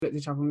looked at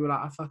each other and we were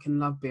like, I fucking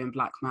love being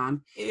black,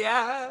 man.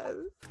 Yeah.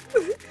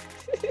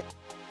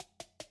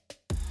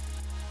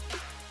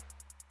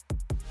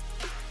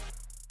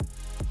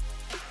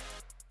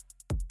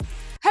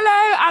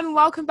 Hello and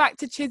welcome back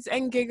to Chids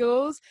and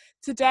Giggles.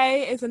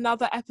 Today is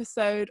another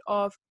episode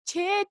of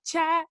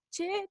Chidchat,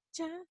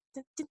 Chidchat.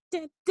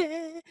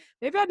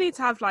 Maybe I need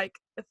to have like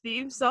a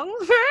theme song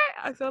for it,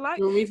 I feel like.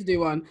 You want me to do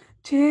one?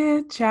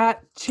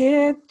 Chit-chat,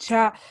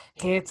 chit-chat,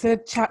 here to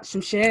chat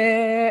some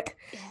shit.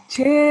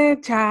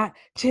 Chit-chat,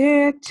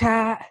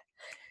 chit-chat,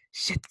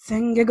 shits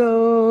and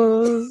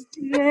giggles.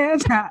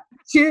 Chit-chat,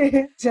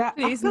 chit-chat.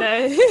 Please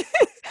no.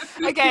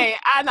 Okay,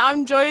 and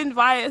I'm joined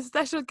by a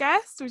special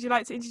guest. Would you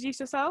like to introduce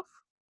yourself?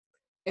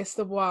 It's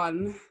the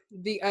one,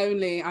 the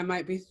only, I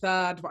might be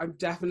third, but I'm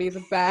definitely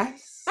the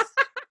best.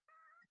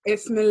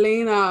 It's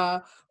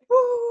Melina.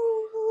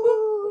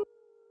 Woo!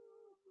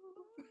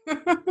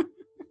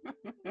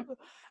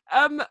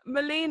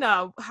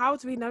 Melina, how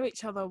do we know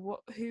each other?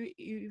 Who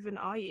even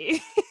are you?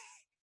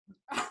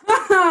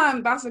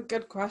 That's a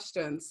good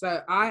question.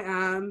 So I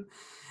am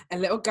a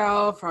little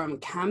girl from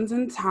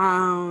Camden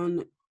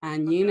Town,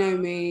 and you know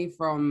me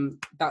from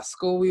that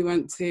school we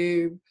went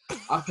to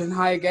up in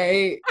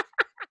Highgate.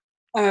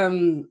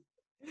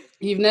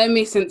 You've known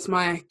me since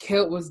my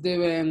kilt was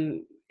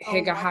doing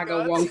higger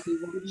hagger wonky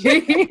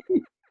wonky.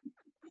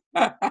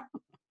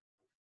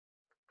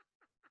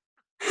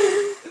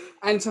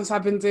 And since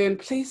I've been doing,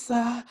 please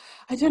sir,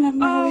 I don't have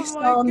my waist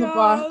on the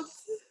bus.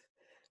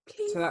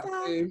 Please, So that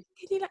can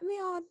you let me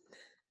on?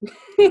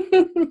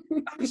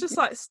 I was just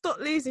like, stop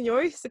losing your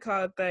Oyster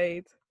card,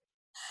 babe.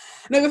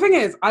 No, the thing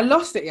is, I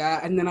lost it,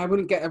 yeah, and then I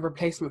wouldn't get a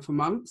replacement for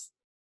months.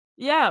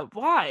 Yeah,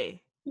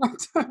 why?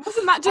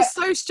 Wasn't that just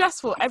so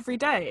stressful every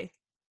day?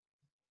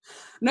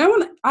 No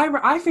one,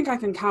 I think I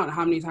can count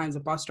how many times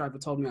a bus driver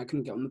told me I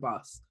couldn't get on the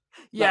bus.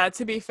 Yeah,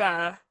 to be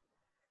fair.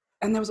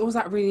 And there was always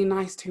that really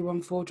nice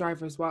 214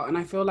 driver as well. And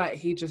I feel like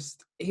he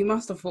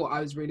must have thought I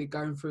was really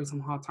going through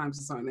some hard times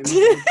or something.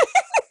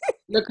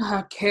 Look at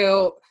her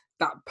kilt,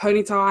 that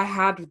ponytail I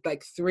had with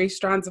like 3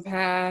 strands of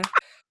hair,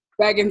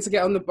 begging to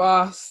get on the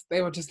bus.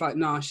 They were just like,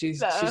 nah,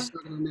 she's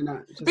struggling in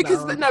it.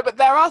 Because but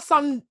there are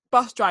some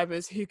bus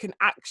drivers who can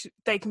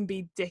they can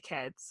be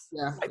dickheads.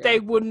 Yeah,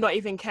 They would not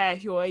even care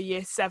if you're a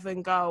year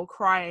 7 girl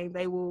crying.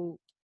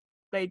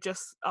 They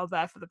just are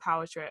there for the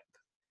power trip.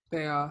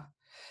 They are.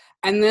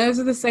 And those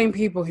are the same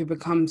people who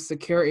become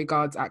security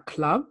guards at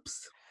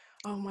clubs.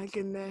 Oh my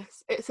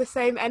goodness. It's the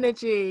same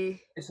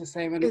energy. It's the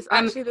same energy. It's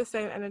actually the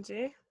same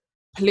energy.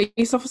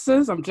 Police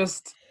officers, I'm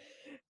just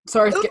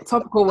sorry to get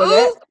topical with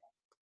it.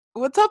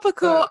 We're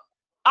topical.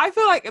 I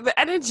feel like the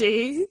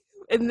energy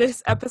in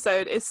this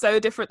episode is so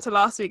different to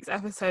last week's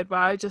episode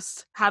where I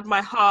just had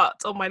my heart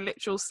on my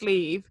literal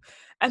sleeve.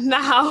 And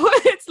now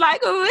it's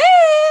like,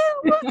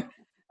 woo!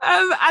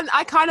 And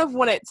I kind of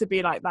want it to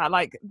be like that.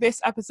 Like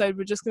this episode,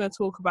 we're just going to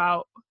talk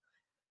about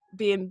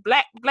being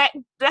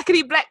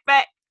blackity black.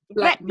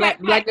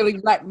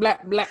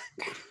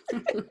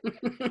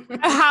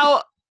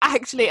 How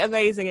actually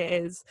amazing it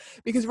is.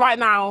 Because right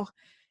now,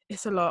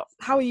 it's a lot.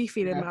 How are you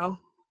feeling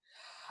now?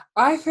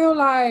 I feel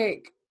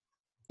like,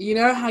 you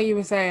know how you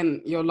were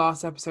saying your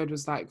last episode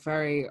was like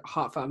very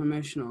heartfelt and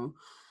emotional.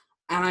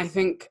 And I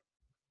think,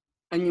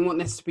 and you want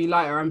this to be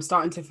lighter, I'm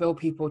starting to feel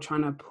people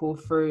trying to pull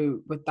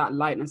through with that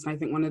lightness. And I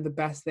think one of the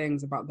best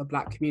things about the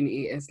Black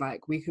community is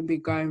like we can be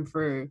going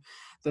through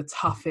the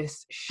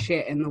toughest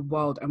shit in the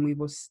world and we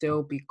will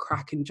still be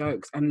cracking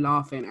jokes and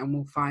laughing and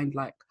we'll find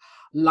like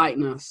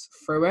lightness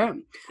through it.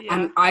 Yeah.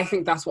 And I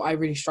think that's what I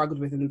really struggled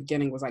with in the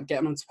beginning was like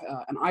getting on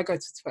Twitter, and I go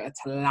to Twitter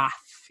to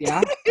laugh.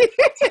 Yeah.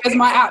 It's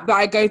my app that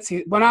I go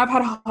to when I've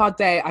had a hard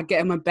day. I get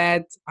in my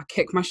bed, I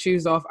kick my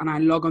shoes off and I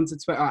log onto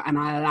Twitter and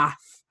I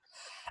laugh.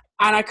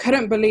 And I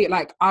couldn't believe,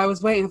 like, I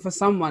was waiting for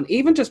someone,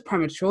 even just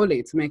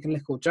prematurely, to make a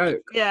little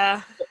joke.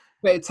 Yeah.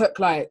 But it took,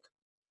 like,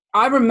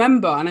 I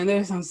remember, and I know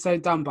it sounds so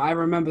dumb, but I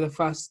remember the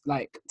first,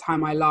 like,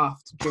 time I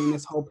laughed during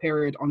this whole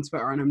period on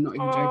Twitter, and I'm not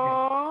even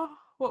joking.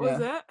 What was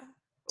it?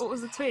 What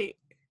was the tweet?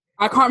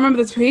 I can't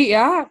remember the tweet,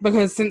 yeah,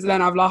 because since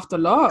then I've laughed a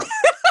lot.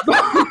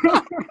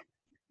 But,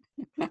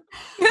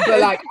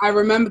 like, I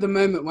remember the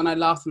moment when I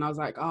laughed, and I was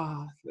like,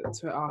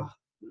 Twitter.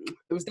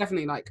 It was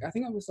definitely, like, I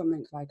think it was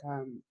something like,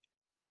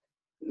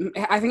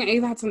 I think it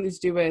either had something to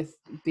do with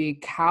the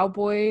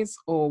Cowboys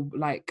or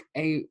like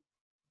it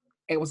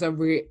was a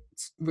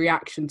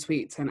reaction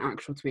tweet to an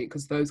actual tweet,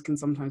 because those can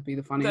sometimes be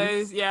the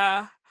funniest.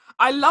 Yeah.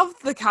 I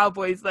loved the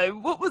Cowboys though.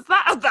 What was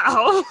that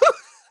about?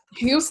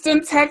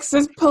 Houston,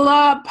 Texas, pull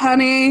up,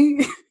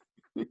 honey.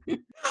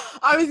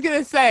 I was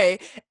gonna say,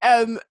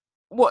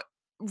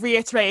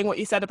 reiterating what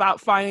you said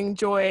about finding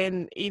joy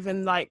in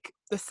even like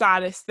the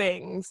saddest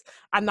things,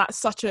 and that's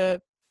such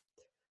a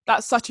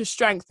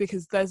strength,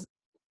 because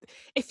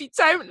if you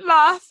don't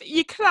laugh,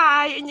 you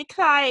cry and you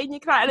cry and you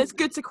cry, and it's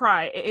good to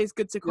cry. It is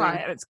good to cry,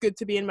 and it's good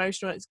to be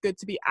emotional. It's good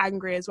to be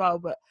angry as well.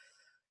 But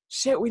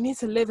shit, we need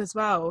to live as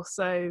well.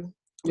 So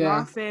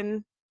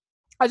laughing.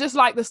 I just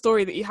like the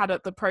story that you had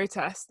at the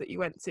protest that you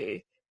went to.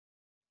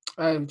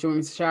 Oh, do you want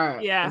me to share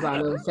it? Yeah. Is that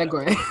a little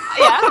segue? Yeah,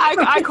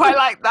 I quite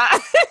like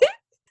that.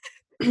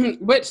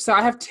 So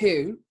I have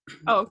two.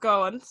 Oh,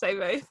 go on, say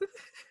both.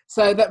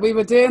 So that we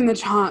were doing the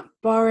chant,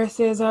 Boris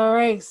is a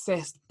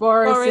racist,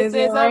 Boris Boris is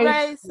a is a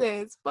racist,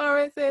 racist.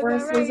 Boris is a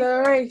Boris is a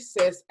racist.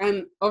 racist.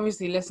 And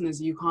obviously, listeners,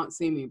 you can't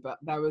see me, but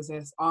there was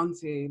this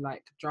auntie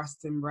like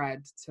dressed in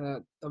red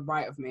to the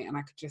right of me, and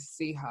I could just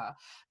see her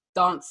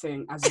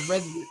dancing as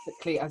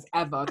rhythmically as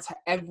ever to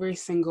every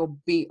single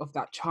beat of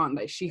that chant.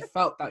 Like she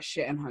felt that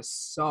shit in her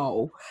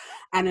soul.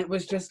 And it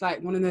was just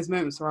like one of those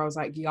moments where I was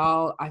like,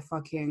 y'all,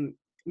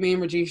 me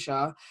and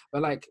Rajisha were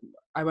like,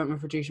 I went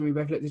with Rajisha and we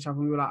both looked at each other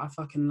and we were like, I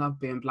fucking love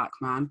being black,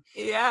 man.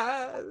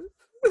 Yeah.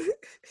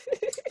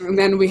 And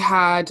then we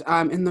had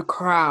in the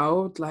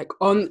crowd, like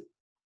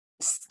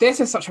this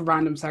is such a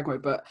random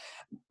segue, but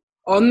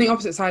on the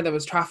opposite side there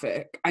was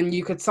traffic, and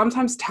you could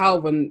sometimes tell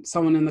when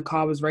someone in the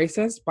car was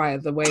racist by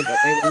the way that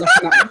they were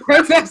looking at the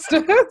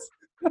protesters.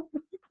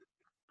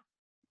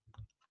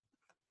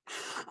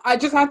 I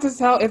just had to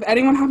tell, if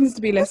anyone happens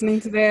to be listening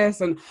to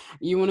this and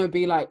you want to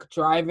be like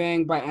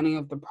driving by any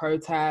of the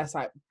protests,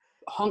 like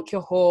honk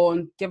your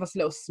horn, give us a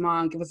little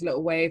smile, give us a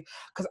little wave,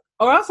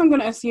 or else I'm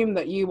going to assume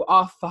that you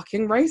are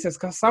fucking racist,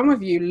 because some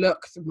of you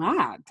looked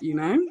mad, you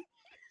know?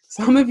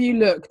 Some of you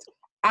looked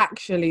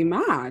actually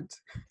mad.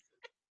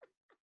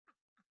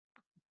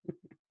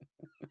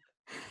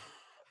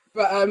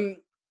 But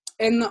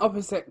in the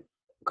opposite,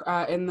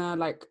 in the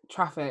like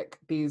traffic,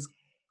 these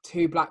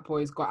two black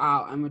boys got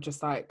out and were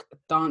just like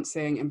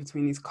dancing in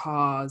between these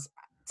cars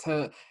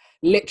to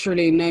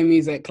literally no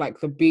music, like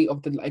the beat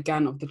of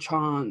the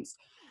chants.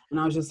 And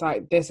I was just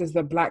like, this is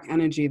the black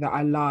energy that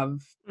I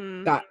love,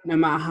 that no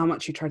matter how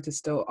much you try to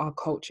steal our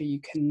culture, you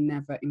can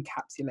never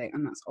encapsulate,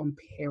 and that's on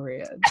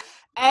period.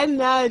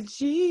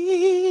 Energy.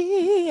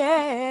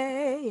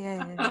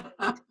 Yeah.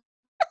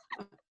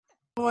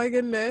 Oh my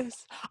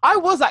goodness. I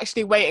was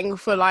actually waiting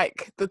for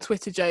like the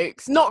Twitter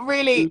jokes. Not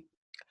really.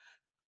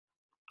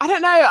 I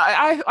don't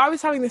know. I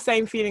was having the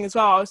same feeling as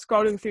well. I was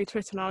scrolling through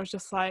Twitter and I was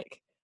just like,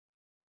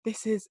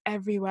 this is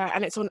everywhere,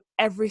 and it's on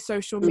every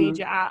social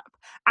media app.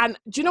 And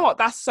do you know what?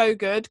 That's so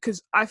good,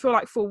 because I feel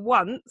like for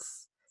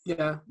once,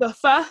 the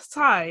first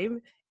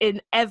time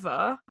in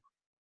ever,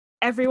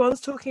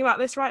 everyone's talking about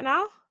this right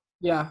now.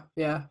 Yeah.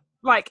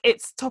 Like,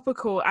 it's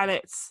topical and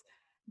it's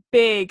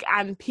big,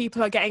 and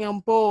people are getting on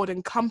board,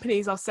 and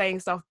companies are saying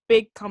stuff.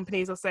 Big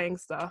companies are saying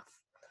stuff.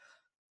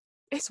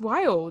 It's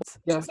wild.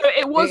 Yeah. So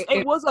it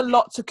was a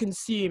lot to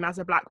consume as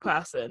a black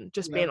person,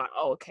 just being like,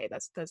 oh, okay,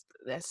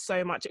 there's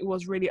so much. It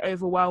was really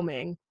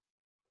overwhelming.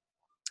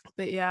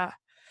 But yeah.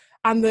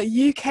 And the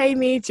UK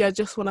media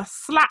just want to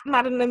slap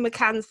Madeline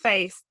McCann's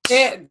face.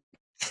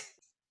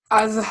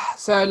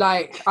 So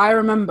like, I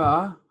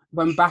remember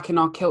when back in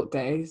our kilt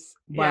days,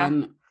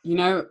 when you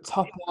know,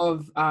 top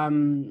of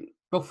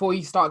before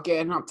you start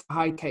getting up to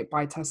Highgate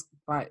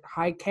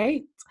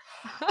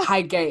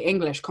Highgate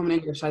English, common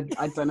English, I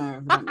don't know,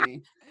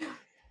 evidently.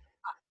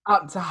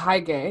 Up to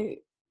Highgate,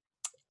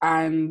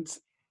 and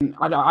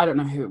I don't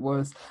know who it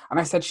was, and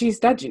I said, she's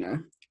dead, you know.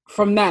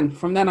 From then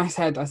I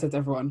said to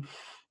everyone,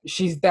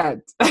 she's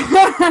dead.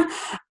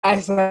 I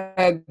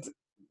said,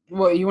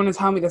 well, you want to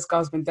tell me this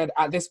girl's been dead?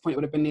 At this point, it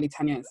would have been nearly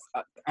 10 years,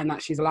 and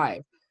that she's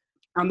alive.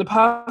 And the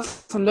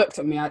person looked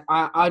at me,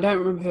 I don't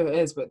remember who it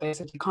is, but they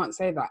said, you can't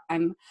say that.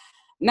 And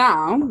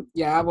now,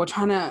 we're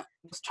trying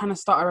to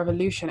start a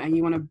revolution, and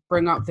you want to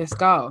bring up this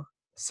girl.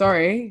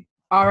 Sorry,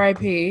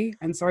 R.I.P.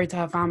 and sorry to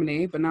her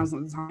family, but now's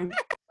not the time.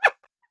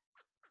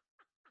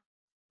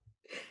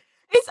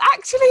 It's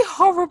actually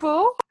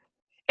horrible.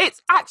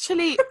 It's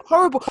actually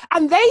horrible.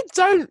 And they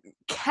don't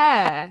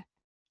care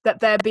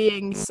that they're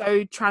being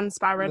so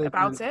transparent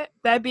about it.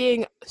 They're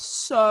being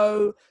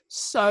so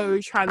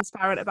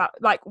transparent about,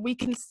 like, we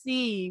can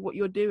see what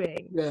you're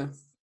doing. Yeah.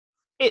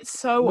 It's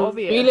so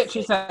obvious. We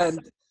literally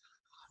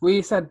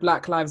said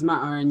Black Lives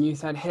Matter, and you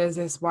said, here's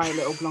this white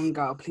little blonde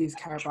girl, please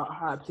care about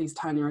her, please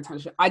turn your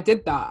attention. I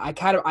did that. I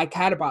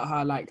cared about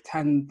her like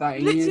 10,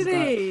 13 years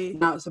ago.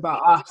 Now it's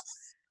about us.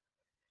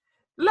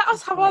 Let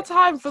us have our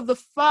time for the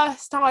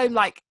first time,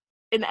 like,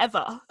 in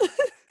ever.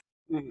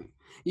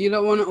 You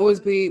don't want to always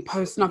be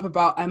posting up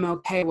about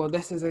MLK. Well,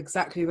 this is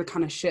exactly the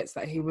kind of shits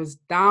that he was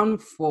down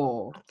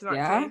for.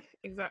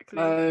 Exactly.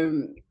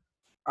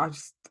 I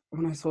just,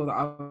 when I saw that,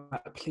 I was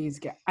like, please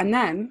get. And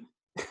then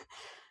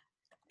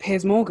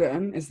Piers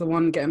Morgan is the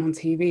one getting on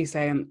TV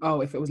saying,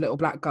 oh, if it was little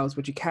black girls,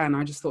 would you care? And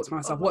I just thought to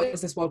myself, what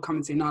is this world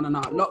coming to? No.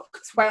 Lock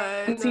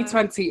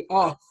 2020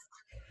 off.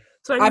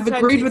 I've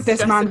agreed with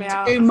this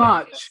man too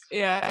much.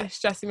 Yeah, it's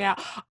stressing me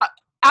out.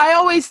 I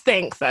always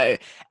think, though,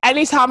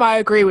 anytime I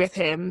agree with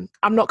him,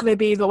 I'm not going to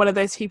be one of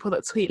those people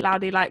that tweet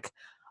loudly like,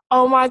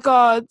 oh my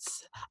God,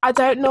 I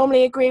don't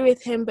normally agree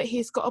with him, but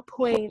he's got a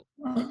point.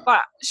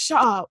 But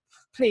shut up,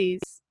 please.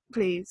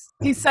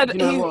 He said,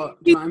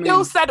 he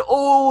still said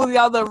all the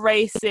other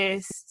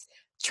racist,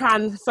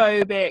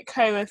 transphobic,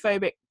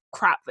 homophobic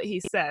crap that he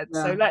said.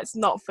 Yeah. So let's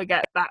not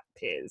forget that,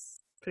 Piers,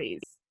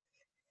 please.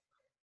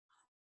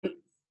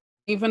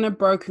 Even a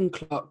broken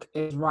clock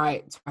is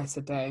right twice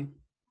a day.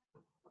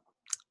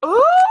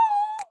 Oh,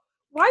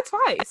 why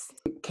twice?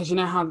 Because you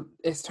know how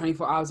it's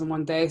 24 hours in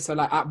one day. So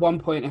like at one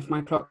point, if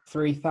my clock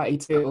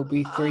 3:32, it'll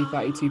be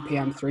 3:32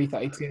 p.m.,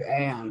 3:32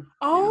 a.m. Yeah.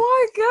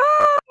 Oh my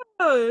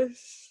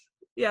gosh.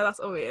 Yeah, that's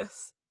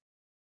obvious.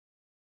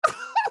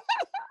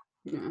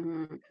 Yeah.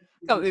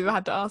 Can't believe I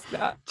had to ask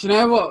that. Do you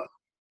know what?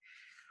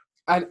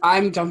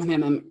 I'm jumping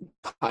in and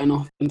cutting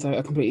off into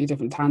a completely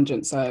different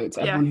tangent. So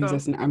to everyone who's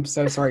listening, I'm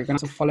so sorry. You're going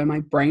to have to follow my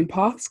brain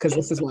paths because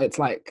this is what it's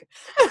like.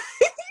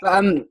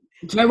 Do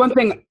you know one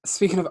thing,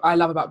 speaking of I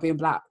love about being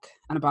Black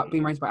and about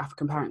being raised by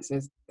African parents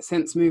is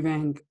since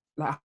moving,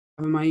 like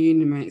having my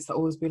uni mates that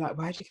always be like,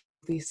 where'd you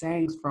get these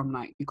sayings from?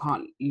 Like you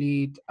can't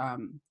lead,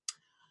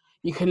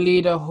 you can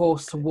lead a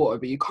horse to water,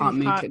 but you can't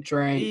make it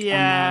drink. And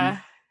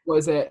then, what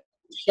is it?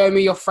 Show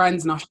me your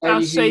friends and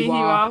I'll show you who you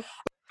are.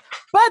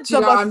 Birds Do you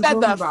of know what a I'm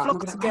talking feather about?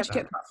 flock Like, where'd you together.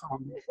 get that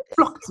from?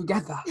 Flock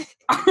together.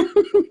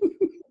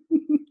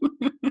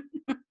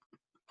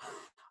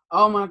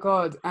 Oh my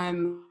God.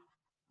 And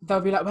they'll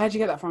be like, where'd you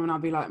get that from? And I'll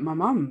be like, my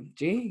mum,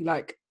 G.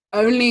 Like,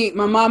 only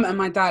my mum and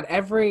my dad.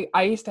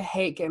 I used to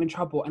hate getting in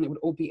trouble and it would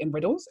all be in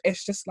riddles.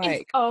 It's just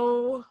like...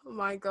 Oh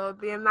my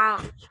God, the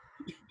amount.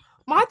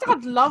 My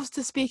dad loves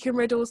to speak in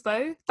riddles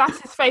though. That's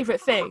his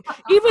favourite thing.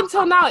 Even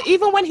till now,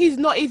 even when he's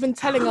not even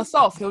telling us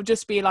off, he'll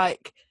just be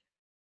like,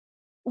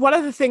 one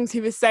of the things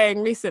he was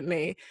saying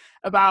recently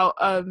about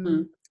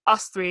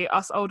us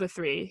older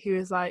three, he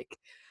was like,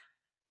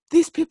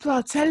 these people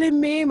are telling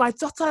me my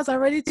daughters are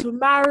ready to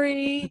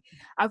marry.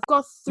 I've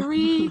got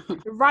 3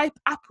 ripe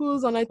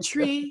apples on a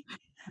tree.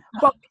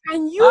 But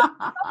can you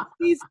pluck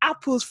these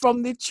apples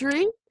from the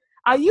tree?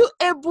 Are you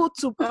able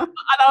to? And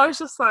I was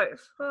just like,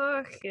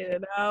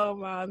 fucking hell,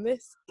 man,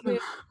 this kid.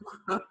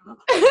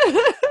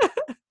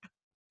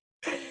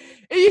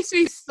 It used to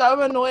be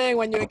so annoying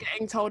when you were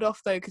getting told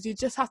off though, because you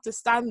just have to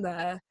stand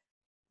there.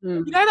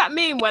 You know that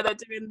meme where they're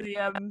doing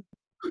the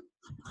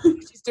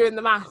she's doing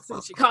the maths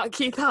and she can't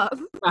keep up.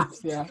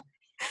 Yeah. And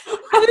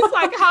it's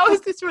like, how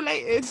is this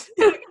related?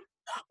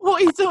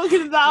 What are you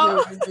talking about? You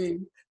know what I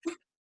mean?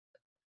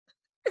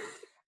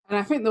 And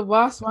I think the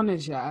worst one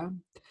is,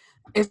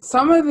 it's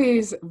some of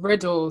these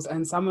riddles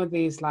and some of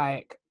these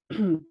like,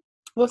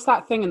 what's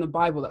that thing in the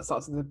Bible that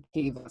starts with a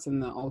P that's in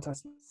the Old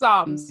Testament?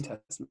 Psalms.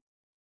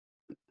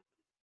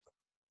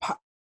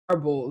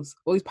 Parables.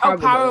 All these Oh,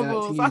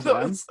 parables. parables. That they like to use, I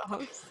thought it was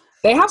Psalms.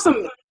 They have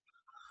some...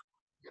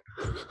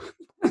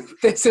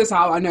 This is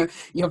how I know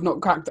you have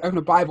not cracked open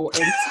a Bible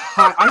in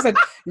time. I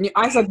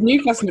said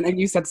New Testament and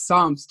you said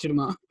Psalms,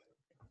 Chidima.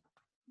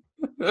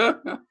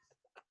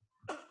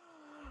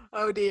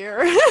 Oh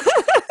dear.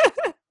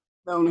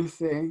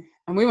 Honestly.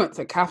 And we went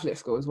to Catholic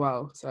school as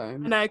well, so... I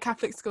know,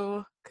 Catholic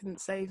school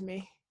couldn't save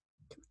me.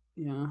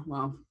 Yeah,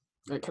 well,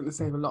 it couldn't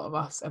save a lot of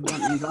us,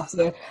 evidently. That's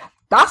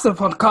a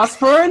podcast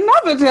for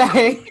another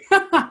day.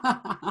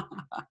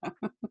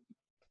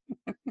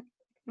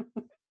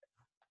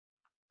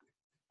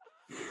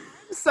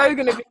 I'm so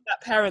going to be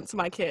that parent to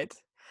my kid.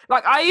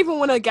 Like, I even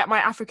want to get my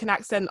African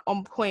accent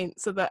on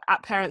point so that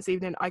at parents'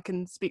 evening, I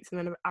can speak to them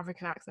in an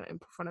African accent in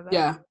front of them.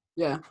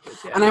 Yeah.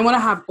 And I want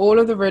to have all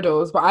of the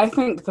riddles, but I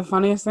think the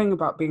funniest thing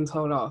about being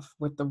told off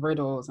with the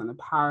riddles and the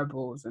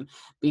parables and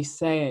these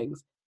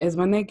sayings is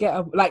when they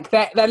get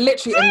they're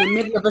literally in the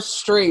middle of a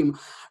stream,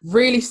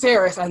 really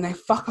serious, and they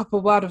fuck up a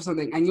word or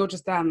something, and you're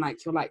just there and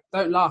you're like,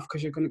 don't laugh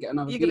because you're gonna get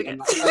another beating.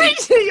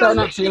 Don't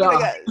actually laugh.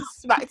 Get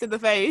smacked in the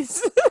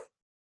face.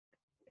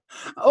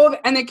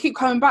 And they keep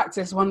coming back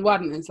to this one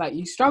word, and it's like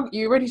you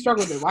already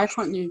struggle with it. Why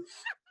can't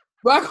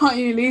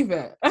you leave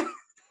it?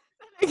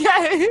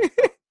 Okay.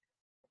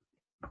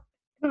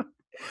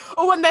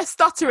 Or when they're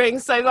stuttering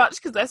so much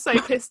because they're so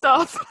pissed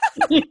off.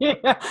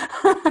 Yeah.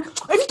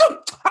 If you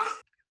don't...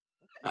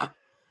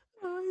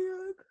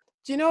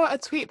 Do you know what a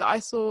tweet that I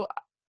saw?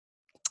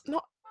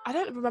 I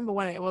don't remember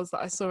when it was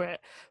that I saw it,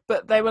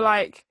 but they were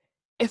like,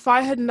 if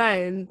I had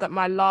known that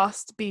my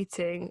last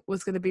beating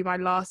was going to be my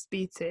last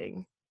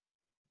beating,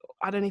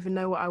 I don't even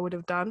know what I would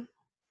have done.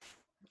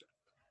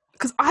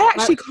 Because I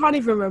actually can't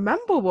even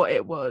remember what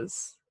it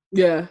was.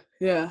 Yeah.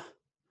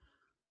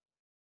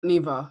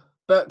 Neither.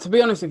 But to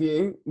be honest with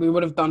you, we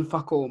would have done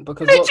fuck all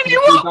because like,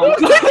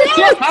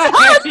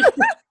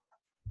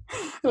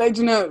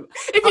 you know,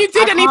 if you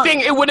did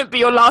anything, it wouldn't be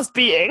your last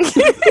beating.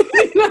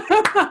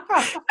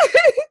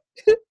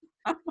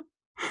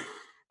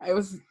 It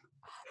was...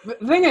 The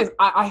thing is,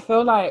 I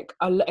feel like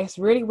it's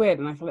really weird,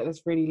 and I feel like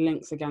this really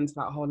links again to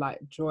that whole like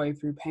joy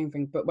through pain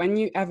thing. But when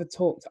you ever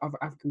talk to other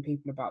African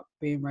people about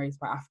being raised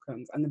by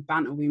Africans and the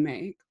banter we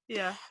make,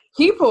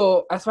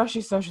 people,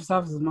 especially social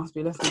services, must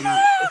be listening.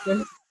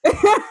 Literally.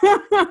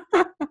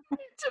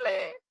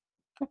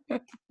 They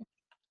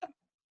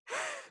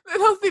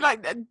must be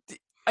like,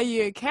 are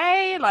you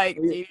okay? Like,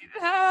 do you need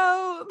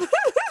help?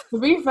 To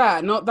be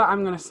fair, not that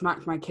I'm going to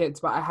smack my kids,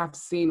 but I have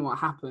seen what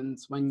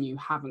happens when you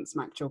haven't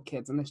smacked your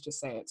kids, and let's just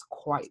say it's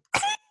quite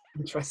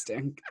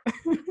interesting.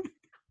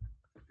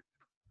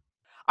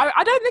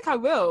 I don't think I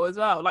will as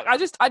well. Like, I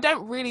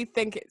don't really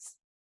think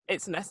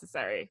it's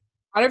necessary.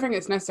 I don't think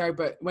it's necessary,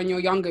 but when you're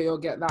younger, you'll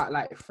get that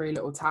like 3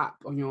 little tap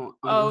on your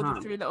hand.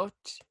 The 3 little...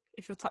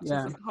 if you're touching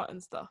Yeah. something hot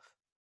and stuff.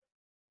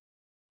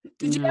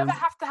 Did you Yeah. ever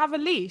have to have a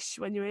leash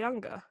when you were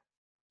younger?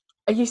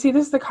 You see,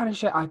 this is the kind of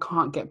shit I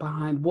can't get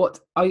behind.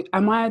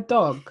 Am I a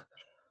dog?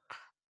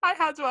 I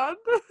had one.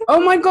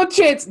 Oh my God,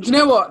 Chid. Do you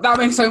know what? That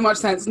makes so much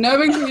sense.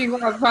 Knowing you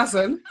as a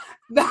person,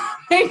 that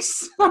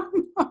makes so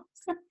much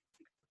sense.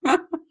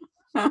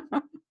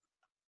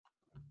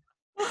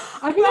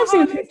 I think I've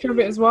seen a picture of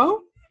it as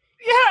well.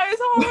 Yeah,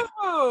 it's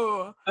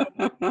horrible.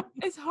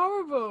 It's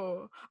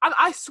horrible. And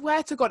I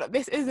swear to God,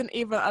 this isn't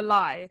even a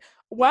lie.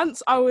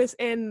 Once I was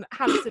in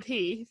Hampstead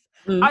Heath,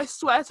 I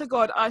swear to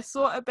God, I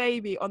saw a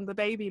baby on the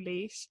baby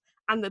leash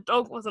and the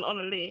dog wasn't on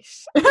a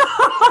leash.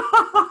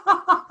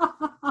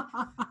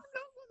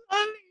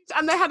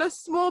 And they had a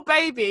small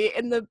baby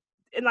in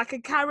like a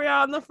carrier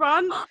on the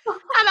front. And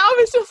I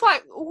was just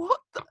like,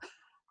 what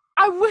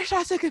I wish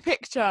I took a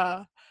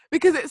picture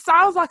because it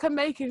sounds like I'm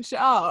making shit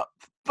up.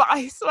 But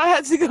I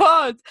swear to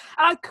God, and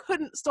I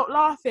couldn't stop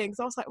laughing.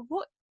 So I was like,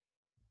 what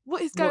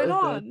is going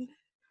on?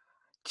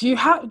 Do you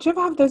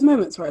ever have those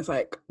moments where it's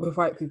like with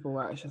white people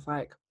where it's just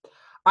like,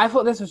 I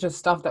thought this was just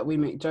stuff that we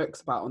make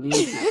jokes about on the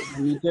internet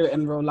and you do it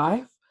in real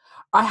life.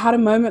 I had a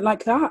moment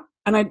like that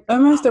and I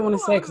almost don't want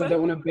to say because I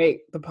don't want to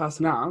bait the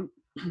person out.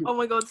 Oh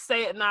my God,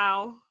 say it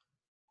now.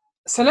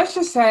 So let's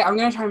just say I'm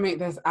going to try and make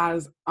this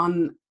as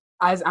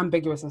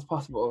ambiguous as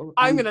possible.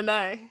 I'm going to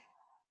know.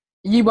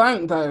 You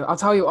won't though. I'll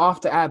tell you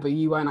after air, but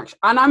you won't actually.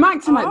 And I'm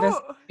acting like this.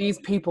 These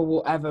people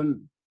will ever.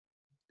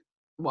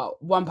 Well,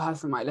 one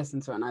person might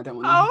listen to it, and I don't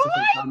want them to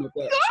think I'm a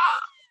bitch.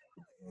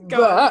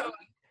 But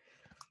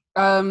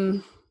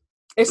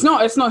it's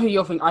not who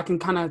you're thinking. I can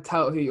kind of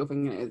tell who you're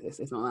thinking it is.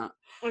 It's not that.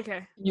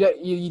 Okay.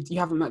 You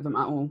haven't met them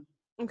at all.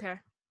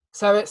 Okay.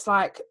 So it's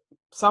like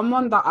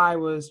someone that I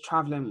was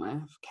traveling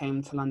with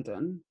came to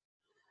London.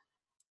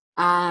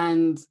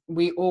 And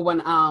we all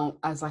went out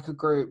as like a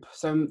group.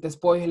 So this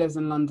boy who lives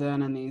in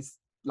London and these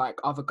like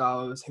other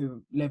girls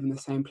who live in the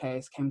same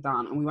place came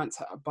down and we went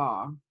to a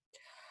bar.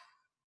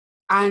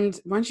 And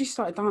when she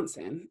started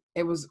dancing,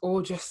 it was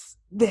all just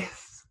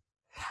this,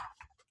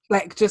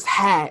 like just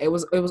hair. It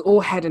was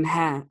all head and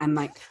hair and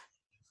like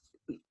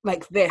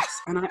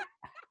this. And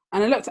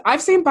I looked.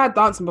 I've seen bad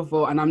dancing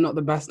before, and I'm not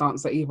the best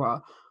dancer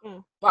either.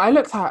 But I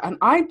looked at her and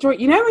I joined.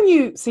 You know when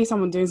you see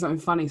someone doing something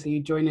funny, so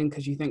you join in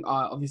because you think,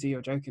 oh, obviously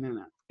you're joking,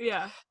 innit?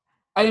 Yeah.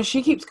 And then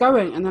she keeps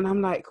going, and then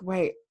I'm like,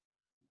 wait,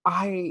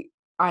 I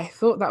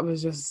thought that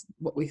was just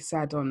what we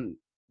said on,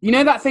 you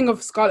know, that thing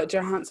of Scarlett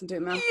Johansson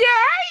doing that? Yeah.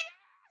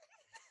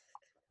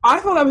 I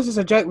thought that was just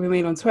a joke we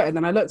made on Twitter. And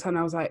then I looked at her and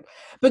I was like,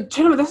 but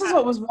you know, this is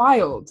what was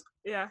wild.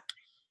 Yeah.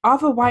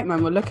 Other white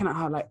men were looking at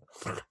her like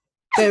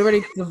they're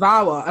ready to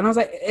devour. And I was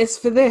like, it's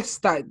for this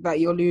that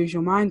you'll lose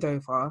your mind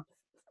over.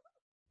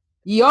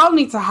 Y'all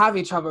need to have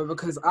each other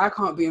because I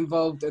can't be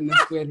involved in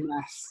this weird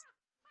mess.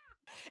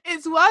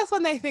 It's worse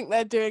when they think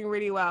they're doing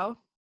really well.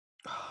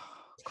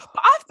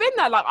 But I've been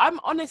there. Like,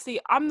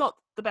 I'm not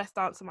the best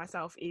dancer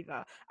myself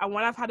either. And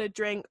when I've had a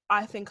drink,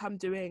 I think I'm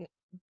doing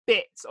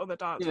bits on the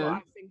dance floor.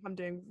 I think I'm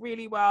doing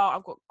really well.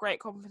 I've got great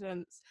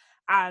confidence.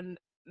 And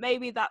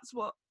maybe that's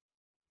what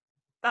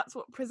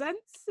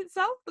presents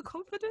itself, the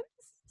confidence.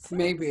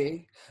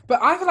 Maybe.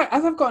 But I feel like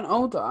as I've gotten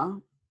older,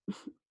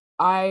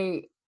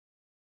 I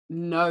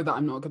know that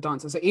I'm not a good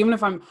dancer. So even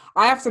if I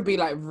have to be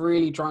like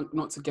really drunk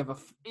not to give a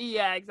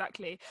yeah,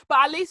 exactly. But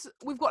at least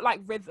we've got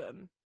like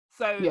rhythm.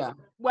 So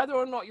whether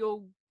or not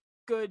you're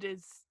good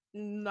is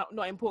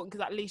not important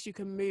because at least you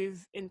can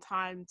move in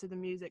time to the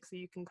music so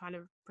you can kind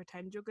of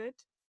pretend you're good.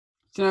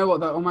 Do you know what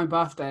though? On my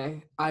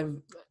birthday,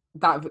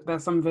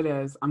 there's some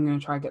videos I'm going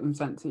to try to get them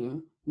sent to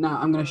you. No,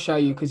 I'm going to show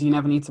you because you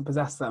never need to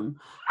possess them.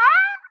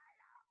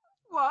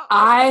 What?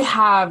 I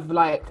have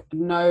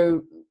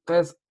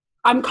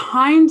I'm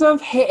kind of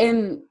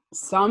hitting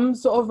some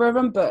sort of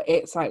rhythm, but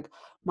it's like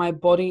my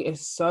body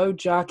is so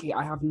jerky.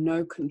 I have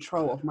no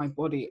control of my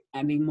body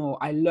anymore.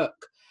 I don't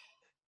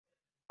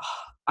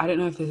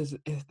know if this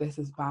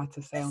is bad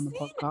to say on the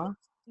podcast.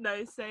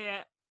 No, say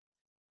it.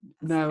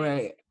 No,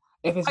 wait.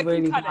 If it's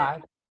really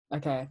bad.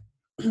 Okay.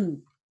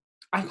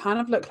 I kind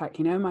of look like,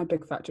 you know, my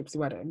big fat gypsy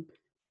wedding.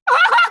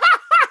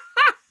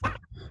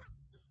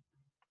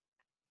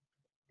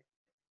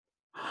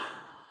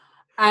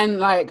 And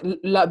like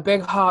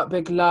big heart,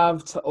 big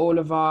love to all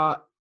of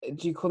our,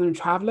 do you call them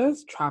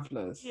travelers?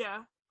 Travelers.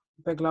 Yeah.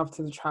 Big love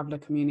to the traveler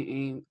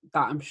community.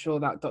 That I'm sure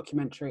that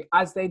documentary,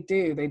 as they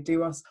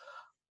do us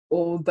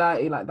all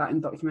dirty like that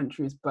in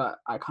documentaries, but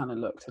I kind of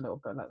looked a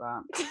little bit like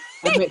that.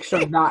 A mixture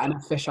of that and a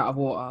fish out of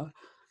water.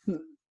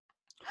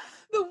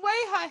 The way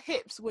her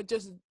hips were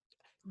just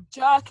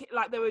jerking,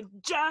 like they were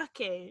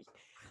jerking.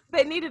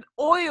 They needed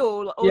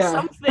oil or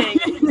something.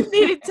 They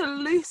needed to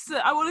loosen.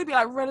 I want to be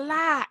like,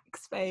 relax,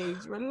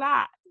 babes,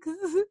 relax.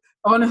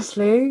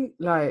 Honestly,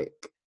 like,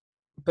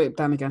 but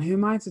then again, who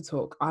am I to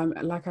talk? I'm,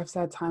 like I've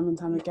said time and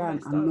time again,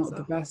 I'm not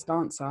the best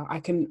dancer. I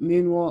can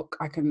moonwalk,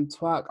 I can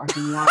twerk, I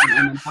can run,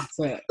 and then that's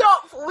it.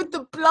 Stop with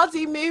the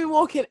bloody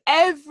moonwalking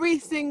every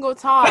single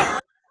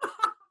time.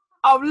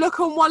 I'll look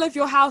on one of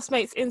your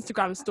housemates'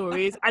 Instagram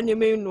stories and you're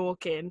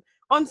moonwalking.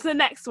 On to the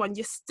next one.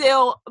 You're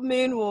still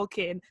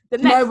moonwalking. The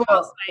You know next what?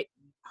 housemate,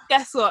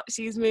 guess what?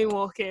 She's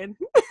moonwalking.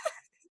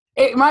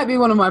 It might be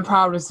one of my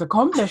proudest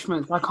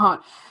accomplishments. I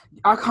can't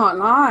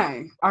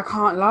lie.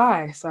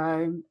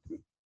 So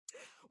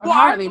What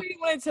I apparently, really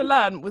wanted to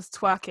learn was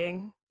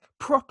twerking.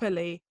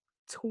 Properly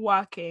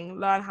twerking.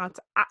 Learn how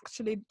to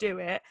actually do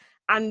it.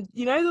 And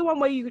you know the one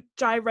where you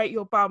gyrate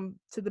your bum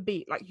to the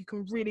beat? Like you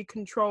can really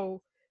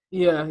control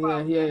yeah.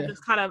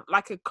 just kind of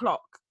like a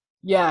clock.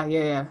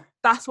 Yeah.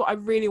 That's what I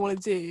really want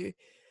to do.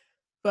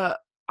 But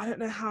I don't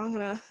know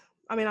how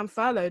I'm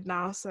furloughed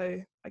now,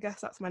 so I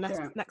guess that's my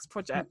next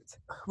project.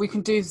 We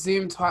can do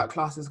Zoom twerk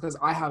classes because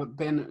I have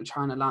been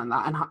trying to learn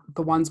that, and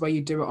the ones where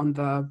you do it on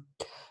the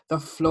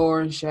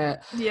floor and shit.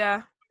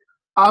 Yeah.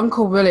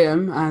 Uncle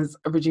William, as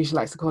Regina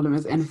likes to call him,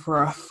 is in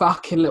for a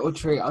fucking little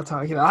treat, I'll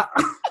tell you that.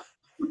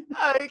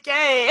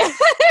 Okay.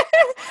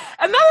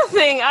 Another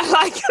thing I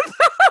like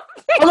about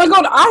Oh my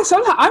god,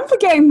 I'm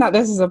forgetting that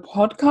this is a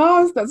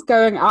podcast that's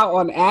going out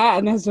on air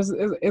and this just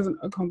isn't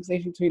a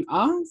conversation between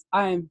us.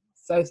 I'm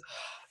so...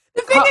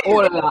 Cut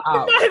all of that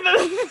out.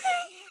 The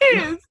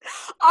thing is,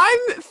 I'm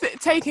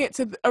taking it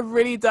to a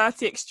really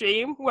dirty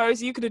extreme,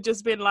 whereas you could have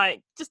just been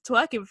like, just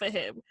twerking for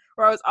him.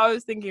 Whereas I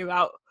was thinking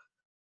about...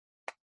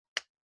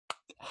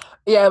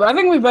 Yeah, but I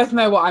think we both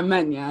know what I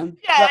meant, yeah?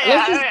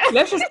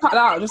 Let's just cut that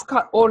out. Just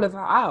cut all of that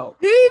out.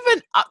 Who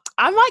even...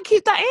 I might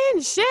keep that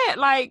in. Shit,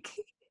 like...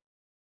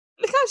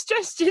 Look how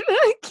stressed you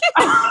look.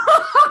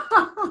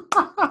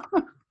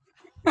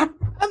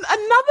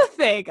 Another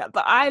thing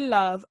that I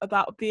love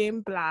about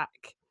being Black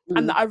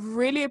and that I've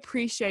really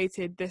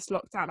appreciated this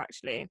lockdown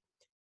actually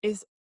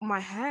is my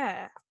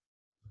hair.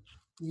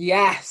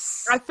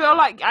 Yes. I feel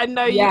like I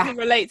know you can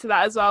relate to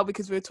that as well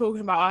because we were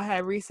talking about our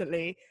hair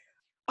recently.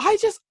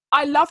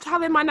 I loved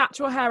having my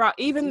natural hair out,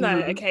 even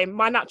though, okay,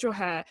 my natural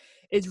hair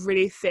is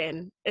really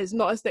thin. It's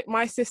not as thick.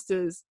 My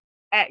sister's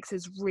ex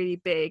is really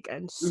big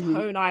and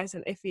so nice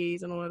and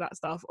iffies and all of that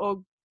stuff,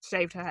 or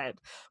shaved her head.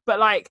 But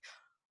like,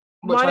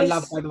 which I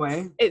love, by the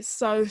way. It's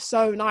so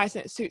nice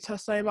and it suits her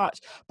so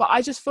much. But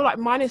I just feel like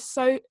mine is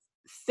so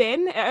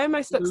thin. It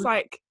almost looks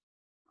like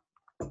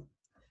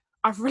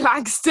I've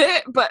relaxed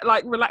it, but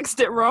like relaxed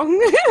it wrong.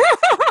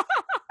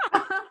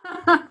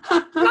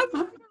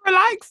 I've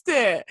relaxed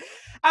it.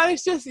 And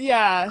it's just,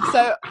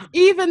 so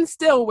even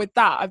still with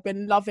that, I've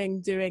been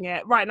loving doing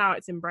it. Right now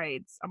it's in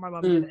braids and my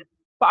mum did it.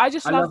 But I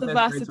just love the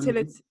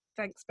versatility.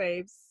 Thanks,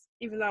 babes.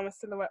 Even though I'm a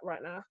silhouette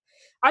right now.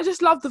 I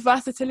just love the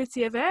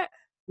versatility of it.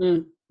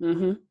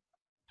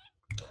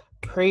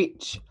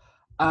 Preach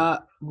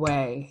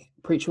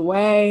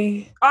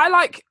away. I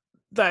like,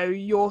 though,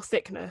 your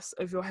thickness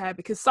of your hair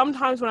because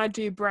sometimes when I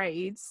do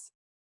braids,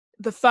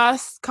 the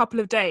first couple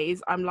of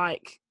days, I'm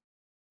like,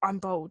 I'm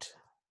bold.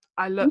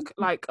 I look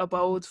like a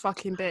bold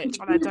fucking bitch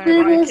and I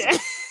don't like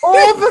it.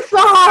 All the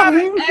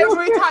time.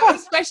 Every time,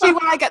 especially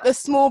when I get the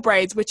small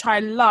braids, which I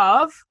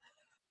love.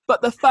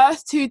 But the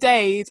first 2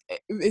 days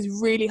is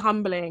really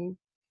humbling.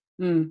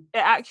 It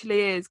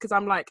actually is because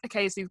I'm like,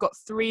 okay, so you've got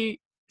 3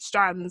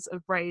 strands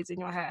of braids in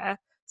your hair.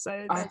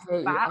 So I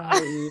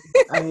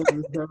hate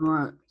you so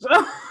much.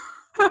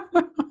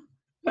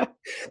 But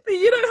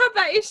you don't have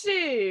that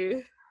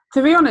issue.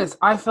 To be honest,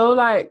 I feel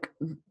like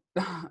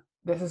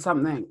this is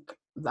something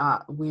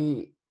that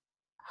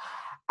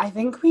I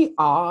think we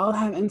all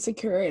have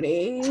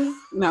insecurity.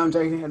 No, I'm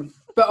joking.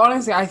 But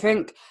honestly, I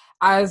think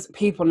as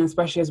people, and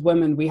especially as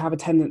women, we have a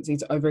tendency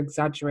to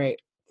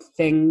over-exaggerate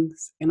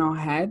things in our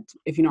head,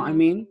 if you know what I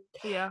mean.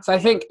 Yeah. So I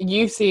think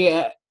you see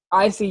it,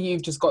 I see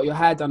you've just got your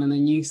hair done and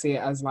then you see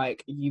it as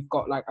like you've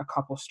got like a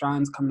couple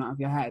strands coming out of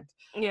your head.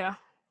 Yeah.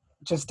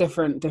 Just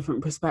different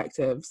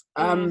perspectives.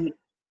 But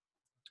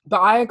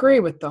I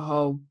agree with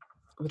the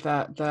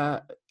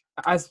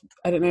as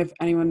I don't know if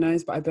anyone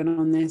knows, but I've been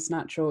on this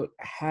natural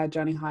hair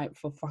journey hype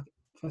for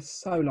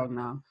so long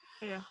now.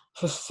 Yeah.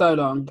 For so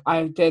long.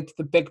 I did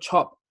the big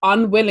chop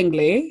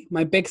unwillingly.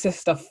 My big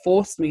sister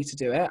forced me to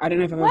do it. I don't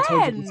know if I've ever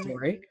told you the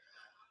story.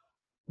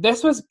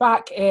 This was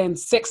back in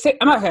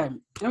okay,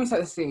 let me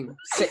set the scene.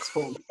 Sixth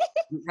form.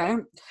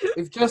 Okay.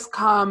 We've just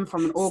come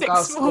from an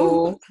all-girls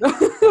school.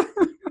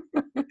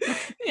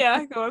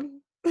 Yeah, go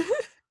on.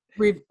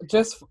 We've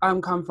just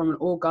come from an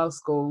all-girls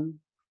school.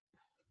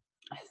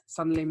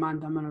 Suddenly my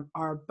women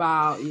are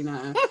about, you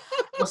know,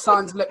 we're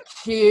starting to look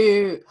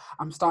cute.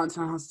 I'm starting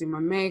to know how to do my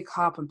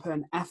makeup and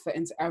putting effort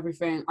into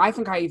everything. I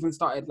think I even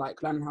started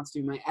like learning how to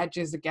do my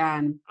edges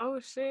again.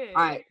 Oh shit.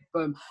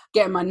 Boom.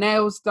 Getting my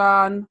nails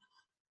done.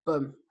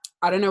 Boom.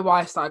 I don't know why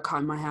I started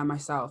cutting my hair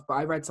myself, but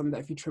I read something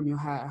that if you trim your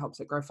hair, it helps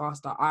it grow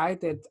faster. I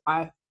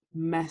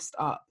messed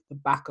up the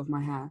back of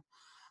my hair.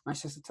 My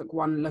sister took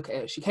one look at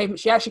it.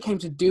 She actually came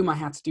to do my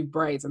hair, to do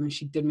braids, and then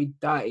she did me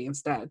dirty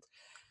instead.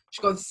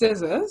 She got the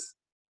scissors.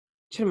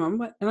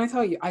 Chimam, and I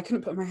tell you, I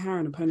couldn't put my hair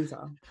in a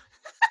ponytail.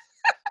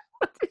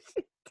 What did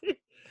she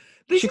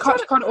do? She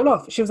cut it all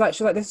off. She was like,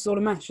 this is all a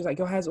mess. She was like,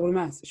 your hair's all a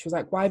mess. She was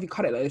like, why have you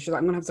cut it like this? She was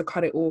like, I'm gonna have to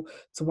cut it all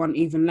to one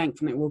even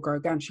length and it will grow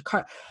again.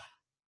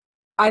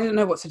 I didn't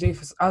know what to do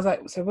I was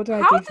like, so what do I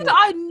do? How did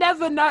I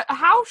never know?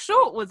 How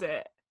short was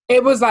it?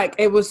 It was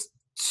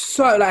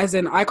so, like, as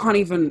in, I can't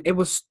even,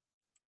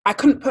 I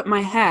couldn't put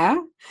my hair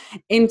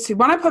into,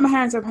 when I put my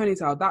hair into a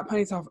ponytail, that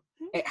ponytail,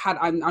 it had,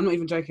 I'm not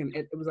even joking,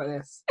 it was like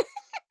this.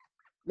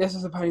 This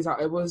was a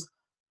ponytail. It was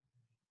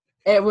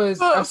a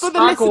For the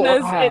straggle of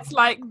listeners, hair. it's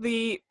like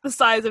the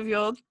size of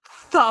your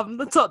thumb,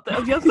 the top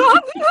of your thumb.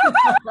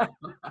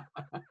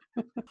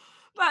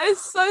 That is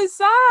so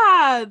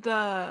sad.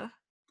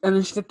 And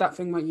then she did that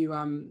thing where you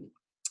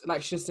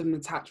like she just did an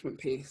attachment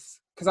piece.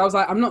 Because I was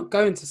like, I'm not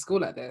going to school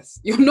like this.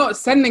 You're not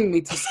sending me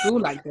to school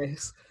like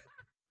this.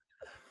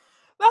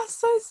 That's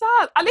so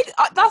sad. At least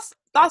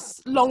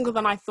that's longer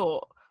than I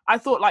thought. I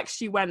thought like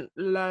she went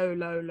low.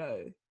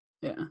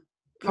 Yeah.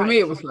 For Like, me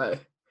it was low.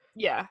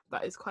 yeah,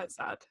 that is quite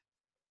sad.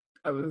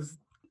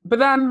 But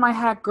then my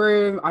hair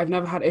grew. I've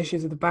never had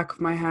issues with the back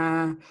of my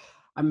hair.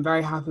 I'm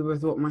very happy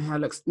with what my hair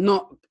looks.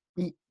 Not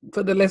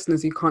for the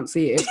listeners who can't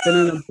see it. It's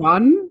been in a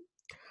bun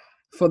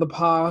for the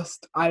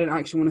past, I don't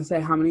actually want to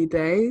say how many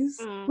days.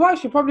 Well,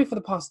 actually, probably for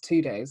the past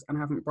 2 days, and I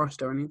haven't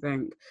brushed or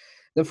anything.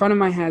 The front of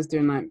my hair is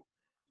doing like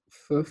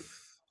foof.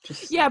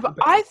 Yeah, but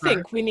I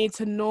think we need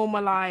to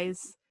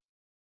normalize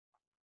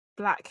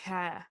black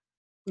hair.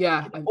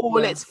 Yeah, All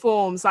its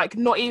forms, like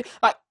not even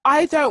like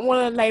I don't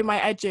want to lay my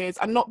edges,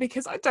 and not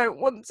because I don't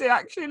want to.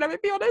 Actually, let me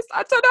be honest,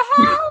 I don't know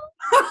how.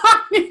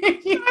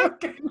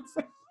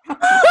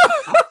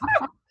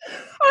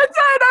 I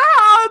don't know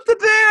how to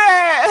do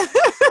it.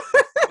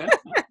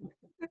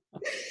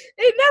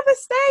 It never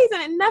stays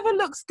and it never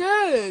looks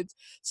good.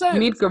 So you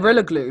need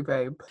Gorilla Glue,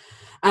 babe.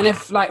 And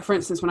if, like, for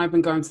instance, when I've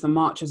been going to the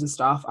marches and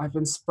stuff, I've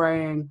been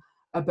spraying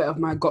a bit of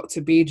my Got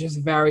to Be just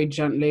very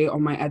gently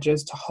on my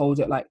edges to hold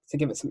it, like, to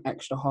give it some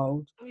extra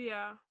hold.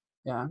 Yeah.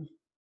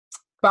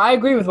 But I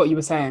agree with what you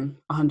were saying,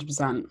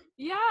 100%.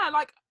 Yeah,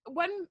 like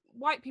when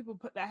white people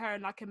put their hair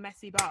in like a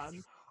messy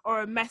bun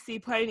or a messy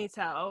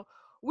ponytail,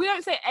 we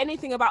don't say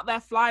anything about their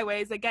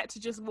flyaways. They get to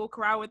just walk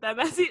around with their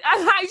messy,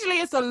 and actually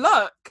it's a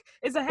look.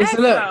 It's a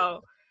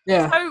hairstyle.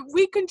 Yeah. So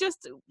we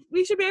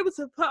should be able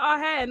to put our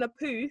hair in a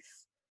poof.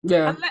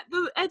 Yeah. And let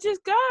the edges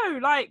go.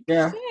 Like,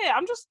 shit,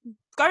 I'm just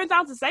going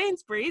down to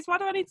Sainsbury's. Why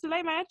do I need to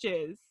lay my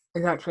edges?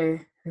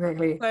 Exactly.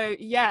 So,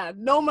 yeah,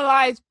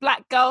 normalize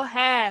black girl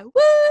hair.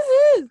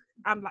 Woohoo!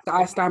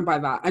 I stand by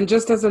that. And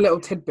just as a little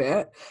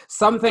tidbit,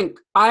 something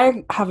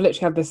I have literally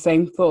had the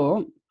same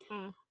thought.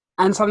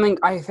 And something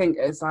I think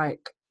is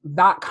like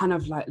that kind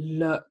of like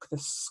look, the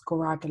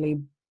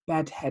scraggly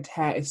bedhead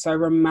hair is so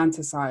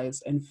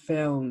romanticized in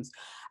films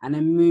and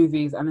in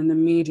movies and in the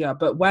media.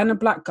 But when a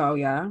black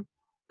girl,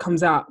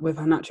 comes out with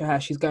her natural hair,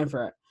 she's going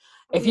for it.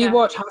 If you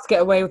watch How to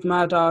Get Away with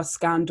Murder,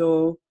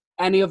 Scandal,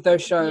 any of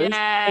those shows,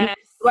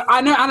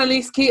 I know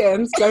Annalise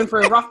Keaton's going for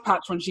a rough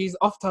patch when she's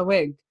off her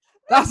wig.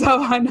 That's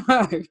how I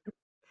know.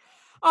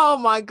 Oh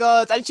my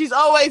god! And she's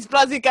always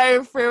bloody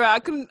going through it. I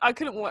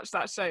couldn't watch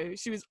that show.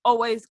 She was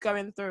always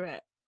going through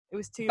it. It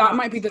was too much. That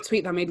might be the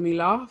tweet that made me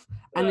laugh,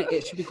 and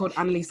it should be called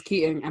Annalise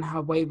Keating and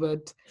her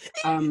wayward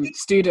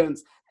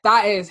students.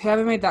 That is,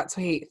 whoever made that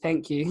tweet,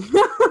 thank you.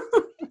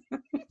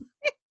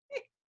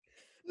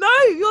 No,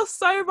 you're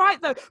so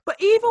right though. But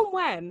even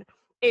when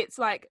it's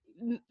like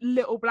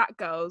little black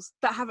girls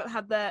that haven't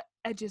had their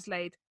edges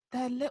laid,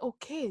 they're little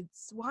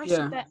kids. Why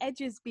should their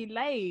edges be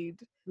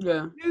laid?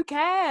 Yeah. Who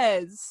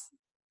cares?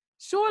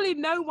 Surely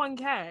no one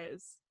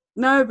cares.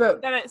 No,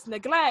 but then it's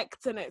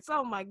neglect and it's,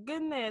 oh my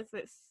goodness,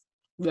 it's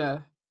yeah.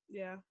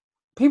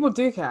 People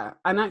do care.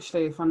 And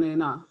actually, funnily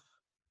enough,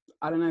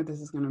 I don't know if this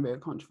is going to be a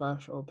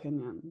controversial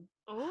opinion.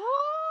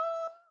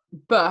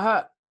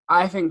 But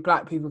I think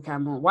black people care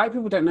more. White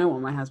people don't know what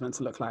my hair's meant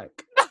to look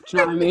like. Do you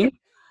know what I mean?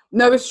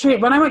 No, it's true.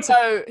 When I went to...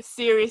 No,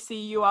 seriously,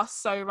 you are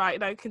so right.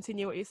 No,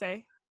 continue what you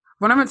say.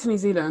 When I went to New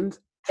Zealand,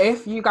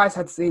 if you guys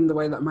had seen the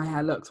way that my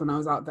hair looks when I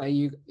was out there,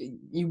 you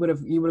would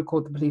have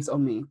called the police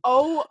on me.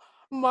 Oh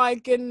my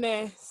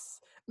goodness.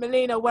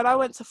 Melina, when I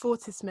went to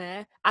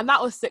Fortismere, and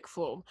that was sixth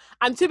form,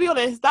 and to be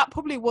honest, that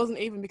probably wasn't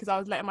even because I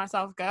was letting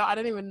myself go. I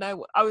didn't even know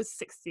what I was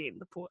 16.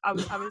 I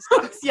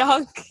was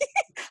young.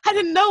 I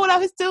didn't know what I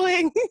was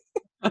doing.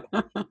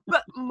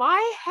 But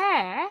my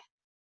hair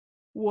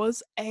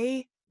was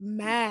a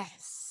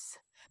mess.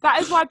 That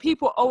is why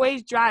people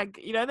always drag,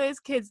 you know, those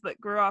kids that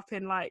grew up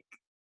in like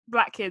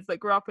black kids that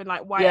grew up in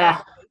like white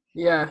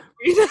yeah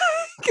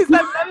because they've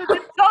never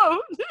been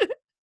told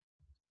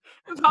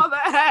about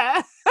their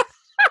hair.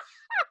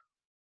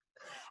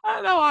 I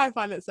don't know why I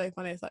find it so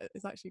funny.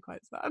 It's actually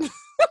quite sad.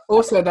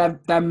 Also,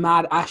 they're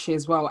mad ashy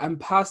as well. And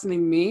personally,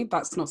 me,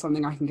 that's not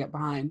something I can get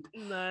behind.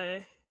 No.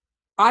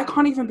 I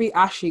can't even be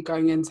ashy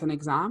going into an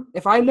exam.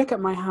 If I look at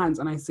my hands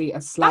and I see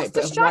a slight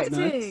bit of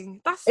whiteness,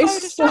 that's so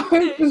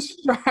distracting. So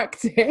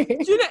distracting.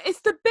 Do you know,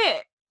 it's the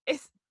bit.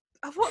 It's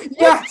what?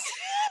 Yes.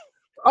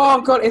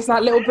 Oh god, it's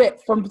that little bit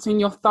from between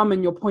your thumb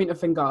and your pointer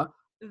finger.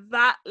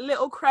 That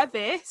little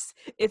crevice.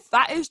 If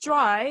that is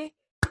dry,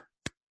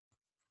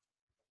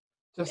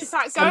 it's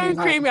like go and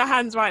cream your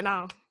hands right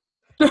now.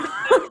 Go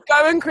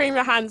and cream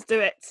your hands. Do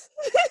it.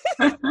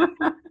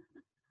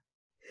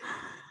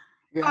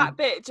 That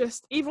bit,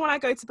 just even when I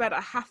go to bed,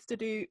 I have to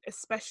do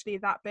especially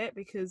that bit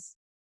because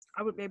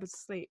I wouldn't be able to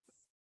sleep.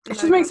 It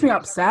just makes me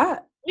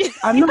upset.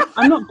 I'm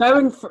not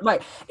going for,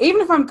 like,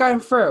 even if I'm going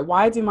through it,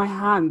 why do my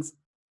hands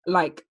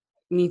like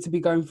need to be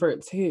going through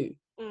it too?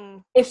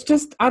 It's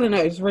just, I don't know,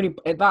 it's really,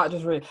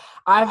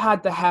 I've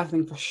had the hair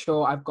thing for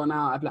sure. I've gone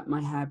out, I've let my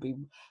hair be,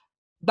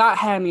 that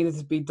hair needed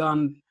to be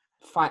done.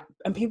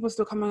 And people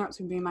still coming up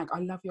to me being like, I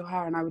love your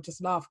hair, and I would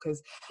just laugh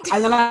because,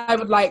 and then I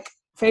would like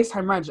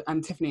FaceTime Reg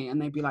and Tiffany,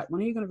 and they'd be like,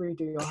 when are you going to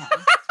redo your hair?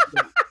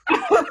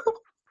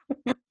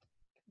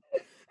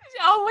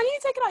 Oh, when are you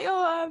taking out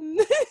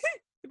your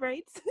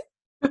braids?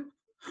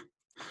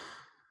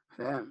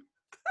 Yeah.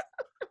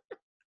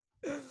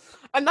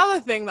 Another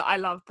thing that I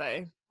love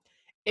though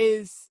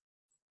is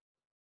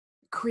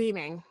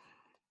creaming.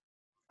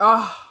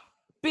 Oh,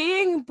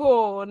 being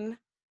born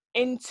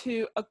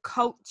into a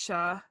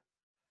culture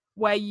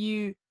where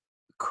you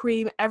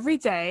cream every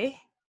day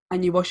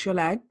and you wash your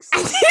legs.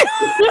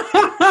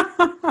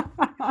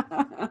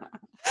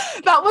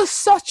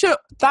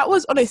 That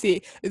was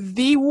honestly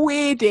the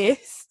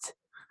weirdest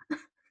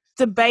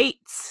debate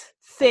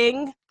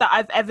thing that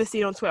I've ever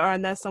seen on Twitter,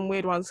 and there's some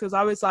weird ones because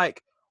I was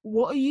like,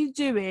 what are you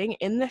doing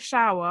in the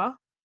shower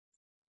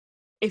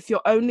if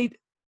you're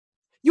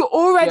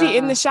already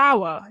in the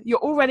shower, you're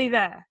already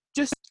there,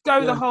 just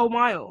go the whole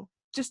mile,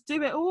 just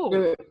do it all.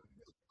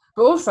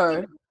 But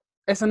also,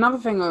 it's another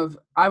thing of,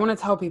 I want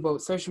to tell people,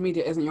 social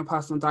media isn't your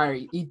personal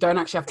diary. You don't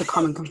actually have to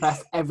come and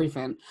confess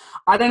everything.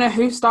 I don't know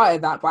who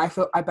started that,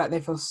 but I bet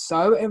they feel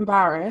so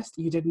embarrassed.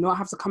 You did not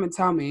have to come and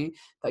tell me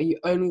that you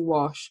only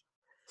wash,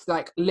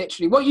 like,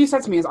 literally what you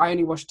said to me is, I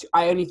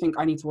only think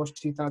I need to wash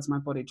 2/3 of my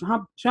body. Do you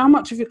know how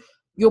much of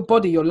your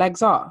body your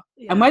legs are?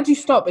 And where do you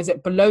stop? Is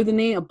it below the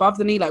knee, above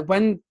the knee? Like,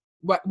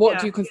 what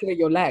do you consider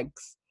your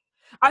legs?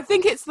 I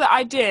think it's the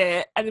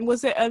idea, and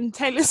was it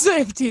Taylor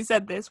Swift who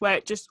said this, where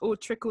it just all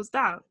trickles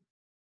down?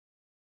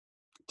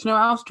 Do you know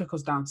what else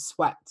trickles down?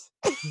 Sweat,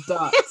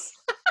 dirt.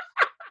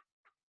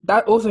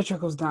 That also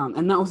trickles down,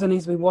 and that also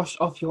needs to be washed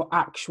off your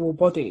actual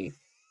body.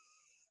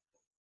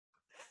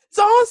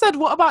 Someone said,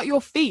 what about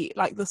your feet?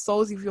 Like the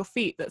soles of your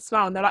feet that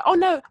smell. And they're like, oh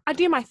no, I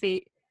do my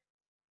feet.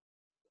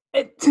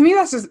 To me,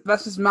 that's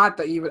just mad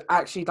that you would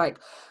actually like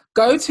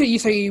go to,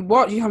 you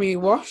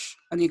wash,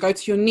 and you go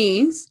to your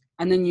knees,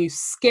 and then you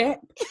skip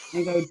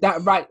and go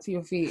that right to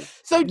your feet.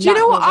 So do you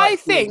know what I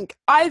think?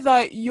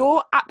 Either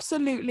you're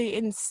absolutely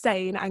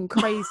insane and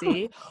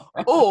crazy,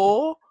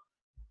 or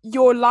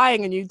you're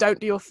lying and you don't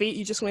do your feet.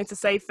 You just wanted to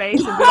save face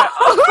and be like,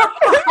 oh.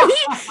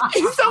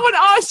 If someone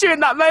asked you in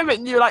that moment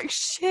and you're like,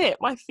 shit,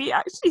 my feet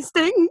actually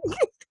stink. Maybe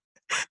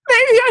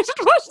I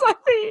should wash my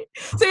feet.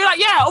 So you're like,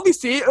 yeah,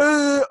 obviously,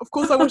 of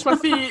course I wash my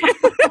feet.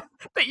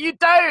 But you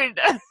don't.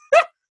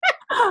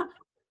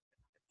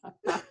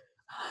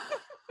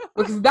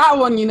 Because that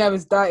one you know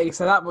is dirty,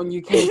 so that one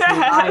you can't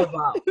lie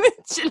about.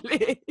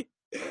 Literally.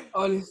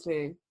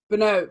 Honestly. But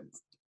no,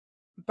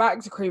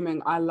 back to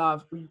creaming. I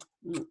love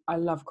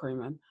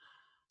creaming.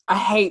 I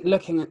hate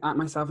looking at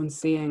myself and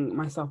seeing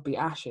myself be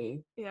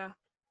ashy. Yeah.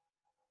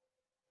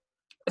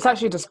 It's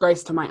actually a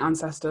disgrace to my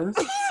ancestors.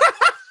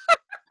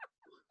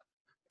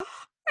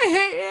 I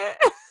hate it.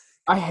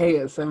 I hate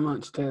it so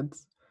much,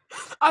 kids.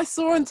 I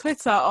saw on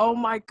Twitter, oh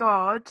my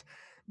God,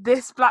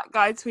 this black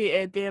guy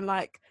tweeted being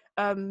like,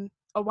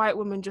 a white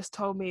woman just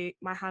told me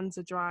my hands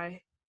are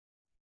dry.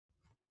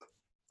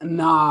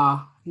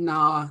 Nah.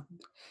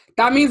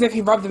 That means if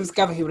he rubbed them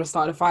together, he would have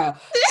started a fire.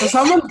 For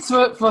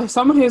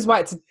someone who's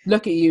white to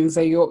look at you and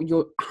say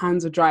your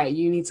hands are dry,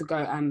 you need to go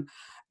and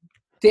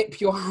dip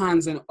your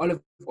hands in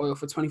olive oil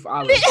for 24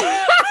 hours. Literally.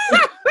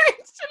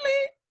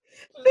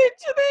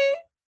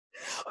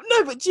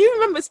 No, but do you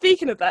remember,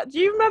 speaking of that, do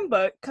you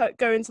remember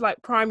going to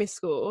like primary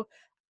school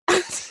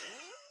and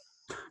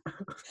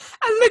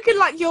looking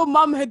like your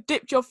mum had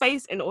dipped your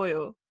face in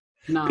oil?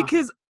 No.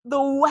 Because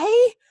the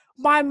way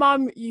my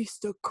mum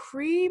used to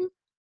cream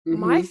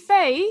my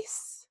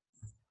face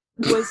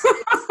was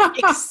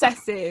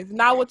excessive.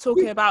 Now we're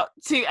talking about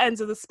two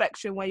ends of the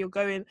spectrum where you're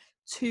going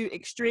too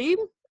extreme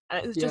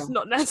and it's just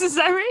not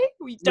necessary.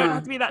 We don't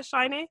have to be that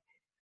shiny.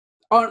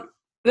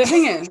 The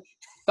thing is,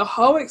 the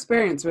whole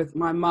experience with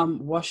my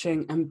mum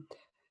washing, and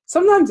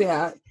sometimes,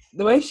 the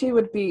way she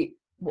would be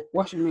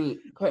washing me,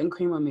 putting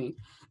cream on me,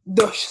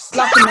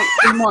 slapping that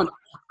cream on,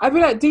 I'd be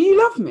like, do you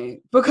love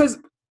me? Because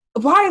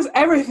why is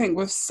everything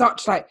with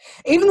such, like,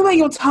 even the way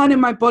you're turning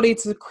my body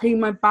to cream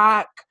my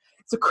back,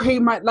 to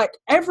cream my, like,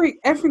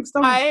 everything's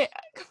done. I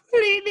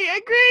completely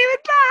agree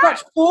with that.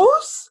 Such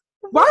force?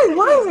 Why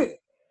is it?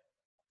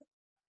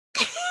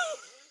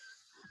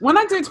 When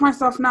I do it to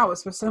myself now,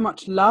 it's with so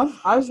much love.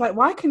 I was like,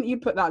 why couldn't you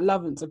put that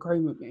love into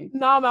cream with me?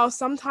 No, Mel,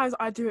 sometimes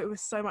I do it with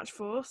so much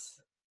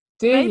force.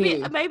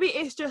 Maybe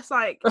it's just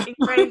like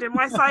ingrained in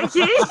my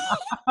psyche.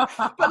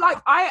 But like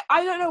I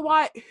don't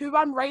know who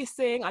I'm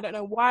racing. I don't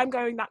know why I'm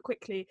going that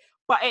quickly.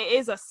 But it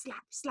is a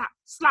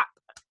slap,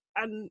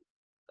 and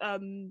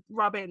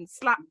rub in.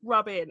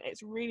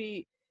 It's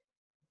really,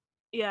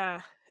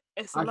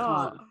 it's a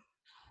lot.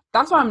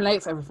 That's why I'm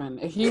late to everything.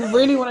 If you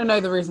really want to know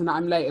the reason that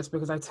I'm late, it's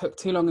because I took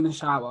too long in the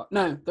shower.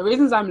 No, the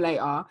reasons I'm late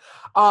are,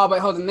 oh, but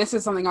hold on, this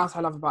is something else I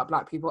love about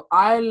Black people.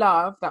 I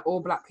love that all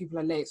Black people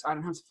are late, so I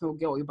don't have to feel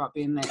guilty about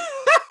being late.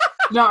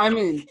 You know what I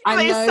mean? I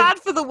But it's know. sad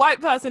for the white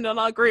person in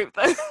our group,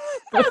 though.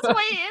 That's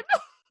waiting.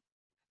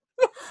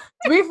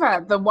 To be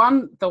fair, the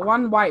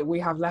one white we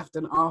have left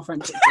in our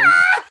friendship group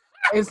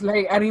is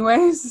late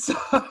anyways. So.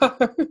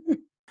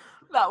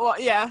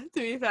 Yeah, to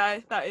be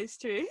fair, that is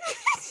true.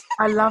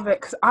 I love it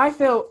because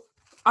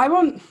I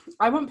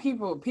want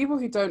people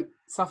who don't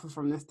suffer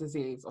from this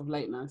disease of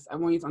lateness. I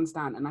want you to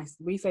understand, and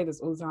we say this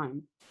all the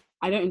time.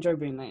 I don't enjoy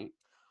being late.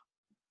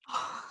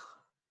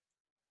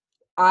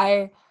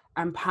 I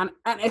am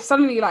and it's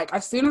suddenly like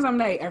as soon as I'm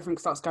late, everything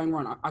starts going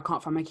wrong. I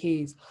can't find my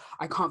keys.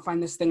 I can't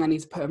find this thing I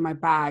need to put in my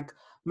bag.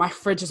 My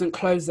fridge isn't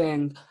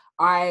closing.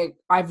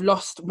 I've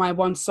lost my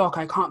one sock.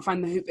 I can't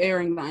find the hoop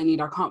earring that I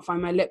need. I can't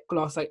find my lip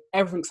gloss. Like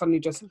everything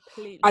suddenly just.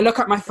 Completely. I look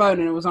at my phone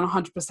and it was on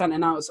 100% and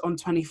now it's on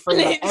 23.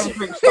 Like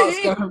everything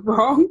starts going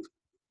wrong.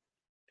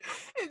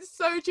 It's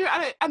so true,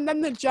 and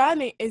then the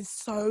journey is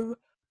so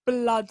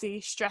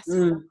bloody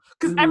stressful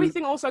because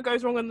everything also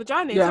goes wrong on the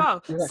journey as well.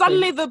 Exactly.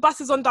 Suddenly the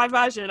bus is on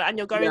diversion and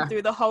you're going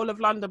through the whole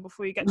of London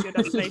before you get to your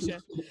destination.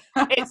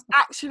 It's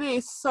actually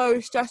so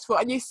stressful,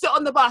 and you sit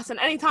on the bus and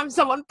anytime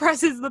someone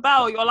presses the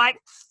bell you're like,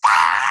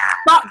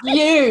 fuck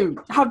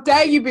you, how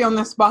dare you be on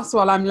this bus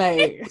while I'm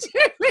late.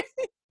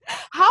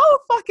 How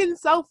fucking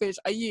selfish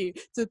are you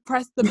to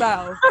press the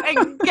bell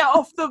and get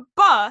off the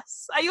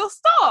bus at your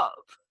stop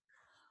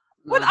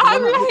when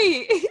I'm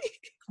late?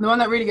 The one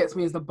that really gets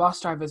me is the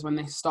bus drivers when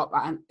they stop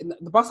and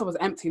the bus stop was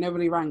empty,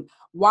 nobody rang.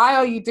 Why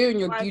are you doing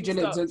your due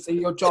diligence in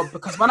your job?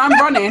 Because when I'm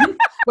running,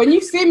 when you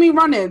see me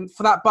running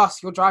for that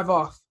bus, you'll drive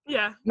off.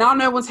 Yeah. Now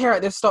no one's here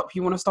at this stop,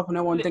 you want to stop and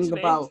no one ding the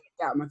bell.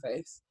 Get out of my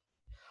face.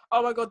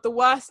 Oh my God, the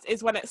worst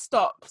is when it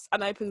stops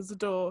and opens the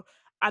door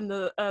and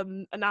the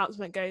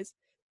announcement goes,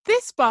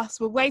 this bus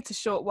will wait a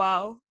short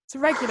while to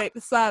regulate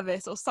the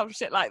service or some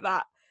shit like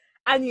that.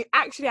 And you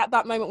actually at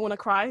that moment want to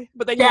cry,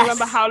 but then you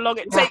remember how long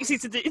it took you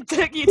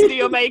to do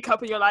your makeup,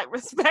 and you're like,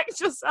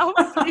 respect yourself,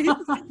 please.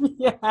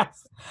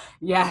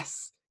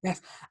 Yes.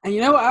 And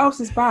you know what else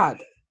is bad?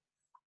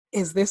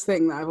 Is this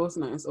thing that I've also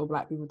noticed all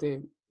Black people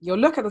do. You'll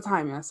look at the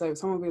time, yeah. So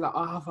someone will be like,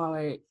 "Oh, how far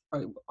away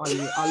are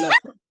you?" I'll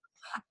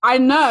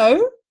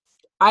look.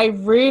 I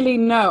really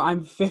know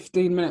I'm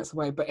 15 minutes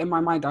away, but in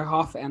my mind I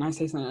half it and I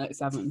say something like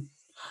 7.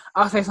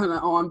 I'll say something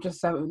like, oh, I'm just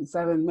 7,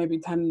 maybe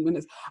 10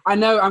 minutes. I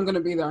know I'm going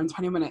to be there in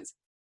 20 minutes.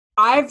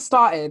 I've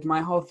started,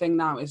 my whole thing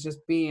now is just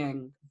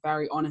being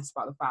very honest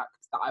about the fact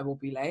that I will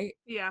be late.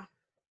 Yeah.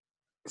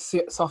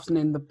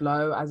 Softening the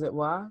blow, as it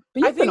were.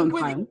 But you've been on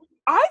time.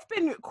 I've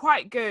been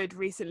quite good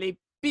recently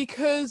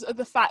because of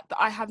the fact that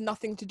I have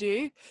nothing to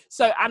do.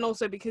 So, and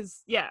also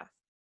because,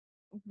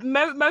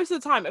 most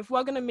of the time, if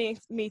we're going to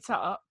meet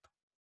up,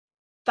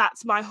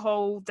 that's my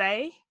whole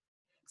day.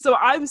 So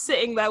I'm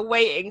sitting there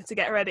waiting to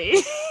get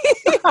ready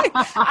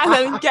and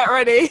then get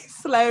ready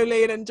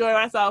slowly and enjoy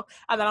myself.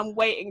 And then I'm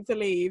waiting to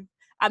leave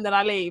and then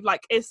I leave.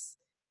 Like it's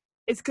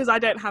because I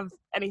don't have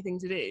anything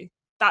to do.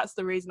 That's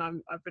the reason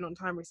I've been on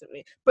time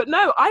recently. But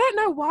no, I don't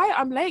know why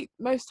I'm late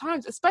most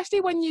times,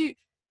 especially when you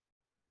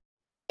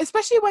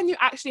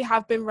actually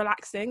have been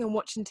relaxing and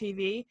watching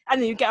TV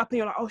and then you get up and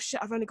you're like, oh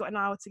shit, I've only got an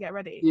hour to get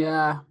ready.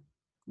 Yeah.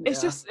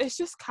 It's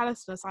just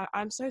callousness.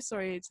 I'm so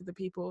sorry to the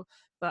people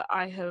that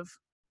I have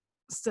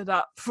stood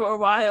up for a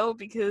while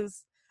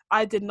because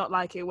I did not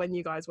like it when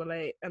you guys were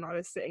late and I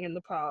was sitting in the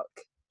park.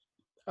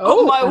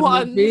 Oh, my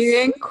ones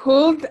being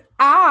called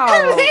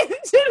out.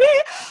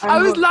 Literally,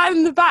 I was lying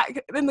in the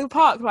back in the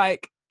park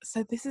like,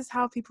 so this is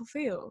how people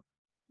feel.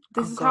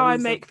 This is how I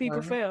make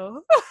people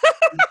feel.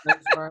 I'm so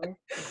sorry.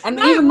 And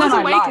no, even then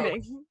I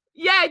lied.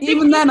 Yeah,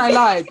 even then I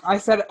lied. I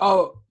said,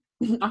 oh,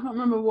 I can't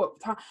remember what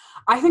time.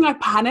 I think I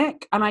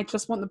panic and I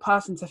just want the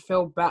person to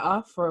feel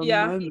better for a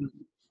moment.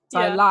 So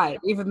I lied,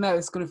 even though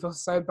it's going to feel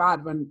so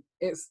bad when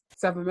it's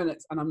 7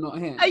 minutes and I'm not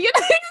here.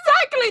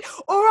 Exactly.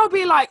 Or I'll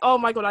be like, oh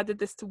my God, I did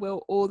this to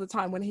Will all the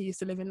time when he used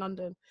to live in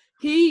London.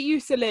 He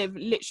used to live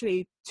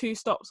literally 2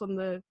 stops on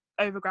the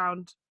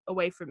overground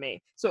away from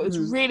me. So it was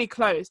really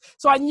close.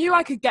 So I knew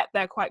I could get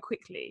there quite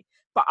quickly,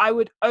 but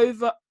I'd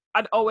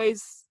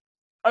always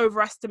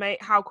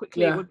overestimate how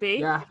quickly it would be.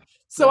 Yeah.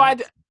 So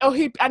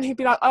he'd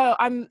be like, oh,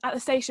 I'm at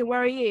the station,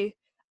 where are you?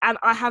 And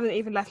I haven't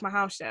even left my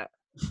house yet.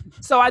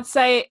 So I'd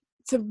say,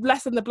 to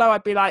lessen the blow,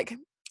 I'd be like,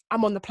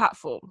 I'm on the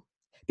platform.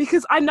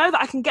 Because I know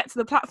that I can get to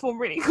the platform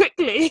really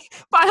quickly,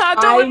 but I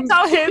don't want to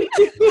tell him.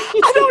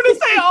 I don't want to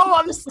say, oh,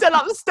 I'm still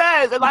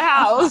upstairs in my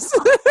house.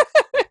 So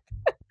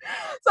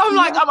I'm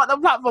like, I'm at the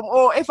platform.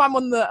 Or if I'm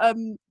on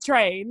the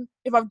train,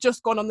 if I've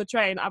just gone on the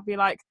train, I'd be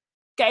like,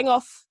 getting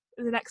off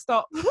at the next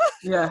stop.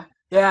 Yeah.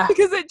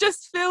 Because it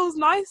just feels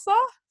nicer.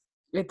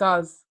 It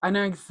does. I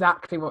know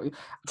exactly what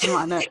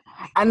I know.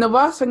 And the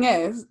worst thing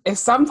is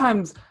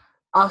sometimes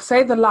I'll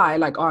say the lie,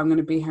 like, oh, I'm going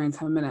to be here in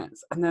 10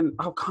 minutes. And then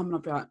I'll come and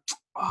I'll be like,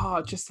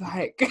 oh, just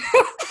like,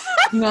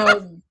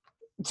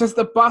 just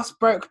the bus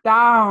broke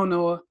down,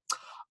 or,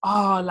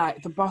 oh,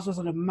 like the bus was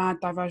on a mad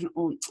diversion.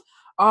 Or,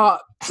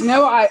 you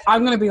know what?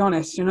 I'm gonna be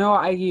honest. You know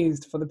what I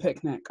used for the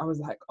picnic? I was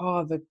like,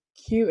 oh, the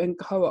queue in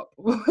Co-op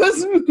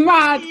was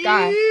mad,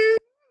 guy.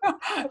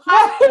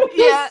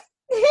 Yeah.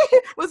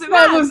 Was it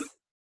There mad?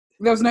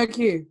 was no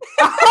queue.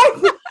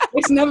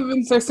 It's never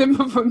been so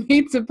simple for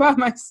me to buy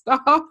my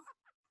stuff.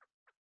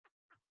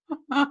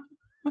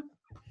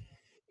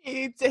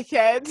 You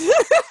dickhead. Do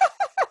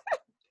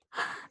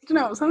you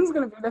know what? Someone's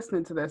gonna be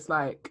listening to this,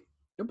 like,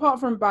 apart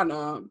from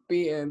banter,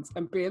 beatings,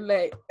 and being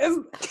late, it's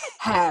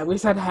hair. We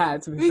said hair,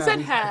 to be fair. We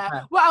said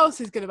hair. What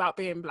else is good about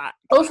being black?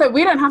 Also,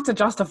 we don't have to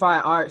justify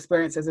our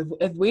experiences.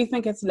 If we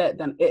think it's lit,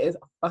 then it is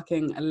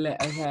fucking lit,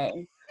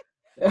 okay?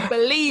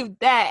 Believe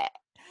that.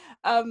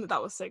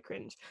 That was so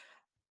cringe.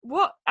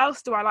 What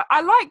else do I like?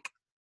 I like,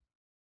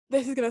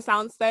 this is gonna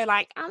sound so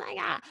like, oh my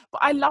god,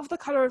 but I love the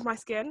colour of my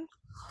skin.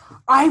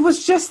 I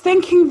was just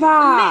thinking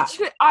that.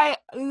 Literally, I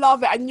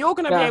love it, and you're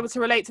gonna be able to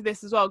relate to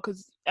this as well,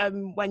 because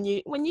when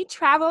you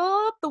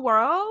travel the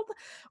world,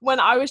 when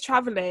I was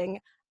traveling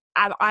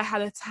and I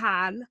had a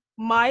tan,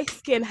 my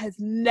skin has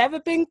never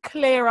been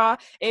clearer.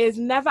 It is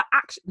never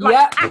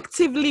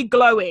actively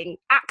glowing.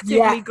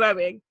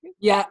 Glowing.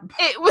 Yeah.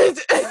 It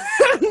was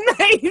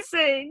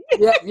amazing.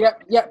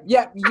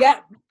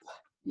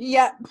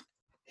 Yep.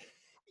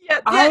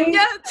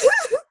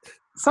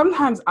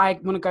 Sometimes I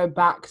want to go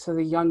back to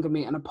the younger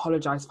me and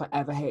apologize for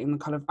ever hating the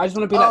colour. I just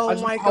want to be like, I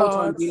just want to hold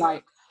on and be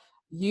like,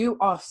 you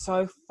are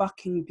so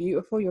fucking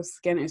beautiful. Your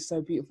skin is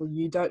so beautiful.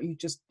 You don't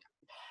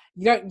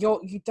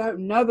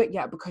know it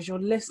yet because you're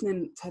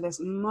listening to this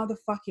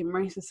motherfucking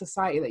racist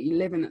society that you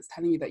live in that's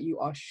telling you that you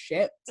are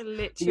shit.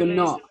 Literally. You're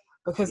not.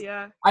 Because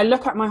I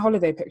look at my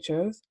holiday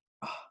pictures,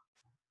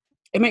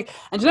 and do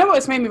you know what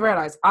it's made me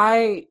realise?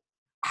 I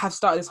have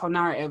started this whole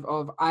narrative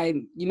of,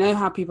 you know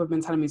how people have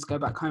been telling me to go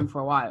back home for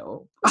a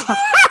while.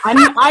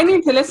 I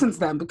need to listen to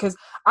them, because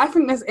I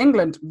think this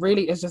England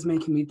really is just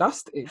making me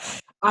dusty.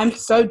 I'm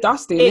so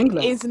dusty in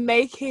England. It is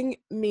making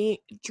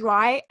me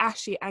dry,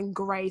 ashy and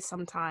grey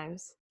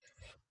sometimes.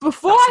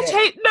 Before I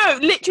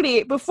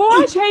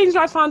changed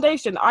my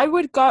foundation, I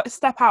would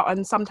step out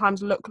and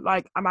sometimes look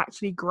like I'm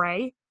actually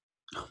grey.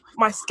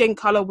 My skin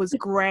colour was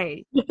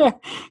grey.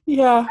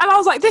 Yeah. And I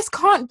was like, this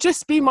can't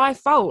just be my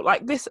fault.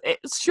 Like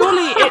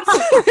surely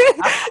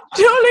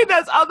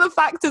there's other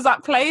factors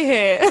at play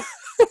here.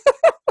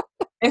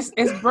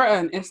 It's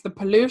Britain. It's the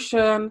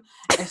pollution,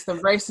 it's the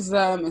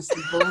racism, it's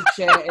the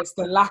bullshit, it's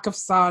the lack of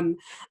sun,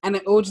 and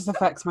it all just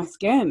affects my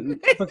skin.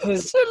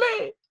 Because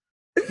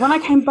when I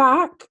came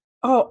back,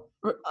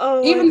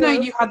 even though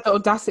you had the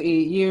audacity,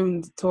 you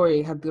and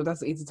Tori had the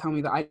audacity to tell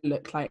me that I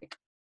look like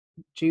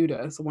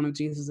Judas, one of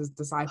Jesus's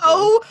disciples.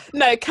 Oh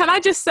no, can I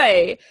just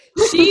say,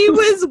 she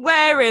was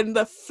wearing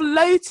the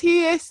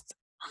floatiest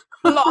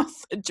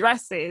cloth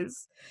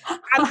dresses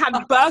and had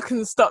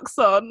Birkenstocks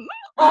on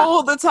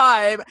all the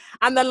time,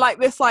 and then like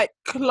this like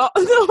cloth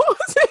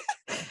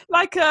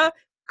like a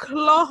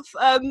cloth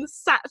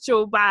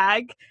satchel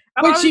bag.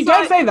 And which you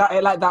don't say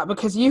that like that,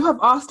 because you have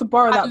asked to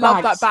borrow that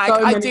bag.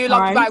 I do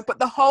love the bag, but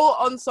the whole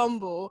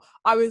ensemble,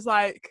 I was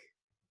like,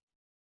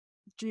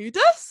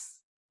 Judas?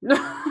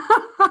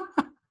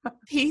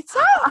 Peter?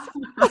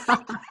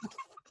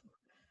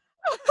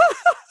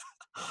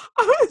 I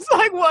was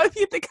like, what have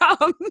you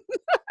become?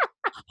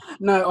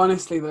 No,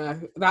 honestly though,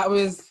 that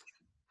was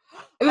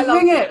the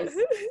thing is,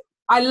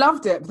 I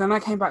loved it, but then I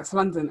came back to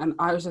London and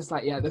I was just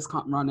like, yeah, this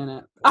can't run in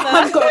it.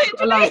 I've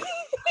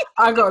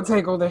got to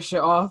take all this shit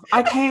off.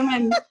 I came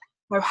in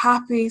so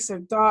happy, so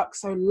dark,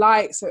 so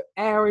light, so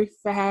airy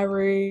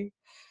fairy,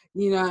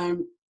 you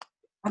know.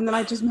 And then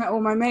I just met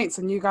all my mates,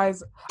 and you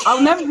guys,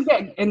 I'll never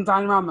forget in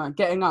Dinorama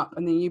getting up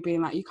and then you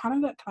being like, you kind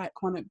of look like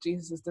one of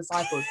Jesus'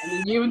 disciples. And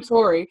then you and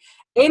Tori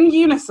in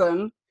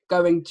unison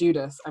going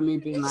Judas, and me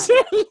being like,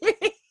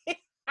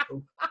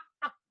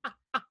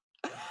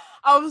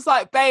 I was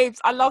like, babes,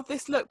 I love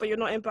this look, but you're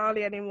not in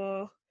Bali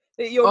anymore.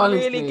 You're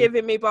honestly really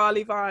giving me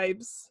Bali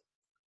vibes.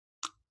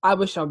 I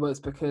wish I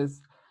was,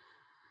 because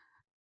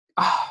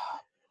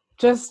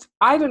just,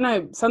 I don't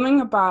know,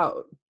 something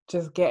about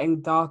just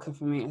getting darker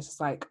for me. It's just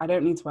like, I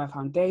don't need to wear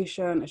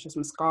foundation. It's just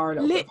mascara.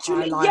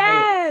 Literally,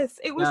 yes.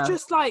 It was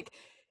just like,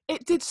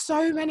 it did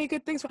so many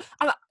good things.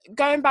 And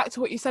going back to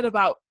what you said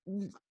about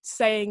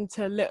saying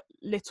to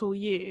little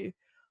you,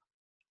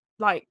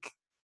 like,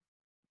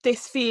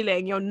 this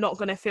feeling, you're not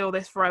going to feel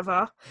this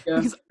forever.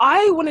 Because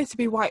I wanted to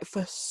be white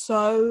for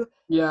so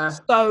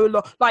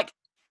long. Like,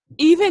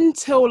 even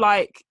till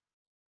like,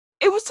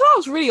 it was till I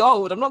was really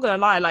old. I'm not going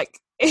to lie. Like,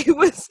 it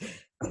was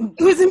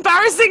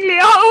embarrassingly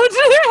old.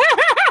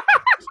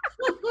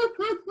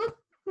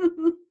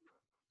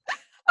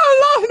 I'm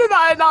laughing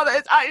about it now that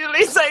it's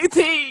actually so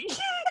tea.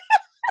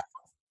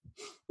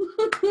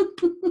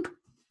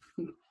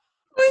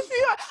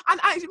 And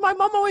actually, my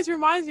mum always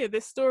reminds me of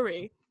this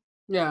story.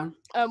 Yeah.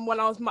 When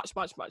I was much,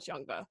 much, much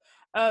younger.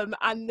 And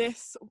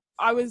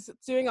I was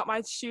doing up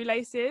my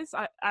shoelaces,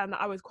 and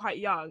I was quite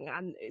young,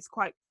 and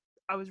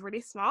I was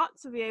really smart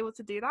to be able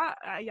to do that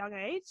at a young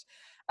age.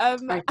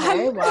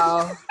 Okay,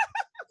 wow.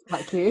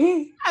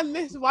 Exactly. And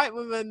this white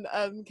woman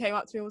came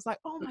up to me and was like,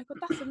 "Oh my god,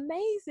 that's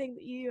amazing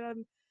that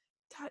you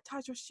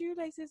tied your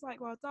shoelaces,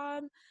 like, well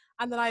done."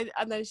 And then I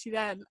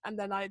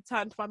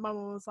turned to my mum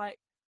and was like,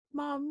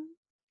 "Mum,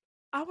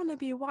 I want to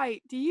be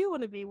white. Do you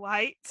want to be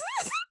white?"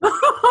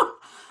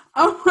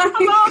 Oh my And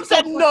my mum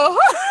said God. no.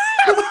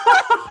 I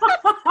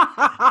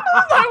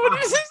was like, "What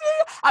did you say?"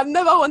 I've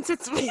never wanted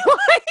to be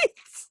white.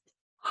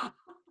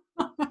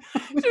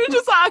 She was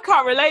just like, "I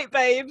can't relate,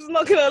 babes.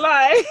 Not gonna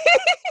lie."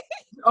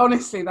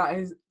 Honestly, that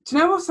is. Do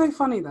you know what's so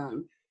funny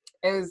then?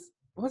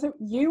 Was it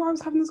you I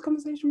was having this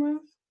conversation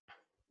with?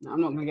 No,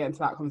 I'm not gonna get into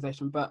that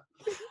conversation, but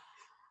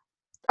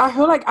I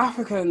feel like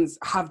Africans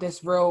have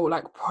this real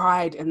like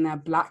pride in their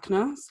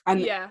blackness, and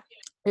Yeah.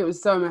 it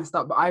was so messed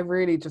up. But I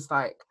really just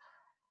like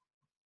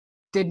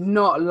did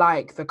not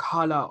like the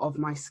color of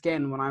my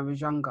skin when I was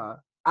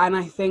younger, and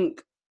I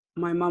think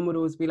my mum would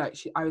always be like,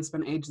 I would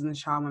spend ages in the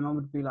shower. My mum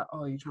would be like,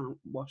 "Oh, you're trying to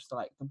wash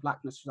the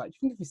blackness." She's like, "Do you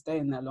think if you stay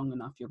in there long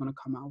enough, you're gonna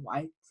come out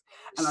white?"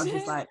 And I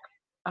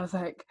was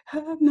like,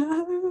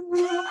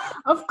 no,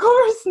 of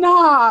course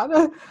not.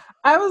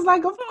 I was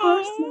like, of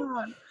course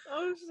not.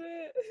 Oh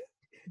shit.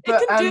 It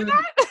But can do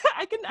that?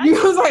 I you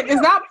can was like, is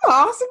that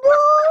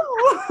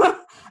possible?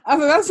 I was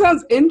like, that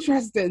sounds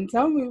interesting.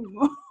 Tell me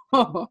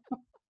more.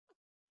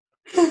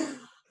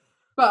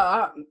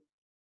 But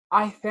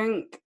I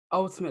think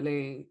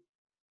ultimately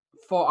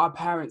for our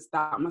parents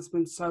that must have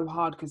been so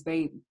hard because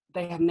they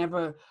had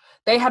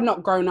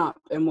not grown up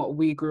in what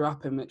we grew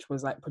up in, which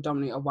was like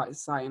predominantly a white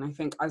society. And I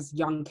think as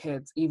young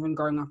kids, even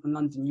growing up in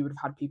London, you would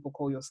have had people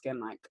call your skin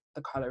like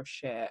the color of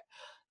shit,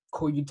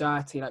 call you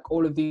dirty, like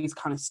all of these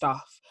kind of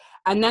stuff.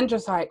 And then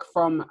just like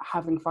from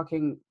having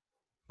fucking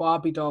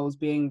Barbie dolls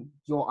being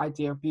your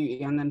idea of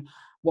beauty, and then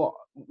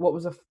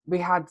we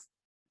had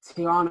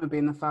Tiana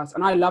being the first,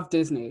 and I love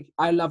Disney,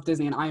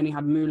 and I only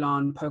had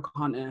Mulan,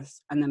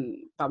 Pocahontas, and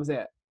then that was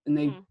it. And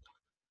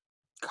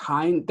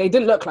they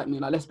didn't look like me,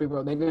 like, let's be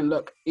real, they didn't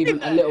look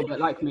even a little bit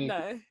like me.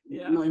 No,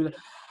 yeah. Not even.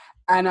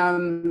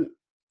 And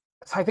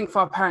so I think for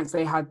our parents,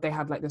 they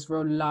had like this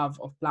real love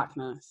of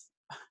blackness,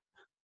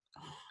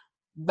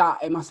 that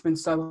it must have been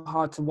so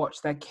hard to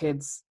watch their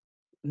kids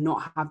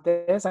not have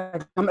this.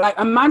 Like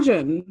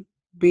imagine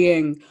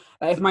being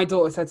like, if my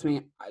daughter said to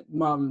me,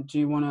 "Mom, do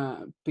you want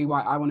to be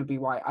white? I want to be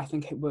white." I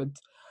think it would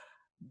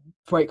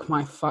break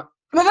my fuck.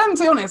 But then,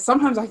 to be honest,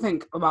 sometimes I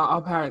think about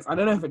our parents. I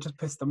don't know if it just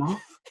pissed them off.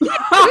 My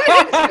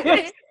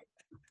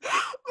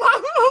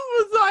mum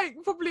was like,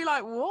 probably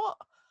like, what?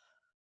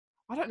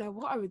 I don't know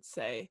what I would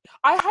say.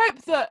 I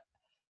hope that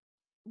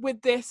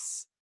with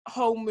this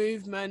whole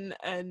movement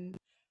and,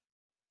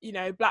 you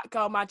know, Black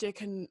Girl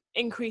Magic and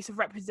increase of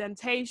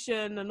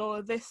representation and all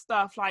of this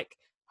stuff, like,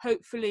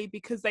 hopefully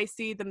because they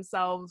see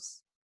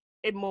themselves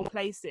in more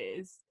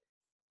places.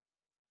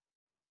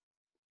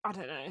 I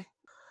don't know.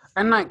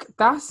 And like,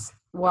 that's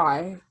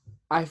why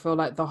I feel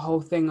like the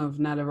whole thing of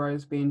Nella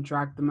Rose being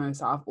dragged the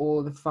most out of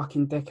all the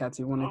fucking dickheads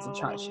who wanted to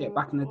chat shit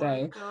back in the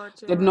day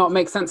did not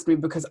make sense to me,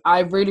 because I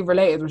really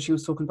related when she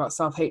was talking about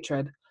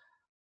self-hatred.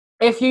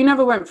 If you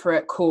never went through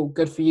it, cool,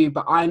 good for you.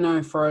 But I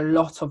know for a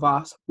lot of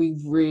us, we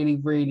really,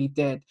 really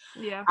did.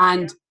 Yeah.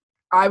 And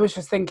I was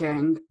just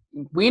thinking,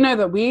 we know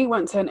that we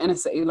went to an inner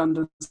city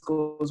London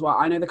school as well.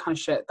 I know the kind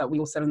of shit that we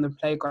all said in the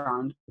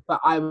playground, but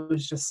I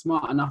was just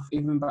smart enough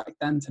even back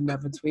then to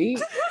never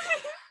tweet.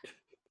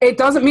 It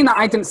doesn't mean that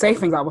I didn't say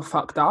things that were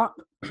fucked up.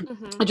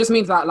 It just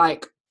means that,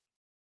 like,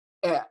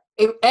 what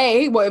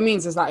it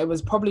means is that it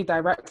was probably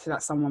directed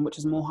at someone, which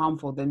is more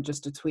harmful than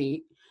just a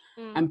tweet.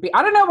 And B,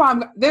 I don't know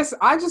why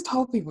I just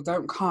told people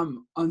don't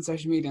come on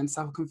social media and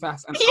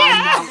self-confess, and I'm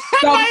now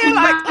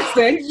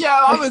self-confessing. Like, yo,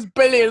 I was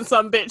bullying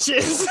some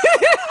bitches.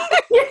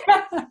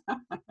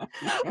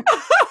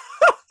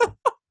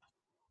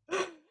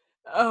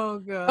 Oh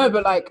god. No,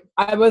 but like,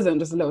 I wasn't.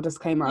 Just a little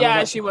disclaimer.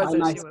 Yeah, she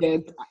wasn't. A nice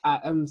kid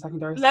at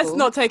secondary school. Let's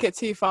not take it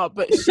too far,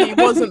 but she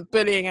wasn't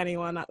bullying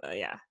anyone at the,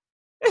 yeah.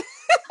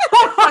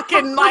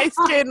 Fucking nice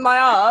kid, my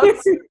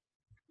ass.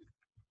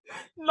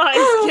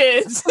 Nice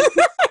kids.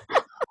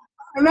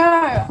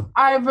 No,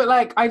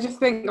 I just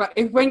think, like,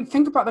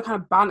 think about the kind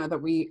of banter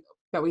that we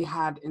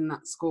had in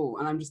that school,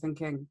 and I'm just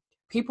thinking,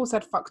 people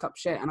said fucked up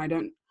shit, and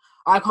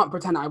I can't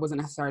pretend that I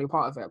wasn't necessarily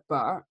part of it,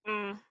 but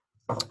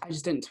I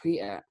just didn't tweet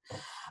it.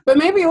 But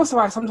maybe also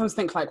I sometimes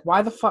think, like,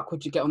 why the fuck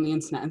would you get on the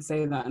internet and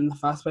say that in the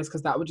first place?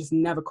 Because that would just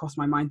never cross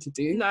my mind to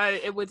do. No,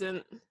 it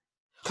wouldn't.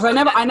 Because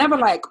I never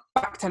like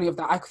backed any of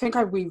that. I think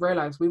we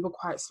realised we were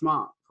quite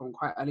smart from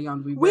quite early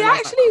on. We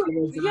actually,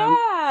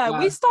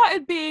 we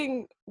started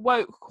being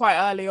woke quite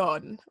early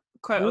on.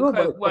 Quote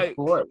unquote woke.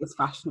 Before it was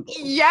fashionable.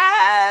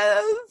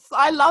 Yes,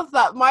 I love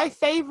that. My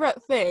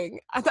favourite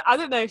thing, I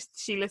don't know if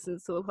she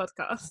listens to the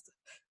podcast,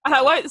 and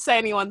I won't say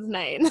anyone's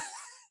name.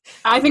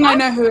 I think I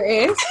know who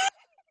it is.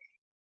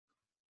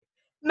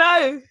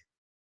 No.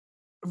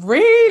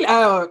 Really?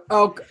 Oh!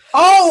 So,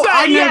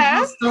 I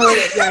know the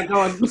story. Yeah, go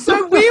on.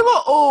 So we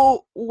were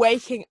all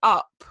waking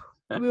up.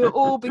 We were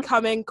all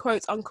becoming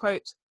quote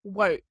unquote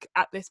woke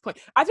at this point.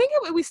 I think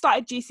we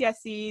started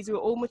GCSEs. We were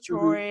all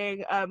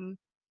maturing.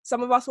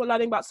 some of us were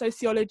learning about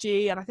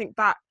sociology, and I think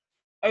that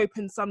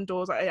opened some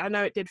doors. I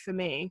know it did for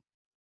me.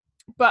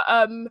 But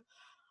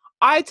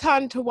I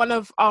turned to one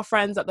of our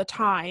friends at the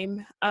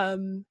time,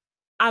 and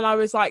I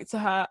was like to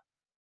her,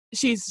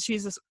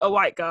 she's a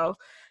white girl,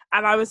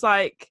 and I was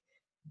like,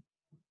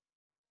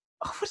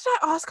 oh, what did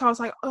I ask her? I was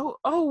like,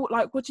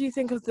 like, what do you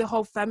think of the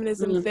whole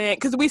feminism thing?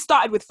 Because we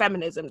started with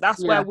feminism.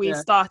 That's where we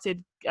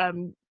started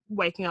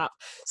waking up.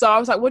 So I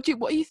was like, what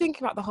are you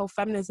thinking about the whole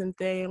feminism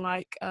thing?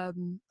 Like,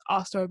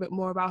 asked her a bit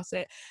more about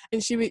it,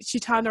 and she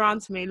turned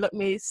around to me, looked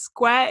me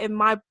square in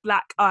my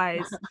black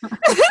eyes,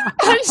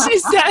 and she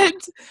said,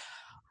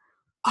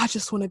 I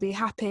just want to be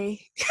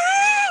happy.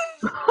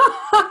 And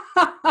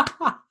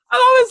I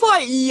was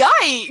like,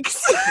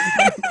 yikes.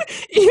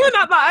 Even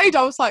at that age,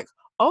 I was like,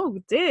 oh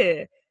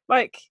dear,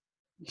 like,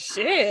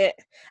 shit.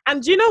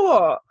 And do you know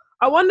what?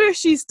 I wonder if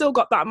she's still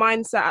got that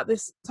mindset at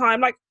this time.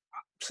 Like,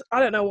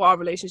 I don't know what our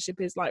relationship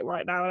is like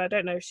right now, and I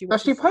don't know if she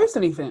does she post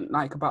anything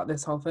like about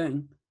this whole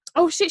thing?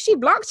 Oh shit, she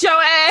blocked your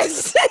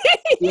ass.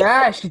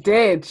 Yeah, she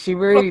did. She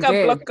really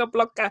did.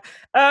 Blocker.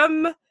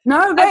 No,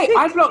 wait,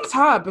 I blocked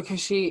her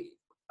because we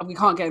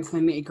can't get into the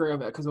nitty-gritty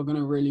of it because we're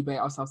gonna really bait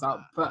ourselves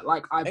out. But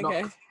like I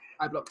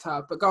blocked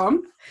her. But go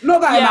on. Not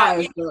that it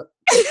matters, but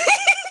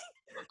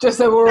just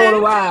so we're all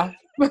aware.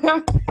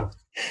 No,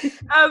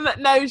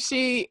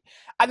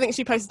 I think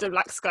she posted a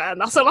black skirt, and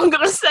that's all I'm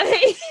gonna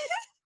say.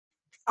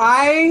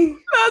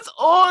 That's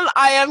all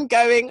I am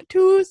going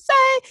to say.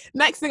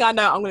 Next thing I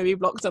know, I'm going to be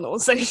blocked on all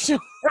social.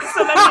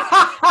 So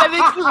let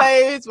me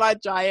close my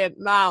giant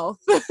mouth.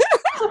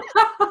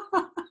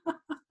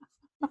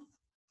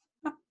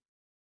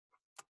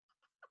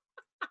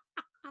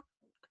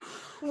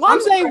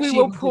 One day we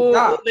will pour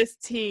all this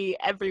tea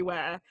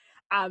everywhere,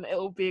 and it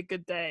will be a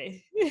good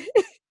day.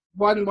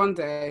 One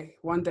day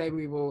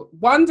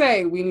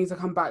we need to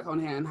come back on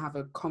here and have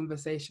a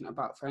conversation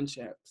about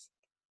friendships.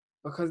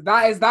 Because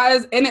that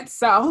is in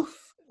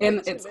itself,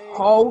 in its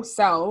whole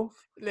self,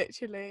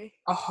 literally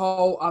a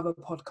whole other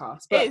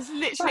podcast. But it's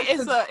literally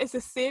it's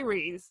a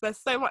series. There's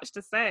so much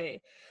to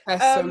say.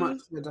 There's so much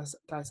to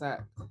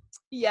dissect.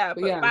 Yeah,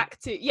 but back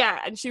to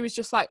and she was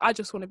just like, I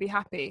just want to be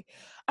happy,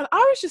 and I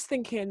was just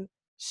thinking,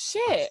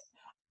 shit.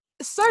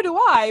 So do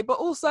I, but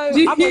also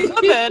I'm a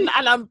woman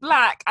and I'm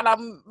black and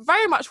I'm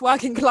very much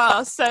working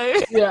class. So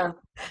yeah,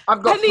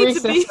 I've got three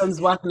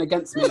systems working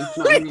against me. You know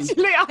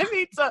literally, I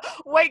need to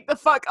wake the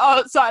fuck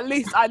up so at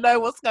least I know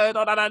what's going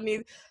on, and I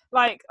need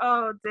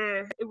oh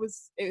dear, it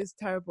was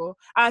terrible.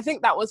 And I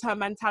think that was her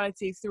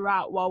mentality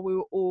throughout while we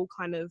were all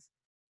kind of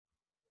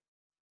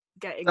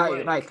getting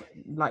work. like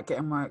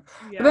getting work.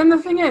 Yeah. But then the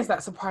thing is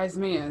that surprised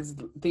me is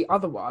the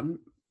other one,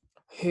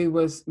 who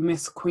was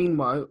Miss Queen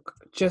Woke,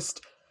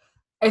 just.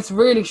 It's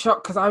really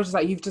shocked because I was just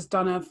like, you've just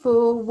done a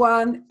full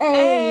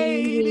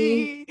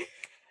 180.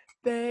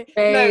 No,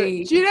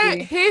 do you know,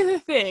 here's the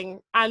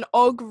thing, and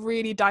Og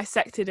really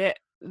dissected it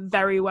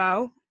very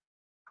well.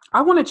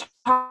 I want to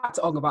chat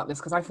to Og about this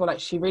because I feel like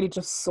she really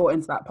just saw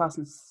into that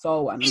person's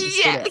soul and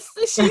understood it.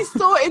 She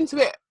saw into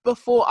it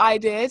before I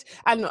did,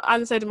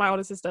 and so did my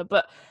older sister.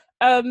 But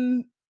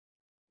no,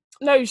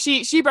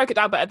 she broke it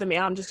down better than me.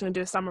 I'm just going to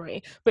do a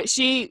summary. But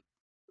she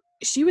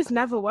was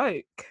never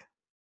woke.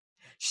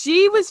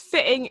 She was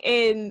fitting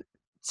in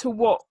to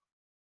what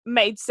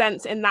made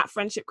sense in that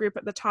friendship group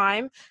at the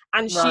time,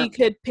 and she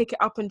could pick it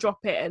up and drop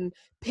it and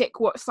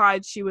pick what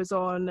side she was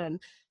on, and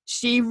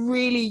she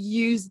really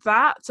used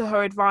that to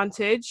her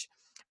advantage.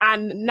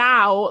 And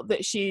now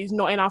that she's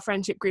not in our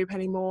friendship group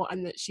anymore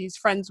and that she's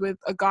friends with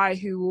a guy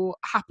who will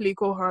happily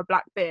call her a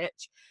black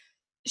bitch,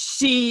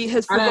 she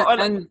has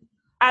forgotten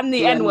and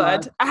the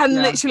N-word and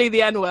literally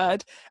the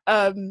N-word.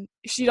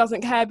 She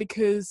doesn't care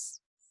because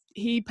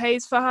he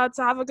pays for her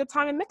to have a good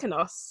time in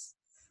Mykonos,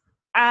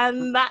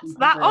 and that's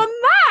that on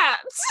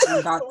that.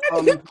 And that's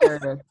on the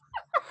period.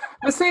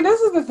 But see, this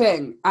is the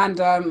thing,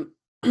 and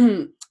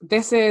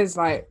this is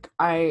like,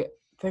 I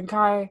think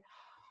I'm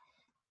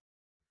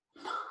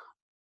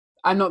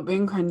not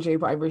being cringy,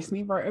 but I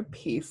recently wrote a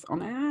piece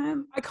on it.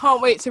 I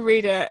can't wait to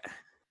read it.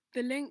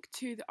 The link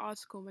to the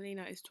article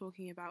Melina is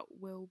talking about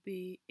will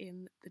be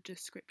in the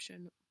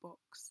description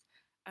box.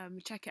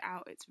 Check it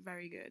out, it's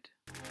very good.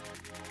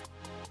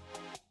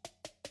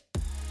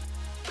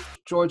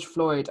 George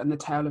Floyd and the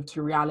Tale of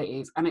Two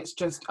Realities, and it's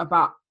just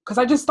about, because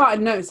I just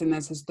started noticing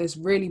there's this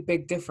really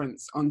big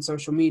difference on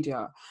social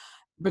media,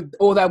 but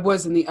all there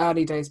was in the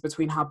early days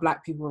between how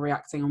black people were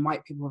reacting and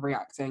white people were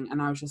reacting,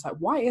 and I was just like,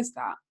 why is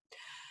that?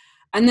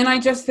 And then I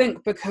just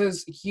think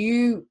because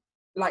you,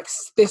 like,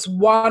 this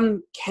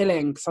one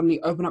killing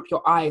suddenly opened up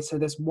your eyes to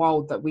this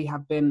world that we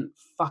have been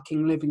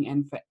fucking living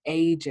in for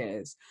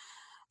ages,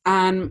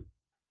 and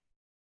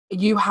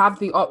you have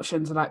the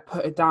option to like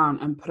put it down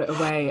and put it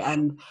away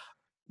and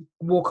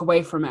walk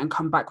away from it and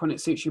come back when it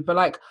suits you. But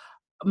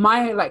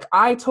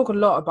I talk a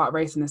lot about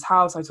race in this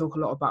house. I talk a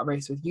lot about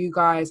race with you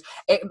guys.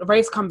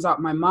 Race comes up.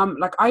 My mum,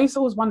 I used to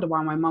always wonder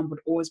why my mum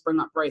would always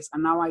bring up race,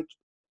 and now I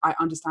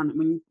understand that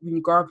when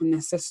you grow up in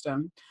this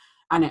system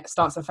and it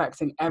starts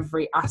affecting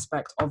every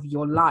aspect of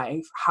your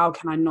life, how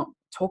can I not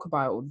talk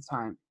about it all the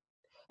time?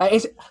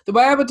 It's, the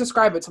way I would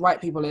describe it to white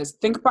people is,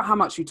 think about how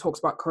much you talked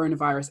about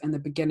coronavirus in the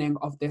beginning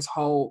of this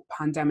whole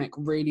pandemic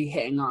really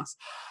hitting us.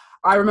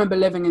 I remember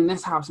living in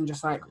this house and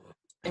just like,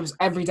 it was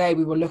every day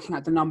we were looking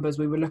at the numbers,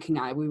 we were looking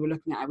at it, we were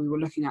looking at it, we were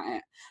looking at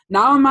it.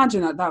 Now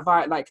imagine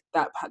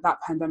that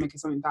pandemic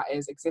is something that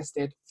is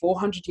existed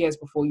 400 years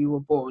before you were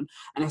born,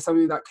 and it's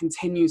something that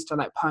continues to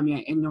like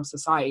permeate in your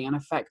society and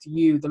affect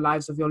you, the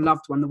lives of your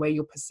loved one, the way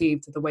you're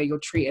perceived, the way you're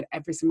treated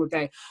every single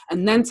day.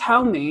 And then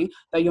tell me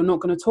that you're not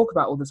going to talk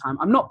about all the time.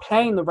 I'm not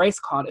playing the race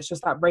card. It's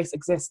just that race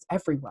exists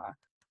everywhere.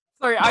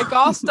 Sorry, I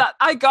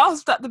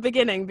gasped at the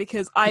beginning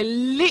because I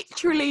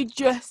literally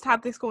just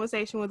had this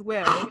conversation with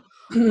Will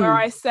where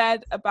I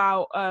said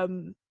about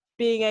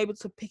being able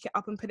to pick it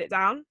up and put it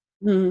down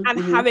and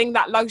having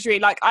that luxury.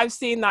 Like, I've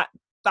seen that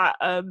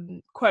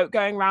quote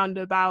going around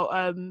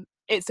about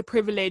it's a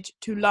privilege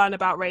to learn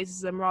about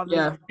racism rather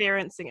than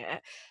experiencing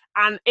it.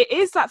 And it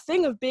is that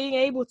thing of being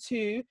able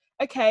to,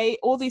 okay,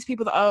 all these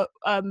people that are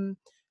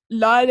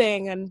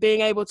learning and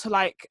being able to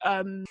like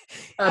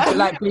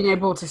being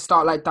able to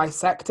start like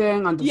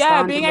dissecting, understanding.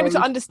 Yeah, being able to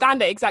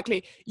understand it,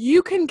 exactly.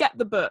 You can get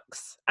the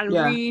books and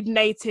read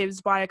Natives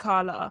by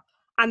Akala,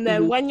 and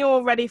then when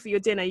you're ready for your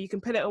dinner, you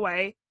can put it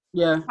away.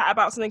 Chat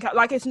about something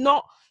like it's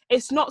not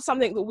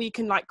something that we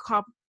can like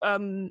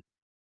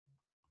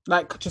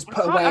like just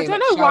put away. I don't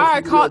know why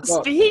I can't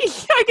speak.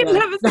 I can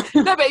never.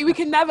 No, but we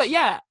can never.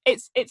 Yeah,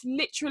 it's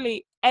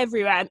literally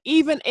everywhere. And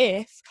even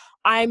if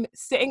I'm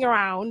sitting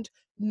around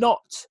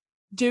not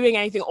doing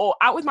anything, or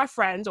out with my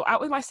friends or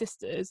out with my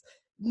sisters,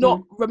 not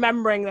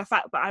remembering the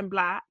fact that I'm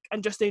black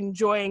and just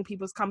enjoying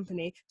people's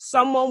company,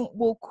 someone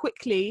will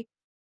quickly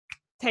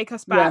take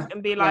us back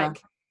and be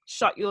like,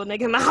 shut your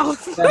nigger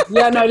mouth.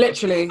 No,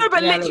 literally. No,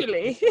 but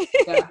literally.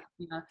 Yeah.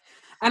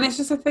 And it's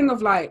just a thing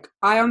of like,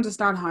 I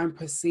understand how I'm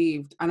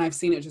perceived, and I've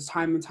seen it just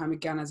time and time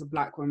again as a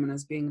black woman,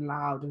 as being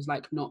loud, as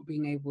like not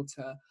being able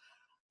to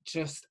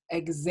just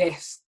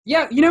exist.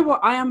 Yeah, you know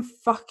what? I am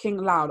fucking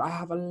loud. I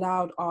have a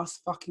loud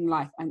ass fucking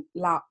life and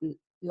laugh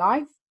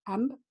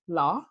and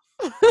laugh.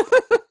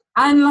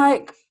 And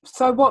like,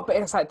 so what? But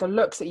it's like the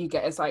looks that you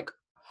get is like,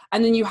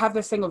 and then you have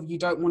this thing of you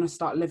don't want to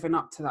start living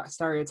up to that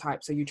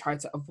stereotype, so you try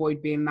to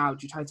avoid being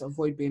loud, you try to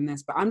avoid being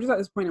this. But I'm just at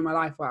this point in my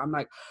life where I'm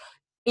like,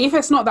 if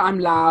it's not that I'm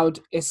loud,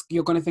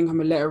 you're gonna think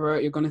I'm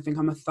illiterate, you're gonna think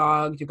I'm a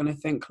thug, you're gonna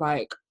think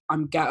like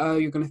I'm ghetto,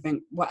 you're gonna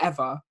think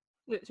whatever.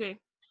 Literally.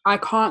 I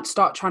can't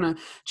start trying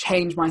to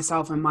change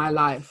myself in my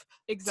life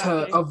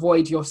to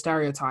avoid your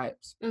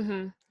stereotypes.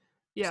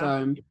 Yeah.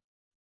 So,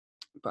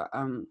 but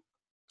and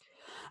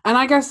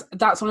I guess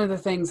that's one of the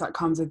things that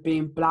comes with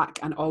being black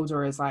and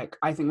older, is like,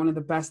 I think one of the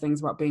best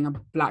things about being a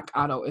black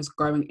adult is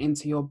growing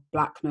into your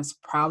blackness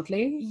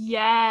proudly.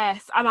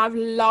 Yes, and I've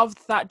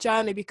loved that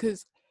journey,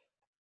 because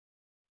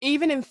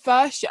even in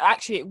first year,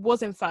 actually it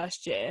was in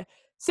first year,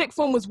 sixth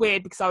form was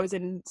weird because I was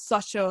in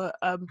such a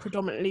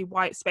predominantly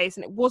white space,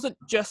 and it wasn't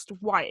just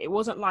white. It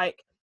wasn't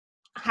like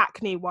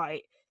Hackney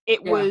white.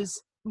 It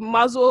was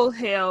Muswell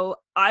Hill.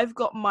 I've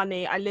got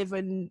money. I live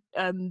in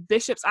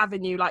Bishop's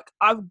Avenue. Like,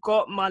 I've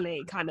got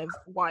money kind of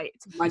white.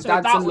 My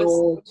dad's a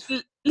lord.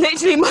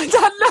 Literally, my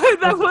dad. No,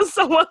 there was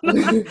someone.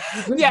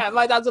 Yeah,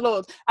 my dad's a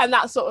lord, and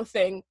that sort of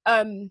thing.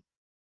 And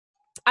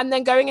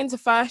then going into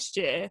first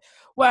year,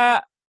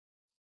 where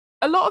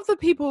a lot of the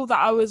people that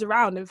I was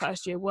around in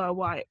first year were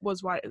white.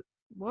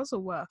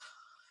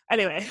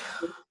 Anyway,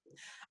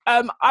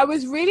 I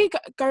was really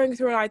going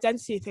through an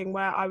identity thing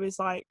where I was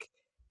like,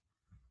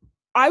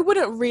 I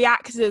wouldn't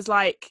react as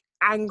like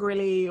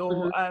angrily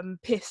or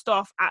pissed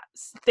off at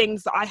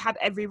things that I had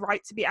every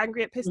right to be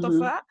angry at, pissed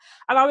off at.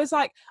 And I was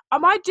like,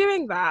 am I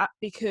doing that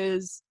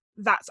because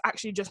that's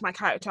actually just my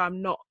character?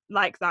 I'm not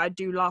like that. I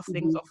do laugh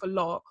things off a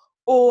lot.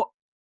 Or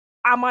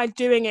am I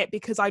doing it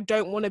because I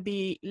don't want to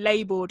be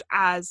labelled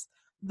as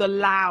the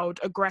loud,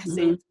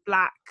 aggressive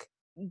black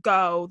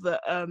girl that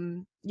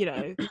you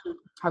know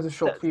has a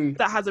short fuse,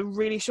 that has a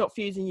really short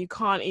fuse, and you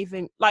can't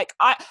even like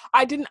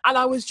I didn't, and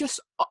I was just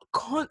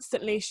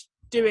constantly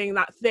doing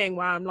that thing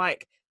where I'm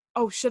like,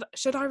 oh, should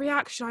I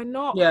react, should I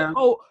not?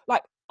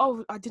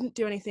 I didn't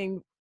do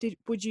anything. Did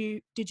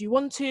you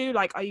want to,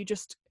 like, are you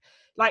just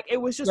like, it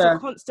was just a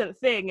constant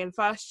thing in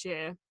first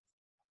year.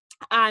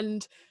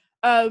 And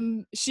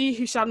she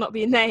who shall not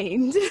be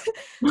named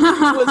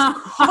was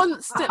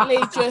constantly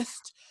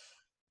just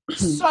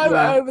so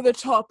over the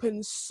top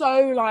and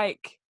so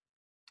like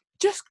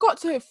just got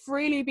to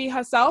freely be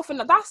herself, and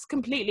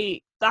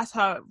that's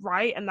her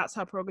right and that's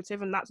her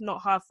prerogative, and that's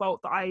not her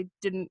fault that I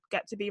didn't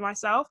get to be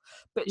myself.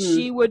 But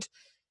she would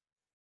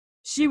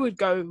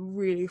go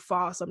really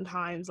far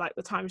sometimes, like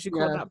the time she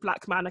called that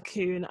black man a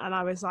coon, and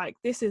I was like,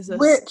 this is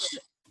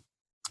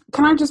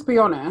can I just be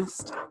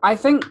honest, I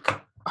think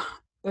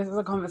this is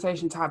a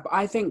conversation to have, but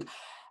I think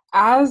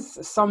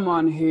as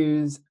someone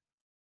who's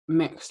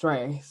mixed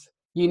race,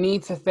 you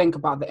need to think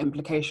about the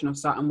implication of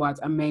certain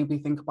words and maybe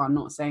think about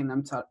not saying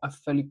them to a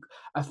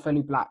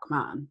fully black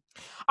man.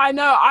 I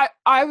know.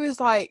 I was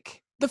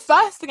like, the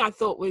first thing I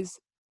thought was,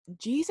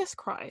 Jesus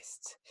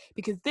Christ,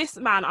 because this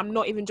man, I'm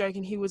not even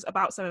joking, he was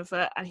about 7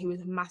 foot and he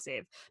was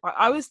massive. Like,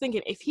 I was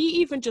thinking, if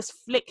he even just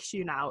flicks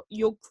you now,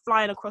 you're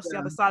flying across the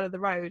other side of the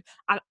road,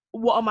 and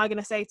what am I going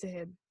to say to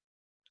him?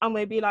 I'm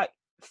going to be like,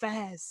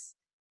 Fairs.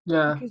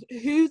 Yeah. Because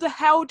who the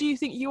hell do you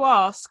think you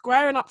are,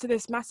 squaring up to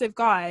this massive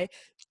guy,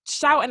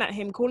 shouting at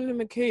him, calling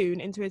him a coon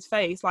into his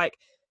face? Like,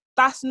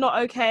 that's not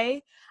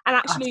okay. And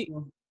actually,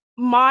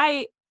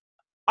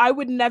 I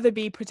would never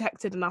be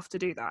protected enough to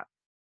do that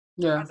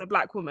as a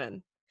black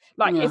woman.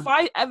 Like, if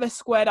I ever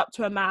squared up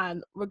to a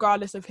man,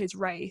 regardless of his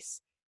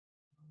race,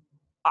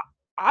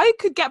 I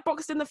could get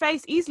boxed in the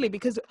face easily,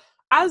 because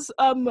as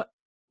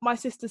my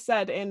sister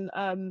said in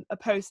a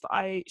post that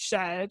I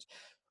shared,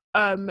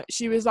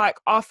 she was like,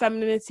 our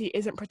femininity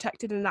isn't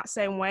protected in that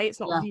same way. It's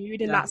not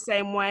viewed in that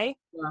same way.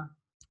 Yeah.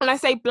 And I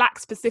say black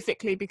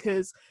specifically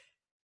because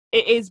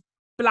it is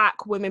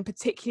black women,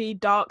 particularly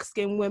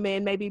dark-skinned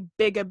women, maybe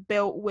bigger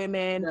built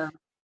women. Yeah.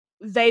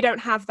 They don't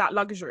have that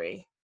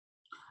luxury.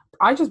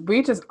 I just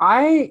baited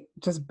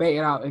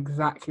out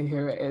exactly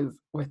who it is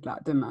with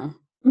that, didn't I?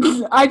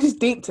 I just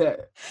deeped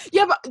it.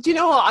 Yeah, but do you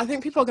know what? I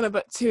think people are going to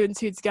put 2 and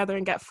 2 together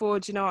and get 4.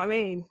 Do you know what I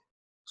mean?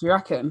 Do you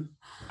reckon?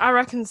 I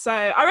reckon so.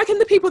 I reckon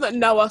the people that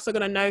know us are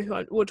going to know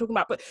who we're talking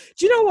about. But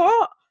do you know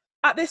what?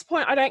 At this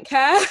point, I don't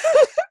care.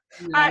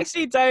 I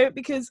actually don't,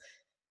 because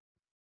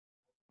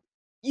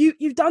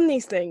you've done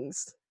these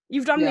things.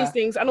 You've done these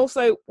things. And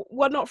also,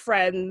 we're not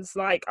friends.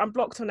 Like, I'm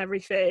blocked on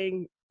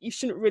everything. You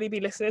shouldn't really be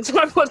listening to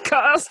my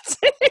podcast.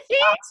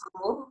 That's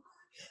cool.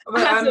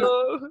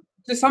 But,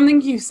 there's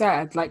something you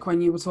said, like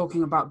when you were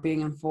talking about being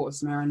in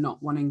Fortesmere and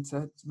not wanting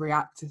to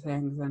react to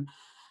things and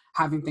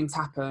having things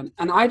happen.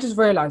 And I just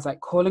realized, like,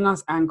 calling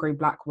us angry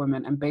black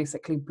women and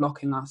basically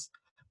blocking us.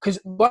 Because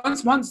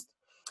once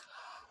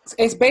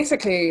it's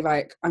basically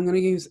like, I'm going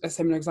to use a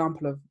similar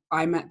example of,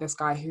 I met this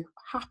guy who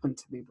happened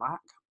to be black.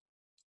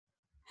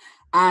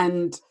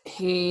 And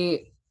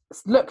he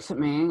looked at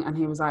me and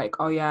he was like,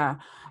 oh yeah,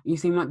 you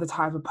seem like the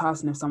type of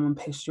person, if someone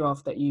pissed you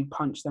off, that you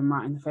punch them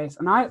right in the face.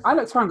 And I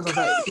looked around because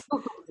I was like, he's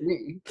not talking to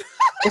me.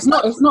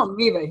 It's not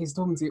me that he's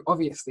talking to,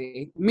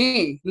 obviously.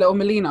 Me, little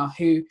Melina,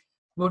 who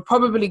would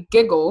probably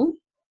giggle.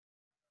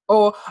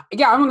 Or,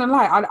 yeah, I'm not gonna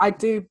lie, I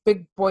do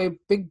big bolly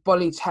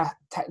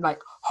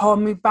like,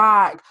 hold me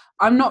back.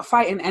 I'm not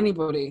fighting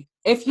anybody.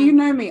 If you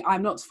know me,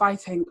 I'm not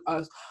fighting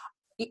us.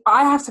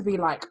 I have to be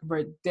like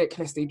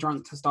ridiculously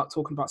drunk to start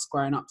talking about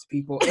squaring up to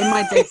people in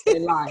my day-to-day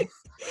life.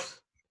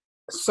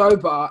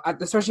 Sober,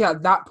 especially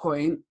at that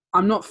point,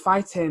 I'm not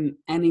fighting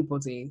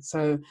anybody.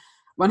 So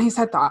when he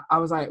said that, I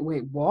was like,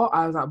 wait, what?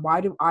 I was like, why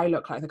do I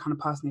look like the kind of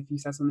person, if you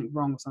said something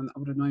wrong or something that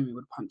would annoy me,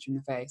 would punch you in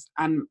the face?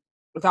 And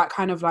that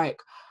kind of like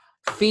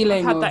feeling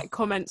I've had of that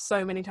comment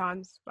so many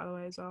times, by the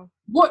way, as well.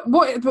 What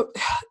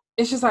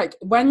it's just like,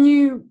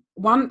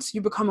 once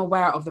you become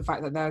aware of the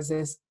fact that there's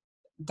this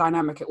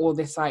dynamic or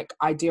this like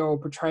idea or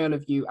portrayal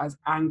of you as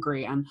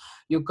angry, and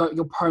you're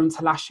prone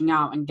to lashing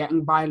out and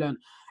getting violent,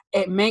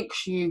 it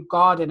makes you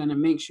guarded, and it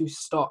makes you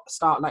start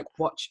like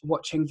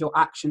watching your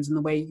actions and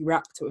the way you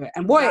react to it.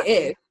 And what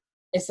it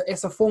is,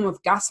 it's a form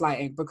of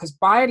gaslighting, because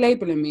by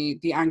labeling me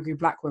the angry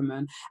black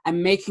woman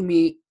and making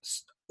me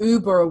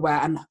uber aware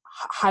and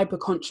hyper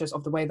conscious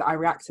of the way that I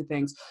react to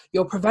things,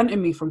 you're preventing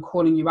me from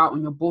calling you out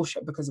on your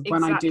bullshit, because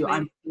when I do,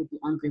 I'm the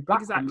angry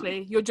black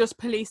woman. You're just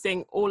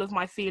policing all of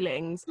my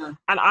feelings,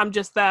 and I'm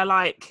just there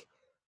like,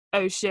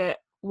 oh shit,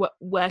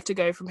 where to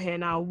go from here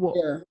now?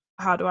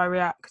 How do I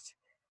react?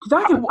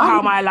 How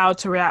am I allowed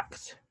to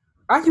react?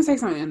 I can say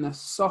something in the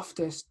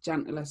softest,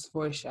 gentlest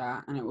voice,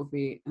 and it will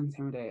be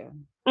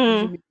intimidating. What do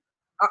you mean?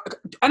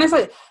 And it's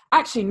like,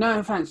 actually, no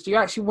offense, do you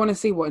actually want to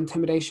see what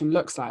intimidation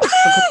looks like?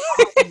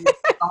 Because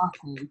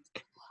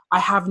I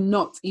have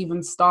not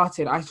even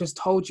started. I just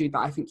told you that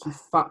I think you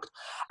fucked.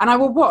 And I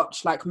will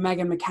watch like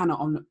Megan McKenna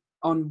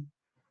on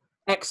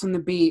X on the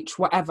Beach,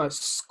 whatever,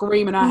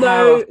 screaming her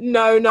hair off.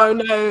 No.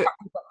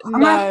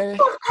 Like,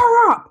 fuck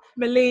her up.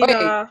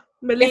 Melina.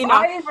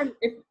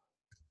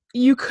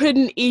 You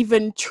couldn't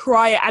even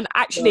try it. And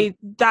actually,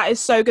 that is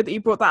so good that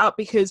you brought that up,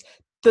 because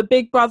the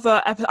Big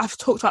Brother I've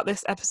talked about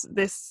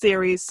this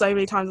series so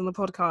many times on the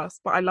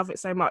podcast, but I love it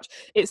so much.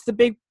 It's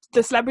the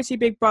Celebrity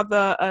Big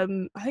Brother.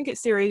 I think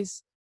it's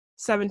series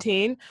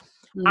 17,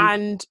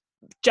 and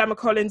Gemma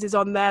Collins is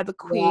on there, the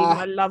Queen.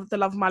 I love the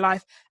love of my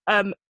life.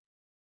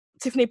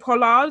 Tiffany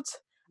Pollard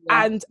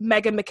and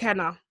Megan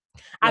McKenna.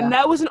 And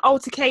there was an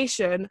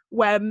altercation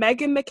where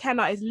Megan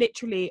McKenna is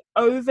literally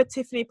over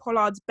Tiffany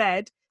Pollard's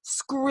bed,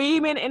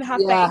 screaming in her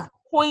face,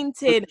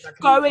 pointing,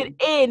 going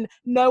in.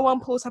 No one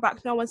pulls her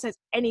back. No one says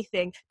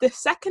anything. The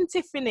second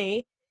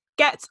Tiffany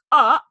gets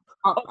up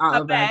off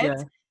her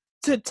bed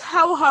to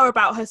tell her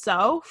about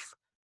herself,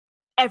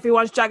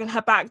 everyone's dragging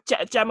her back.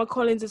 Gemma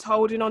Collins is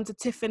holding on to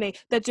Tiffany.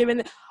 They're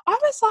doing it. I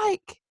was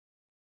like,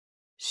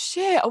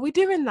 shit, are we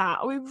doing that?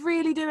 Are we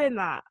really doing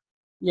that?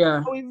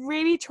 Yeah. Are we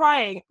really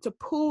trying to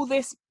pull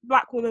this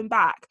black woman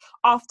back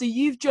after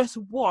you've just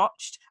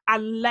watched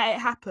and let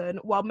it happen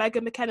while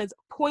Megan McKenna's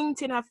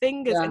pointing her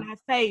fingers in her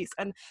face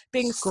and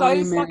being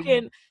screaming, so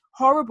fucking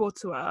horrible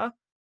to her?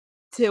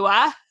 to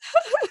her.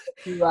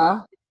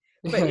 Yeah.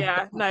 But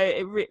yeah, no,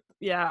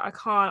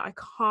 I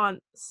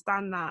can't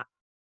stand that.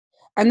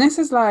 And this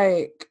is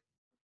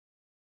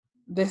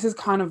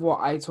kind of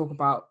what I talk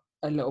about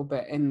a little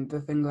bit in the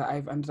thing that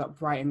I've ended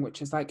up writing,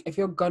 which is like, if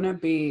you're gonna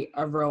be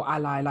a real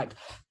ally, like,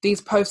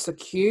 these posts are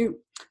cute,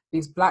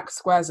 these black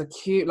squares are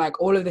cute,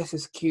 like, all of this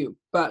is cute,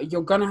 but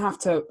you're gonna have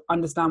to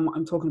understand what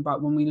I'm talking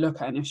about when we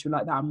look at an issue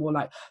like that, and we're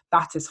like,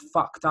 that is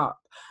fucked up.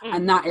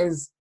 And that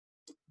is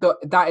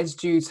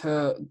due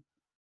to,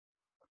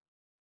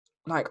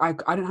 like, I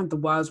don't have the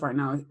words right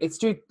now. It's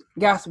due,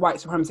 yes, white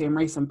supremacy and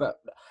racism, but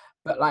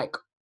like,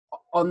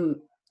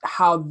 on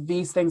how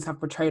these things have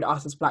portrayed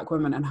us as black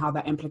women, and how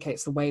that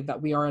implicates the way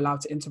that we are allowed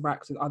to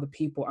interact with other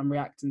people and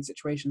react in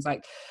situations.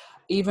 Like,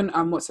 even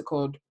what's it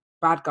called,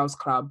 Bad Girls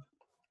Club,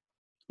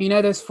 you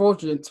know, those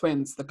fraudulent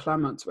twins, the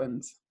Claremont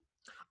twins.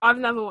 I've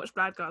never watched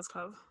Bad Girls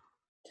Club.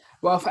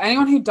 Well, for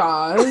anyone who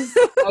does,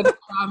 the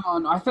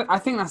Claremont, I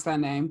think that's their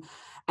name,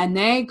 and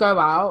they go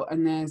out,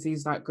 and there's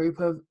these like group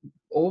of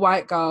all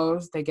white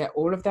girls, they get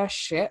all of their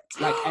shit,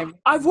 like,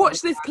 I've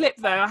watched this clip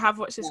though. I have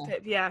watched this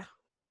clip. Yeah,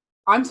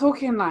 I'm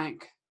talking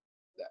like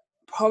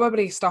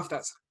probably stuff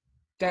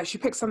that she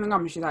picks something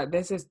up and she's like,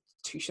 this is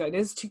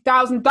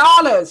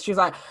 $2,000. She's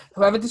like,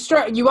 whoever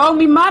destroyed, you owe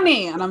me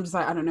money. And I'm just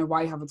like, I don't know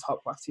why you have a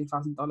top worth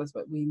 $2,000,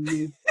 but we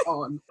move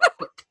on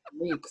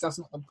quickly because that's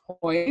not the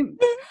point.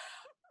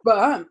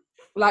 But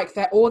like,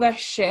 all their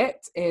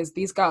shit is,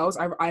 these girls,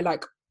 I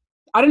like,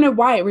 I don't know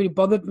why it really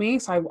bothered me,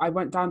 so I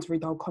went down to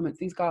read the whole comments.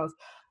 These girls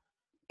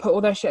put all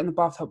their shit in the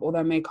bathtub, all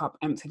their makeup,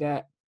 emptied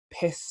it,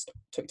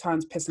 took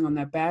turns pissing on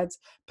their beds,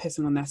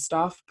 pissing on their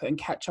stuff, putting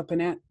ketchup in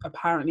it,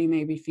 apparently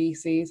maybe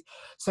feces.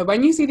 So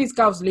when you see these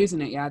girls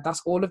losing it, yeah,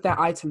 that's all of their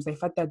items. They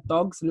fed their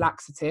dogs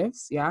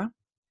laxatives, yeah?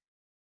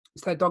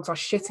 So their dogs are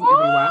shitting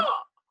everywhere.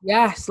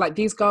 Yes, like,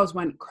 these girls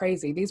went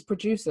crazy. These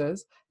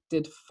producers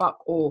did fuck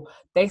all.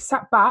 They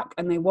sat back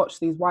and they watched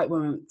these white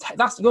women.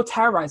 You're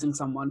terrorizing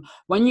someone.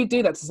 When you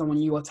do that to someone,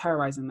 you are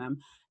terrorizing them.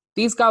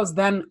 These girls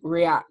then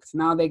react.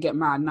 Now they get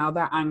mad. Now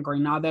they're angry.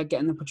 Now they're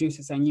getting the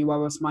producer saying, you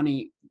owe us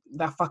money.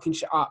 They're fucking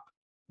shit up.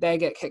 They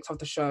get kicked off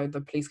the show. The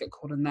police get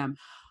called on them.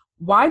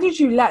 Why did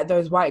you let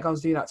those white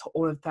girls do that to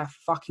all of their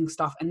fucking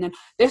stuff? And then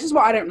this is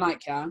what I don't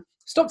like, yeah?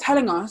 Stop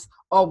telling us,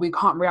 oh, we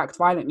can't react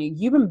violently.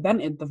 You've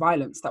invented the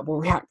violence that we're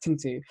reacting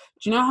to. Do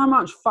you know how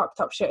much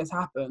fucked up shit has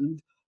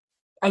happened?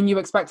 And you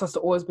expect us to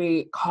always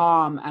be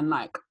calm and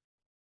like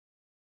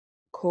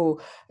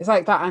cool. It's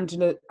like that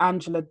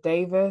Angela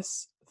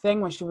Davis thing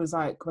where she was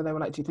like, where they were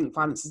like, do you think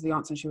violence is the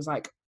answer? And she was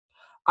like,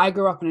 I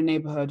grew up in a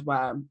neighborhood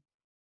where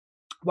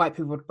white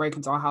people would break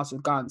into our house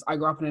with guns. I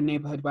grew up in a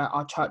neighborhood where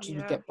our churches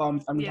would get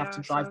bombed and we'd have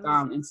to drive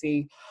down and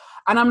see.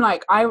 And I'm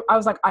like, I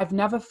was like, I've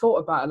never thought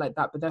about it like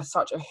that, but there's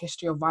such a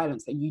history of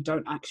violence that you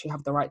don't actually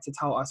have the right to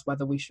tell us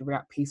whether we should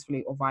react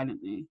peacefully or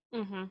violently.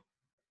 mm-hmm.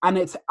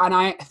 And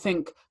I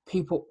think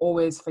people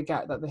always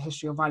forget that the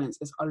history of violence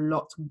is a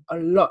lot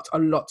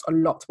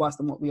worse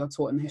than what we are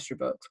taught in the history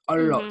books. A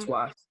lot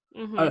worse.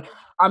 Mm-hmm.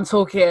 I'm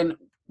talking,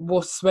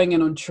 we're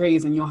swinging on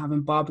trees and you're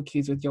having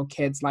barbecues with your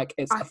kids like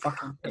it's a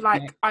fucking picnic.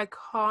 Like, I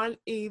can't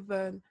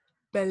even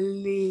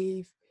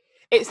believe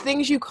it's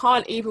things you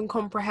can't even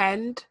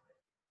comprehend.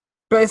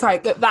 But it's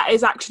like that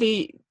is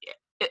actually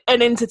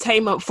an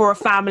entertainment for a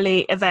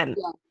family event.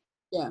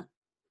 Yeah.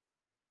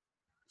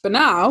 But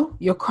now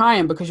you're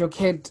crying because your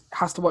kid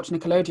has to watch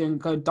Nickelodeon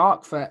go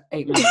dark for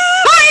 8 minutes.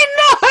 I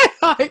know.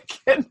 I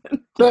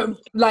couldn't. But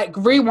like,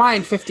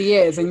 rewind 50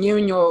 years and you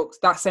and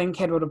that same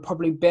kid would have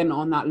probably been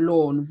on that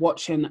lawn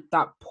watching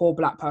that poor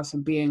black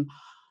person being,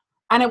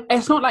 and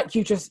it's not like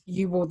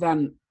you will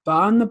then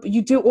burn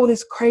you do all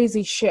this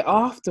crazy shit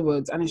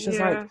afterwards, and it's just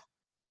like,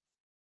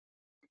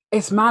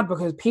 it's mad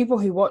because people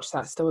who watch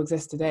that still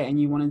exist today, and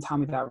you want to tell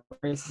me that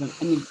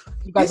racism, and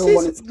you guys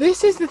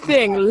this is the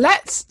thing.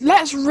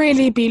 Let's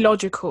really be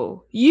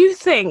logical. You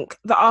think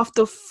that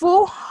after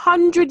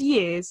 400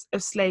 years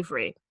of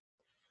slavery,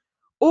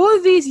 all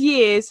of these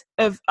years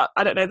of,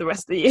 I don't know the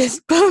rest of the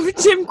years, but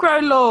Jim Crow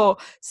law,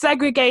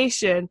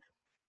 segregation,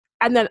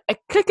 and then a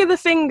click of the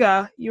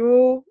finger, you're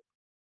all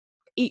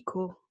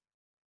equal.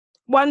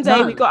 One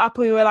day we got up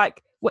and we were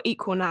like, we're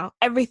equal now.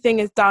 Everything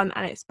is done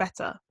and it's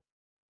better.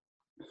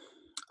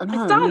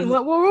 It's done.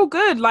 We're all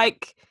good.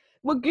 Like,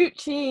 we're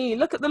Gucci.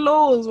 Look at the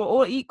laws. We're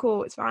all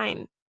equal. It's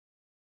fine.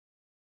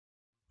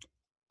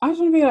 I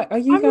just want to be like, are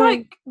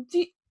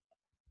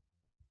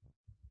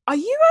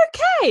you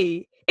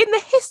okay? In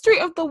the history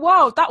of the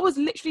world, that was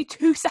literally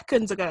 2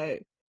 seconds ago.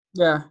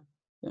 Yeah.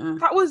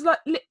 That was like,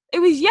 it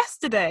was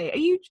yesterday. Are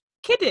you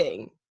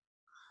kidding?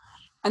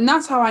 And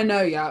that's how I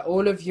know, yeah,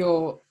 all of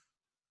your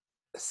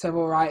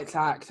Civil Rights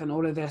Act and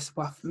all of this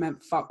were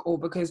meant fuck all,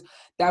 because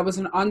there was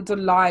an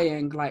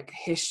underlying like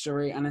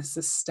history and a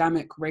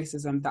systemic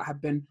racism that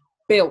had been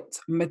built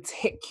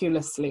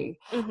meticulously,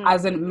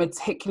 as in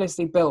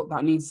meticulously built,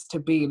 that needs to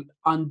be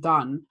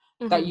undone,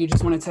 that you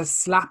just wanted to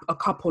slap a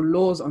couple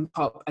laws on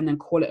top and then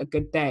call it a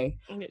good day.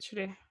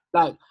 Literally.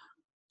 Like,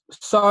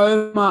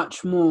 so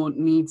much more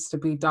needs to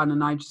be done,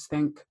 and I just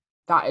think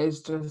that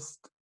is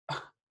just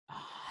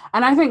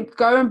And I think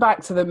going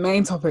back to the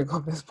main topic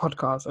of this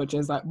podcast, which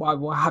is like why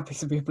we're happy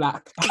to be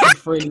black, I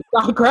freely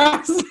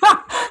digress.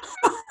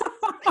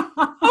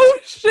 Oh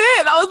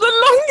shit, that was the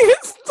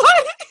longest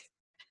time.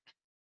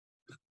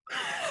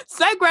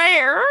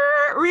 Segue,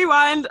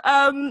 rewind.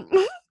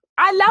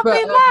 I love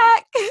being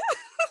black.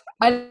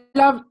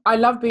 I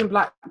love being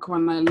black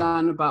when I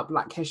learn about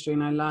black history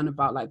and I learn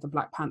about like the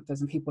Black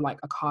Panthers and people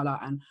like Akala,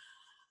 and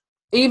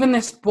even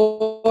this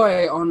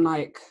boy on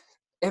like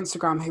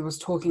Instagram who was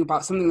talking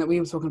about something that we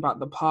were talking about at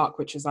the park,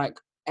 which is like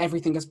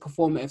everything is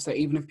performative. So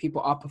even if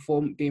people are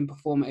being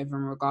performative in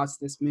regards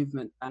to this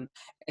movement, and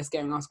it's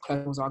getting us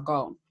close to our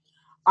goal.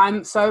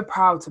 I'm so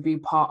proud to be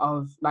part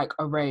of like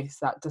a race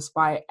that,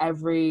 despite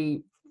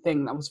everything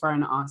that was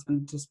thrown at us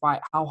and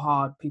despite how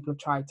hard people have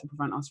tried to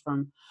prevent us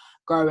from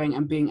growing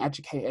and being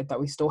educated, that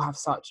we still have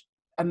such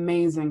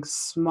amazing,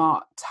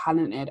 smart,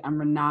 talented and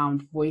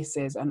renowned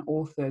voices and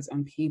authors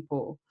and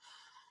people.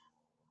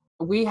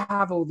 We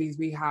have all these.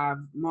 We have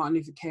Martin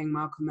Luther King,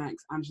 Malcolm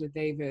X, Angela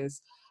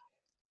Davis,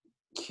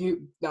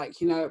 cute,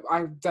 like, you know,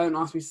 I don't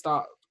ask me to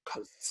start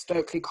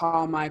Stokely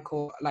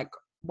Carmichael, like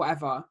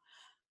whatever.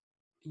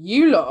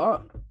 You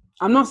lot,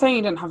 I'm not saying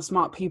you don't have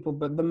smart people,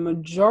 but the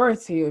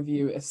majority of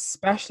you,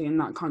 especially in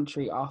that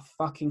country, are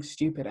fucking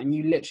stupid, and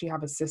you literally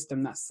have a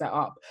system that's set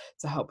up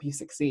to help you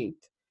succeed.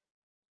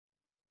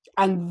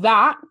 And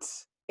that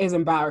is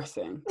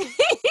embarrassing.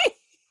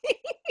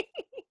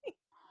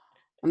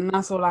 And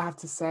that's all I have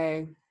to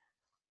say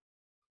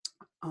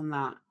on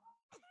that.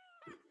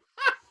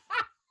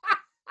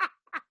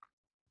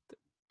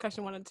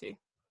 Question 1 and 2.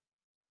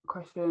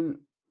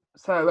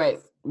 So wait,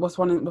 what's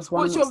one?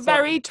 What's your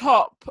very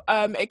top?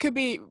 It could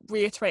be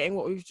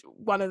reiterating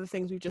one of the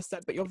things we've just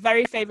said, but your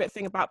very favorite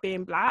thing about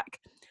being black,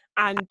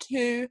 and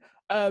 2,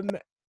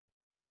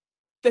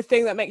 the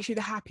thing that makes you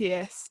the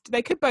happiest.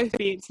 They could both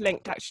be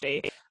interlinked,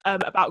 actually.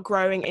 About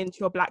growing into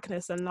your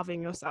blackness and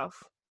loving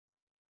yourself.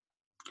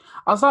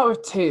 I'll start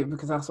with 2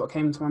 because that's what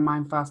came to my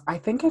mind first. I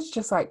think it's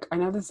just like, I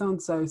know this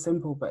sounds so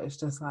simple, but it's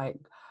just like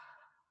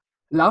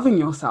loving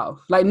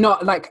yourself, like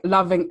not like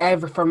loving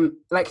from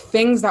like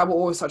things that were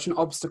always such an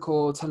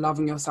obstacle to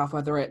loving yourself,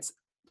 whether it's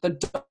the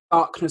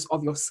darkness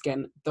of your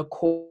skin, the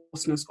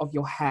coarseness of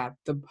your hair.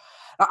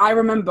 I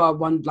remember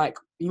you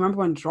remember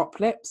when drop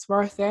lips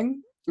were a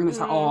thing, and it's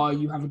like, oh,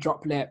 you have a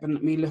drop lip,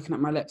 and me looking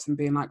at my lips and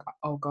being like,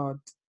 oh god,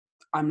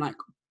 I'm like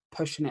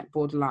pushing it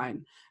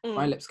borderline,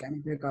 my lips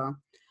getting bigger.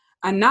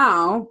 And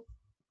now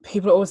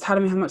people are always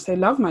telling me how much they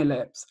love my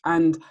lips,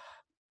 and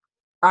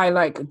I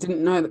like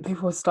didn't know that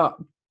people would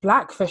start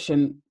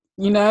blackfishing,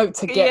 you know,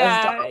 to get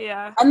as dark.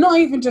 Yeah. And not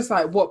even just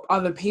like what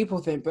other people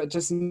think, but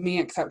just me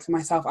accepting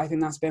myself. I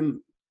think that's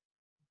been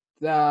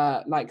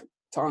the, like,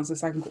 to answer the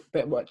second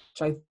bit, which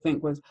I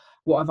think was,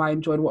 what have I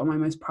enjoyed, what am I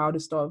most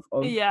proudest of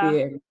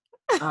being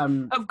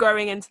of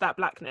growing into that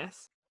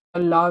blackness,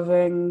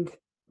 loving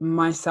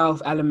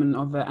myself element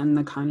of it, and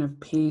the kind of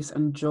peace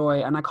and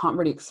joy. And I can't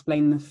really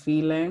explain the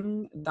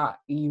feeling that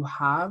you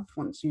have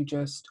once you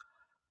just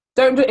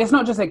it's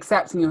not just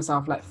accepting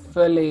yourself, like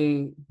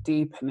fully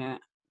deep in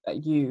it,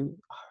 that you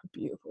are a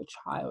beautiful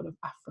child of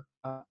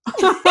Africa.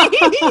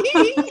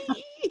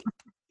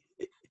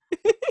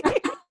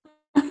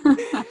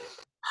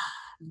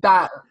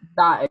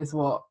 that is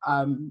what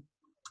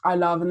I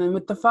love. And then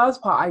with the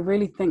first part, I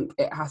really think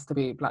it has to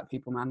be black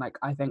people, man. Like,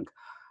 I think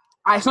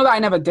it's not that I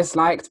never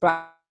disliked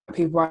black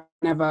people. I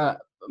never,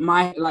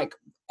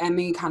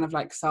 any kind of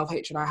like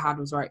self-hatred I had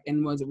was very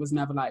inwards. It was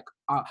never like,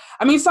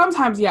 I mean,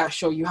 sometimes, yeah,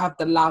 sure, you have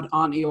the loud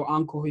auntie or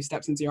uncle who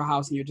steps into your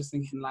house and you're just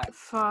thinking like,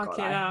 fuck,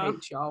 God, I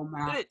hate y'all,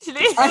 man.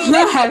 Literally. You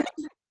know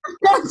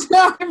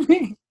what I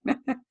mean?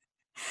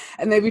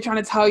 And they be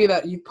trying to tell you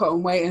that you've put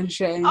on weight and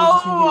shit. And oh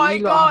thinking, my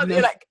god,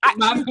 you're like,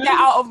 actually get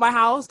out of my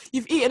house.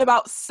 You've eaten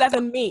about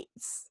 7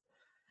 meats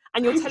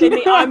and you're telling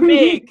me I'm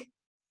big.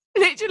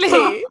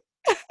 Literally.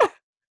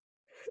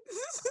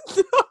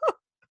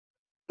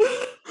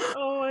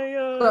 Oh my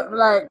god. But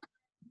like,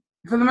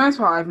 for the most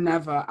part,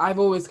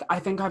 I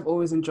think I've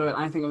always enjoyed it.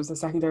 I think it was the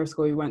secondary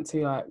school we went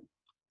to, like,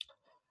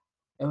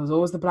 it was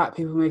always the black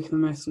people making the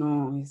most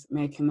noise,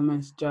 making the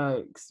most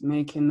jokes,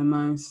 making the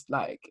most,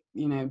 like,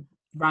 you know,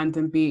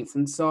 random beats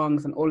and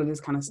songs and all of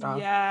this kind of stuff.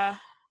 Yeah.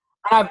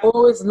 And I've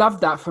always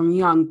loved that from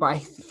young, but I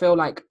feel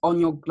like on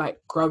your, like,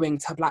 growing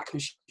to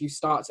blackness, you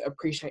start to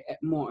appreciate it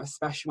more,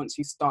 especially once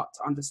you start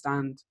to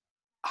understand,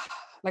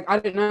 like, I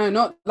don't know,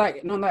 not that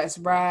it's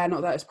rare,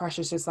 not that it's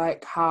precious, just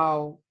like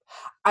how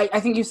I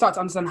think you start to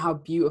understand how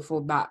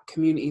beautiful that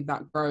community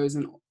that grows,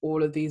 and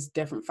all of these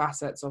different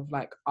facets of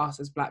like us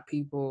as black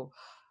people.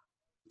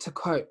 To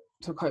quote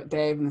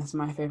Dave, and this is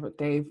my favorite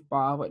Dave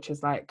bar, which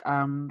is like,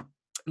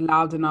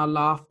 loud in our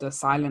laughter,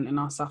 silent in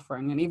our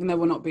suffering. And even though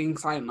we're not being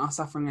silent in our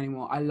suffering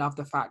anymore, I love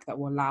the fact that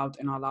we're loud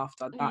in our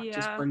laughter. That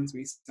just brings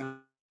me so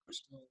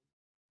much joy.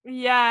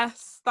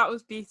 Yes, that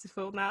was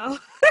beautiful now.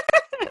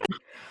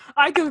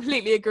 I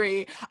completely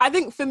agree. I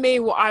think for me,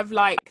 what I've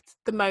liked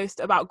the most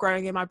about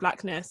growing in my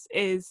blackness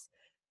is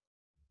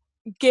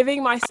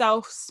giving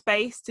myself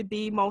space to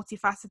be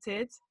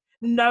multifaceted,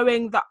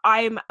 knowing that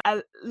I'm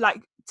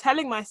like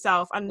telling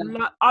myself and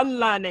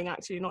unlearning,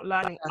 actually not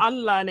learning,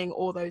 unlearning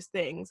all those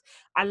things,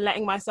 and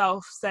letting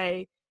myself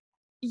say,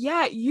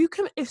 yeah, you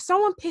can, if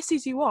someone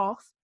pisses you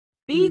off,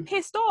 be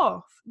pissed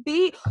off,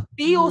 be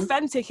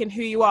authentic in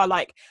who you are.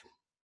 Like,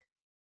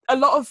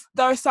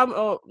 there are some,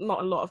 or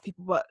not a lot of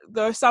people, but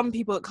there are some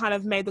people that kind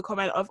of made the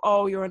comment of,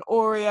 oh, you're an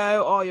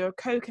Oreo, or you're a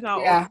coconut,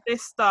 or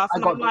this stuff,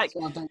 and I'm like,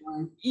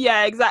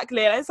 yeah,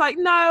 exactly. And it's like,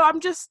 no, I'm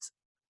just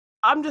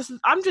chids. I'm just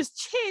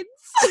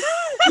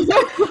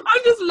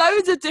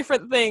loads of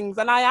different things,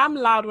 and I am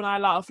loud when I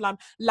laugh, and I'm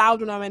loud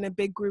when I'm in a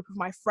big group of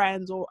my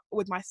friends or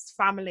with my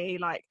family,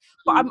 like,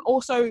 but I'm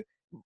also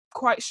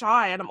quite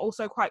shy, and I'm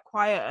also quite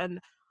quiet,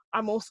 and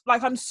I'm also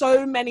like, I'm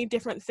so many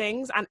different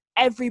things, and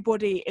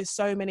everybody is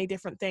so many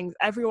different things.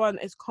 Everyone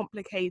is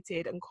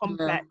complicated and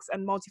complex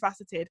and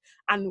multifaceted,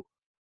 and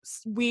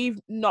we've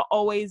not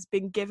always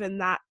been given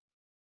that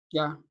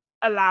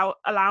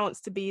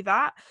allowance to be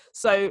that.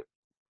 So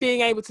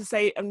being able to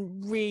say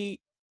and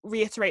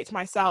reiterate to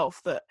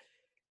myself that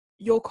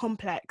you're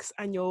complex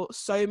and you're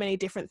so many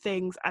different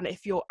things, and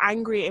if you're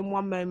angry in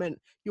one moment,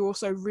 you're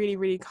also really,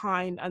 really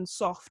kind and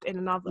soft in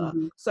another.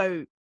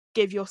 So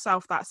give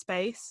yourself that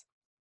space.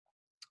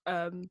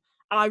 And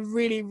I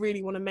really,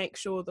 really want to make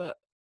sure that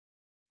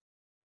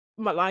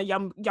my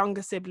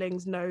younger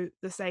siblings know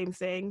the same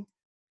thing,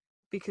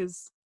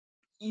 because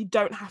you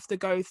don't have to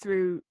go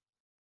through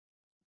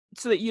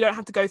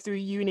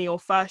uni or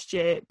first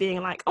year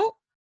being like, oh,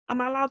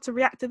 am I allowed to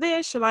react to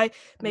this? Shall I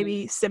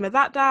maybe simmer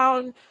that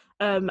down?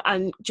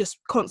 And just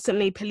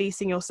constantly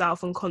policing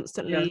yourself and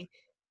constantly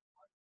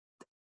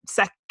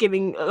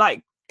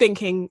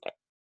thinking,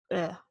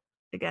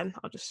 again,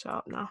 I'll just shut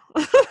up now.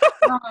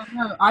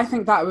 No, I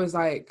think that was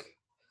like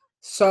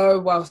so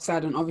well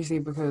said, and obviously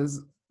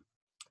because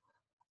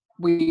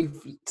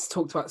we've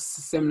talked about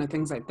similar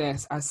things like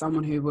this, as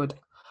someone who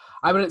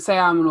I wouldn't say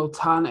I'm an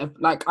alternative,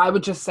 like I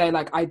would just say,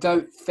 like, I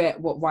don't fit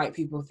what white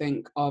people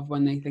think of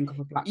when they think of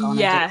a black girl.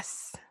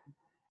 Yes.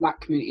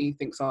 Black community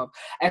thinks of,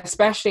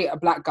 especially a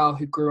black girl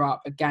who grew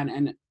up again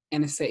in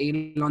inner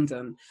city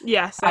London.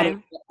 Yeah, same. I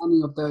don't fit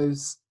any of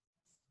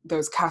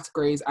those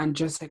categories, and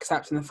just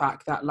accepting the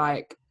fact that,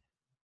 like,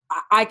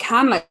 I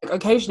can, like,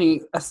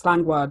 occasionally a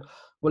slang word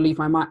will leave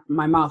my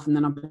mouth, and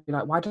then I'll be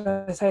like, why did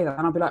I say that?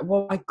 And I'll be like,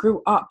 well, I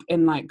grew up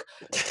in, like,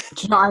 do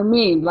you know what I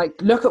mean? Like,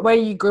 look at where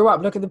you grew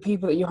up, look at the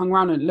people that you hung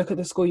around with, look at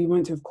the school you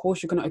went to. Of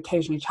course you're going to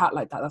occasionally chat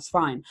like that, that's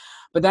fine.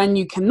 But then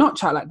you cannot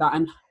chat like that.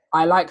 And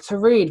I like to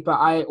read, but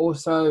I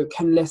also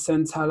can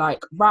listen to,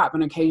 like, rap,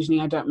 and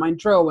occasionally I don't mind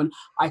drill, and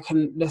I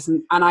can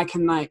listen, and I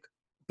can, like,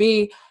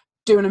 be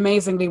doing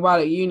amazingly well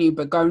at uni,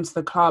 but going to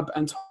the club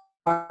and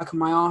working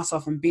my ass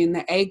off and being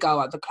the A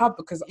girl at the club,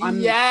 because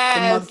I'm the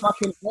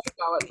motherfucking A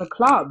girl at the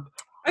club.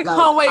 I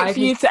can't wait for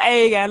you to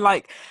A again.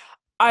 Like,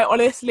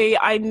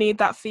 I need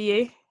that for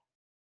you.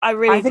 I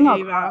really do,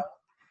 man.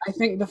 I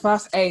think the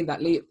first A that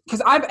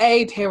because I've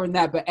A'd here and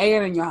there, but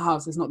A'ing in your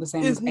house is not the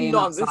same as A'ing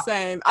outside. It's not the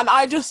same. And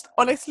I just,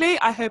 honestly,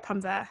 I hope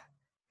I'm there.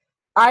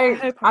 I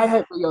hope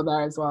that you're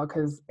there as well,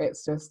 because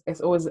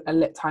it's always a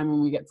lit time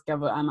when we get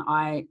together, and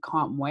I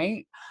can't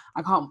wait.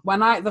 I'm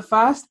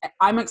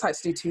excited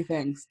to do two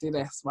things. Do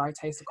this, where I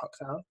taste a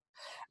cocktail,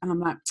 and I'm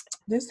like,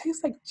 this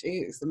tastes like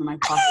juice, and then I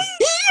pass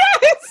it.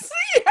 Yes!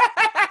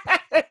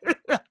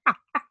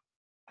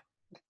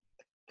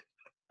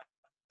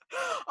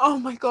 Oh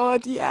my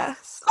God,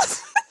 yes.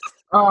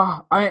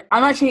 Oh, I'm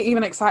actually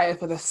even excited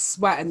for the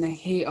sweat and the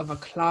heat of a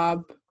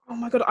club. Oh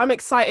my God, I'm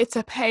excited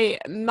to pay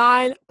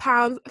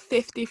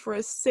 £9.50 for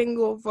a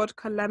single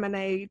vodka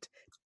lemonade.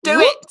 Do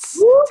it!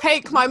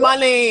 Take my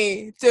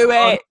money. Do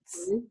it.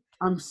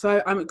 I'm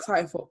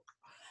excited for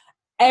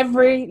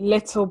every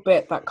little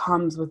bit that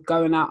comes with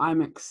going out.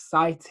 I'm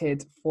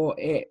excited for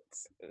it.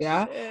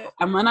 Yeah. Shit.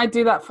 And when I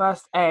do that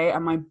first A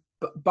and my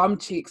bum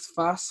cheeks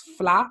first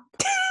flap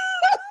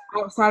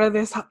outside of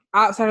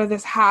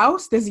this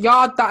house, this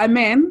yard that I'm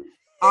in,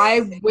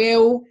 I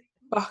will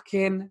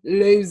fucking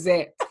lose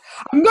it.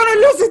 I'm gonna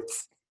lose it.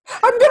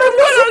 I'm gonna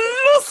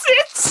lose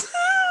it.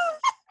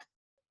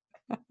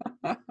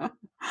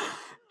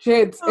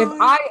 Chids, if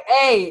I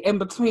A in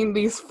between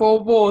these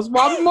four walls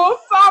one more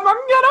time,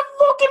 I'm gonna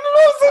fucking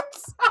lose it.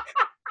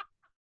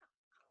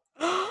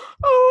 Oh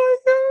my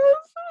God,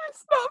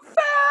 it's not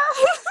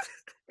fair.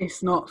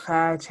 It's not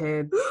fair,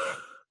 Chids.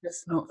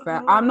 It's not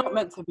fair. I'm not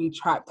meant to be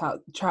trapped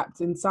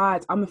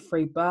inside. I'm a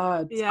free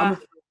bird. Yeah. I'm a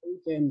free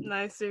agent.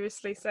 No,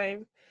 seriously,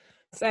 same.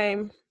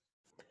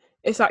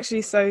 It's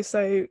actually so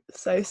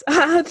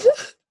sad.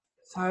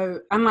 So,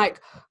 and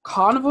like,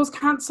 carnival's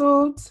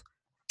cancelled.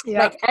 Yeah.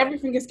 Like,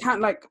 everything is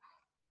cancelled. Like,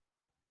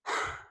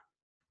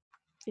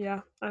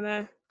 yeah, I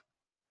know.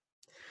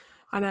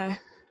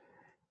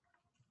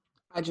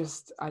 I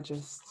just.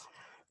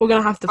 We're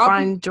gonna have to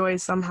find joy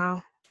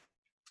somehow.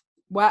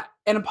 Where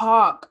in a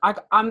park?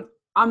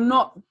 I'm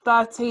not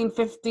 13,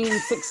 15,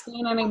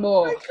 16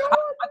 anymore.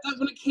 I don't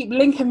want to keep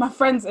linking my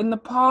friends in the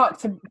park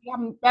to be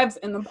having bevs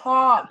in the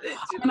park.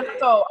 I'm an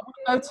adult. I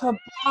want to go to a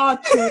bar,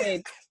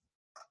 kid.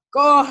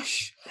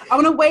 gosh, I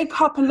want to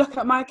wake up and look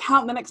at my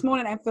account the next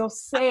morning and feel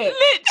sick. Literally.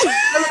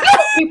 I want to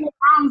put people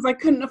pounds I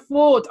couldn't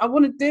afford. I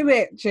want to do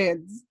it,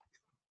 Chids.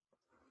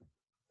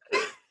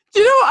 Do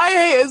you know what I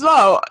hate as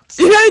well?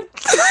 You know,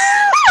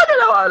 I don't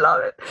know why I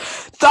love it.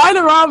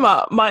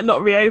 Dinorama might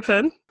not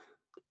reopen.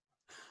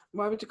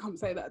 Why would you come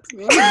say that to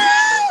me?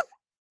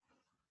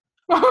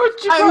 Why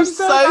would you I'm come say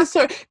so that?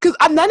 sorry.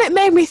 And then it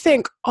made me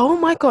think, oh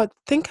my God,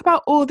 think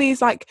about all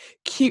these like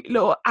cute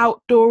little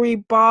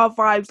outdoory bar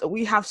vibes that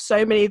we have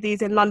so many of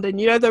these in London.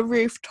 You know, the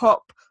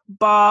rooftop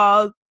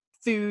bar,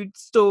 food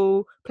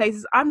stall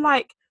places. I'm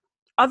like,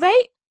 are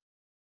they?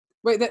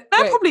 They're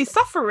probably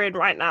suffering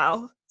right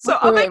now. So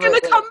are they going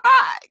to come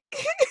back?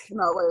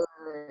 No,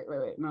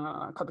 wait.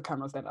 No, cut the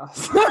cameras, dead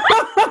us.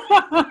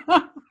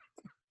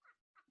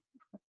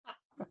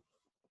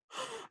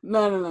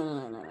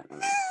 No.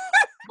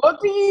 What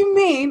do you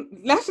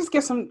mean? Let's just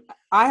get some.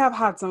 I have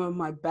had some of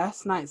my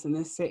best nights in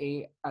this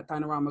city at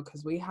Dinorama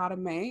because we had a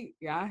mate,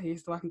 he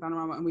used to work in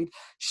Dinorama, and we'd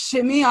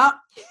shimmy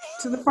up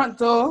to the front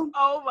door.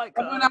 Oh my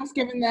God. Everyone else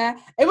giving there.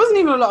 It wasn't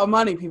even a lot of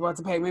money people had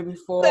to pay, maybe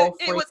four.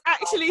 It was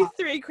actually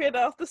 £3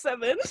 after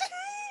 7.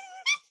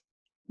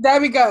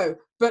 There we go.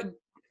 But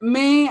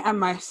me and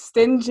my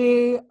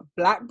stingy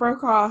black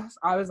broke ass,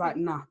 I was like,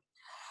 nah.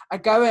 I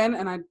go in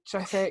and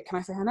can I say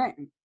her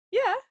name?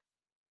 Yeah.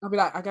 I'd be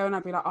like,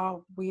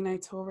 oh, we know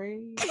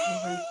Tori.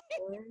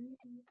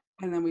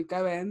 And then we'd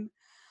go in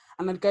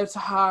and I'd go to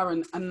her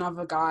and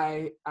another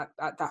guy at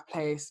that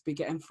place, be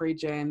getting free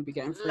gin, be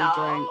getting free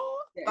drink.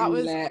 That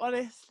was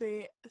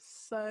honestly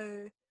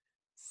so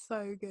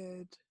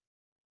good.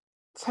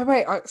 So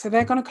wait, so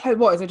they're going to close,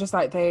 what? Is it just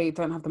like they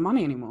don't have the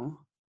money anymore?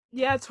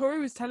 Yeah, Tori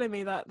was telling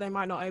me that they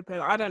might not open.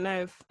 I don't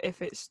know if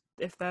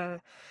they're,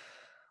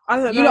 I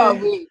don't know. You lot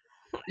are weak.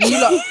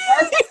 You lot,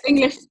 there's this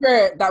English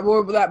spirit that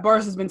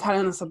Boris has been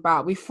telling us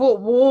about. We fought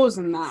wars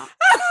and that.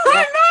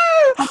 I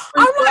know.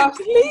 I'm like,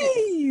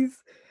 please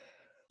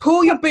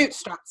pull your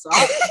bootstraps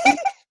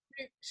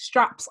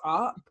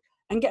up,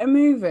 and get a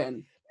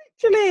moving.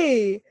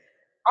 Literally,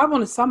 I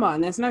want a summer,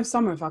 and there's no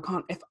summer if I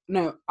can't.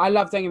 I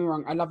love. Don't get me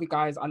wrong. I love you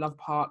guys. I love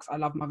parks. I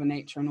love Mother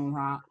Nature and all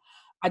that.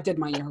 I did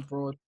my year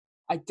abroad.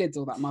 I did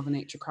all that Mother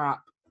Nature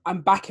crap.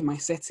 I'm back in my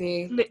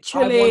city.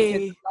 Literally, I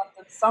wanted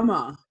London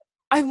summer.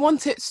 I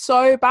want it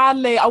so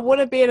badly. I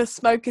want to be in a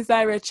smokers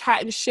area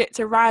chatting shit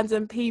to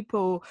random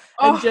people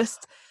and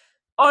just,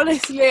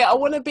 honestly, I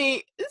want to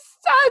be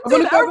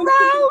standing around.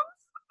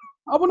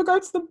 I want to go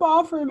to the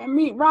bathroom and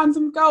meet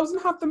random girls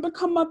and have them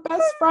become my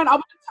best friend. I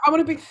want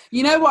to be,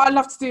 you know what I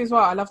love to do as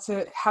well? I love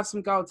to have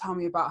some girl tell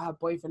me about her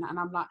boyfriend and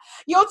I'm like,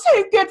 you're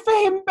too good for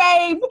him,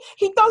 babe.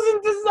 He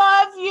doesn't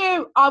deserve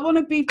you. I want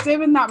to be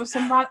doing that with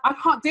some I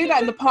can't do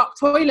that in the park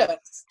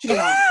toilets. Do you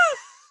know?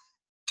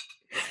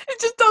 It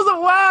just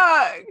doesn't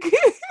work.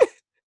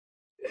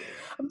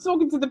 I'm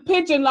talking to the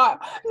pigeon like,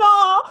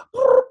 no,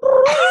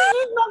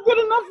 it's not good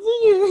enough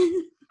for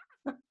you.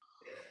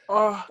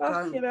 Oh,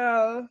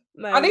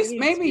 no, at least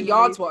maybe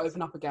yards will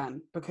open up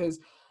again, because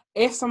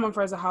if someone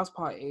throws a house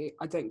party,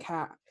 I don't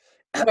care.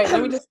 Wait,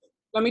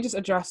 let me just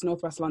address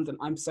Northwest London.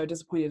 I'm so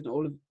disappointed in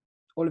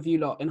all of you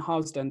lot in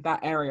Harlesden, that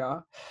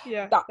area.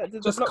 Yeah, that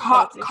just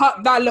cut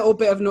that little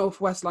bit of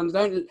Northwest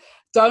London.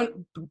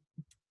 Don't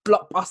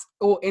block us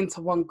all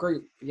into one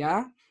group.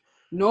 Yeah,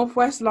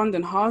 Northwest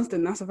London,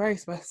 Harlesden. That's a very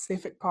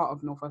specific part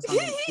of Northwest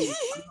London.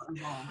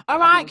 All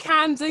right,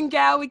 Camden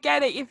girl, we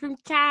get it. You're from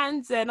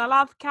Camden. I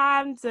love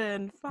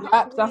Camden.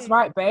 Yep, that's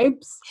right,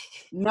 babes.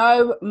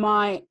 Know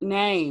my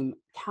name.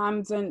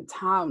 Camden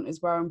Town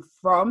is where I'm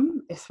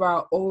from. It's where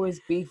I'll always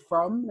be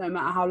from, no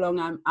matter how long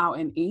I'm out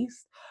in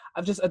East.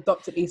 I've just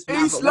adopted East.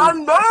 East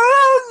London!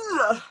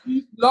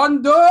 East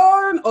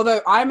London!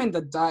 Although I'm in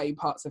the dirty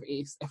parts of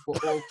East, if we're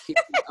all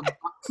keeping it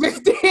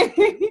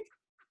 50.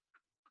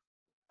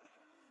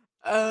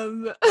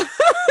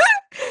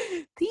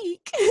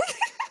 Peak.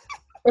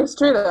 It's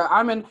true though.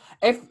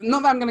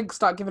 Not that I'm going to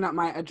start giving up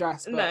my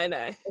address, but no.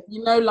 If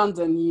you know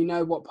London, you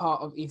know what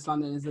part of East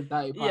London is the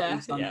dirty part of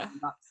East London. Yeah.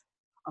 That's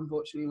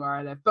unfortunately where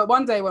I live. But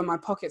one day when my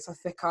pockets are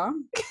thicker,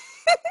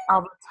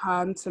 I'll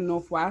return to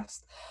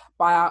Northwest,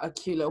 buy out a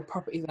cute little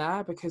property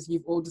there, because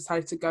you've all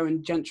decided to go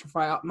and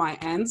gentrify up my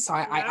end, so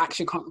I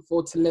actually can't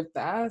afford to live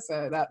there.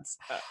 So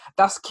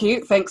that's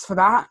cute. Thanks for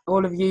that,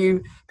 all of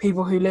you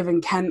people who live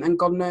in Kent and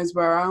God knows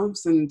where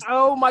else. And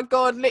oh my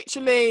God,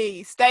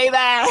 literally, stay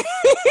there.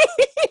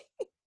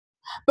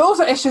 But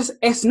also,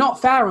 it's not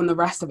fair on the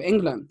rest of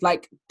England.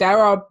 Like, there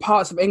are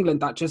parts of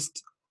England that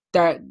just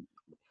go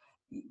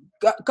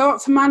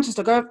up to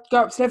Manchester, go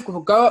up to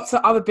Liverpool, go up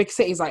to other big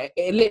cities. Like,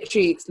 it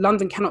literally,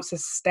 London cannot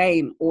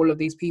sustain all of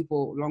these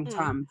people long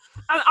term.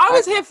 And I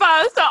was here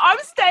first, so I'm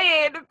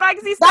staying.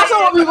 Bagsy's That's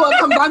not what we want to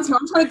come down to.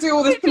 I'm trying to do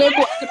all this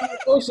political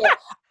bullshit.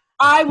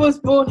 I was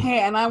born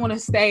here and I want to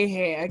stay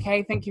here.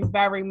 Okay, thank you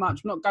very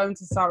much. I'm not going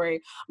to Surrey.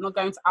 I'm not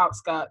going to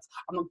outskirts.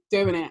 I'm not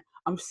doing it.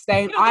 I'm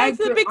staying. You're not going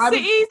to the big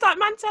cities like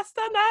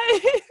Manchester, no.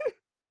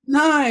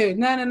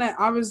 No.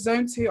 I was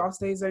zone 2. I'll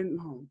stay zone.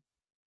 Oh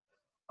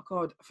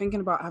God, thinking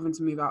about having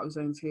to move out of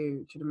zone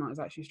 2 to the mountains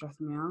is actually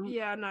stressing me out.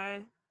 Yeah,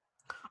 no.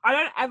 I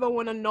don't ever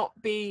want to not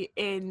be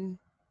in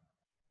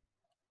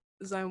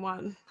zone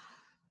 1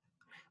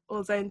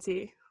 or zone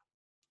 2.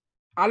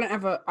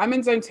 I'm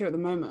in zone 2 at the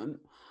moment,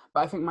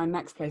 but I think my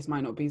next place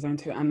might not be zone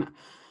 2. And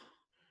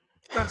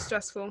that's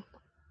stressful.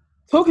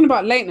 Talking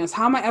about lateness,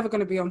 how am I ever going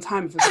to be on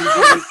time for some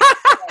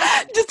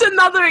Just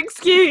another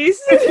excuse.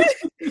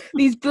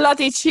 These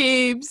bloody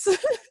tubes.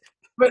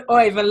 But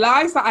the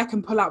lies that I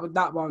can pull out with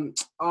that one,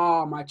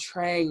 oh, my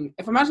train.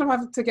 Imagine if I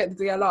have to get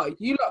the DLR,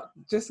 you lot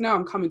just know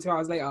I'm coming 2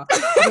 hours later.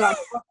 I'll be like,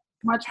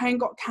 my train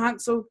got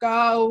cancelled,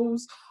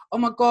 girls. Oh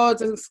my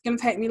God, it's going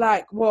to take me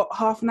like,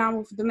 half an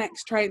hour for the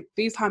next train.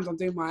 These times I'm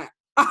doing my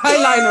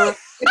eyeliner.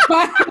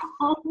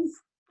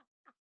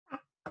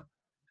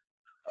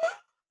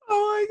 Oh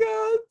my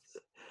God.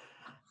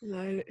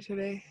 No,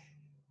 literally.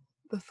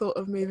 The thought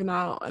of moving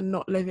out and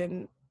not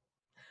living.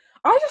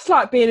 I just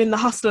like being in the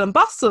hustle and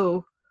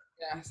bustle.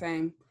 Yeah,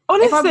 same.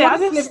 Honestly, if I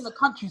wanted to live in the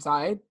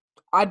countryside,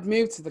 I'd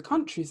move to the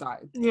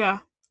countryside. Yeah.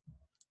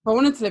 If I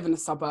wanted to live in a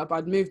suburb,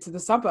 I'd move to the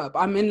suburb.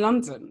 I'm in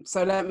London,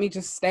 so let me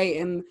just stay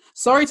in.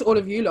 Sorry to all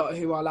of you lot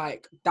who are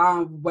like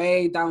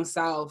way down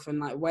south and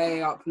like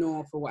way up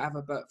north or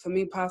whatever, but for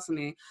me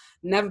personally,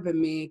 never been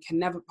me. Can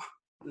never.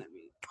 Let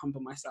me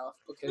humble myself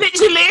because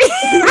literally.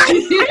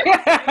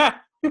 yeah.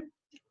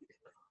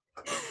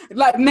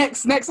 Like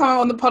next time I'm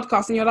on the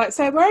podcast and you're like,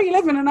 so where are you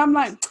living? And I'm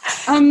like,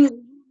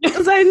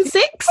 zone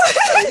 6.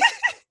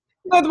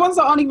 No, the ones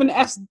that aren't even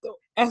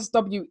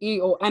SWE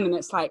or N, and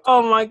it's like,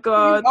 oh my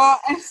God,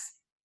 RS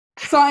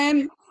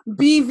sign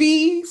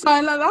BV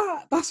sign like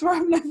that. That's where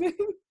I'm living.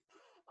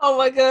 Oh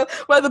my God,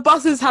 where the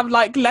buses have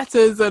like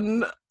letters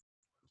and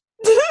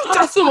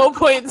decimal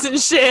points and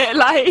shit.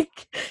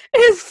 Like,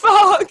 it's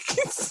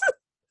fucked.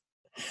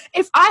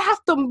 If I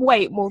have to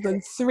wait more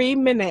than 3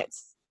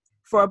 minutes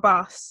for a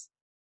bus,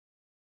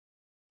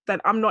 then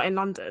I'm not in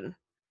London.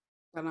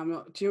 And I'm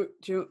not. Do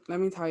you, let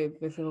me tell you,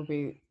 this will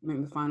be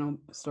maybe the final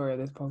story of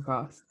this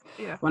podcast.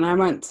 Yeah. When I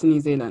went to New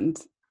Zealand,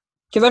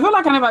 because I feel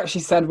like I never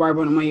actually said where I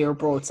went on my year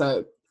abroad,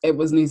 so it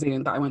was New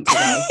Zealand that I went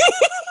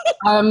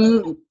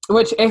to.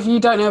 Which, if you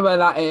don't know where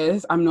that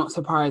is, I'm not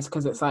surprised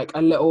because it's like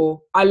a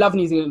little. I love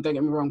New Zealand, don't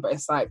get me wrong, but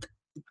it's like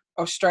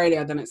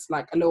Australia, then it's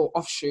like a little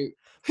offshoot.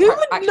 Who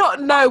would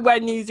not know where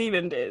New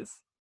Zealand is?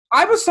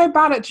 I was so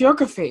bad at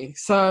geography,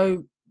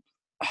 so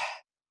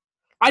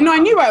I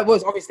knew where it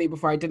was, obviously,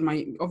 before I did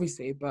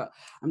but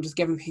I'm just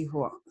giving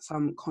people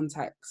some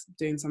context,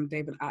 doing some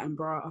David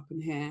Attenborough up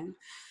in here.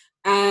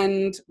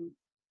 And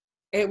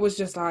it was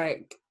just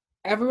like,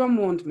 everyone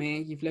warned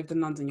me, you've lived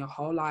in London your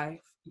whole life.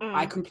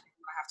 I have to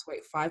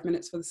wait 5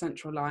 minutes for the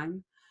Central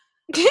Line.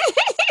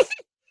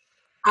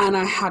 And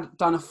I had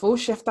done a full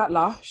shift at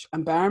Lush,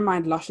 and bear in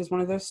mind, Lush is one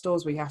of those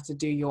stores where you have to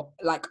do your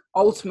like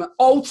ultimate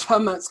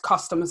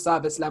customer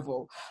service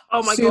level.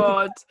 Oh my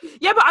God.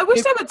 Yeah, but I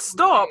wish they would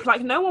stop.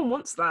 Like, no one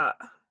wants that.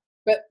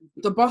 But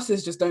the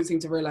bosses just don't seem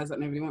to realise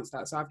that nobody wants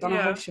that. So I've done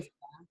a whole shift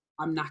there.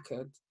 I'm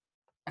knackered.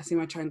 I see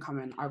my train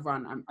coming. I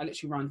run. I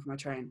literally run for my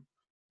train.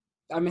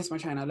 I miss my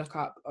train. I look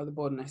up at the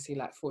board and I see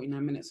like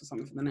 49 minutes or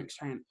something for the next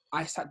train.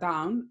 I sat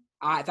down.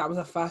 That was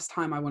the first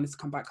time I wanted to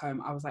come back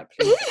home. I was like,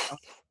 please.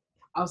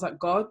 I was like,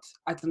 God,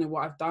 I don't know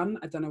what I've done.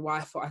 I don't know why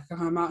I thought I could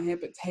come out here,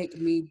 but take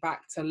me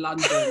back to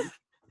London.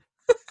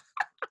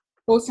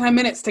 49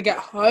 minutes to get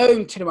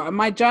home, and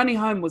my journey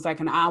home was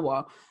like an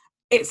hour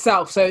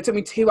itself. So it took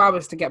me 2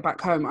 hours to get back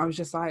home. I was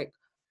just like,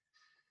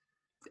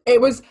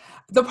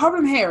 the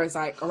problem here is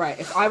like, all right,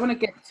 if I want to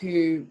get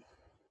to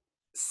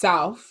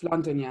South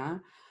London, yeah,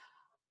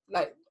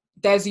 like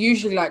there's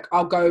usually like,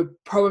 I'll go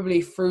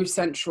probably through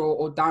Central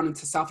or down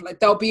into South. Like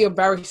there'll be a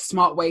very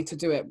smart way to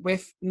do it.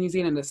 With New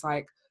Zealand, it's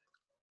like,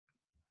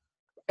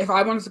 if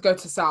I wanted to go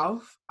to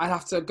South, I'd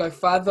have to go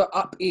further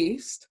up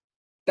east,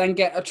 then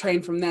get a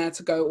train from there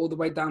to go all the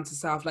way down to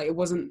South. Like it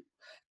wasn't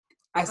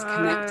as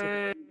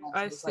connected.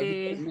 I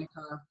see.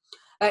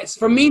 Like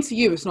from me to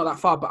you, it's not that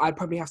far, but I'd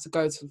probably have to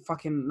go to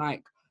fucking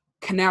like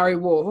Canary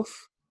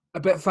Wharf a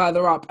bit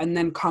further up and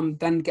then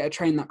get a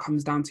train that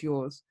comes down to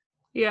yours.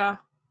 Yeah.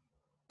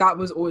 That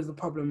was always the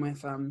problem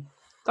with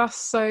That's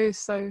so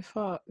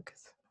fucked.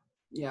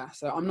 Yeah,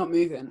 so I'm not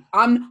moving.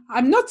 I'm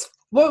not.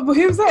 Well,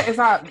 who's it? Is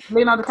that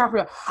Leonardo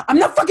DiCaprio? I'm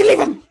not fucking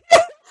leaving.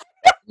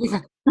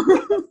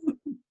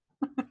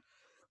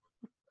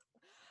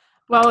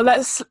 Well,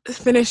 let's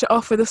finish it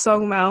off with a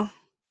song, Mel.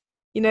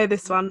 You know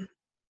this one.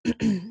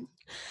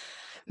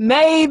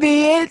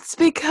 Maybe it's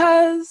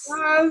because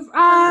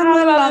I'm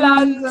a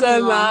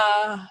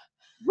Londoner.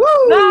 Woo!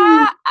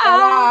 That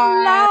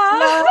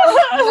I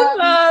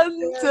love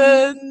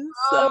London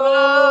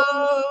so.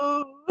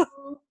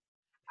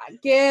 I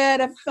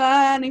get a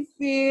funny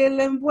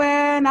feeling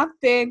when I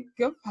think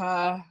of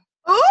her.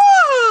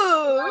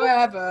 Ooh!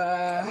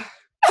 Wherever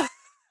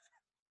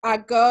I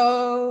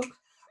go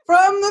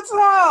from the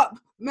top,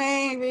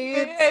 maybe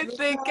it's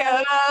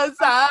because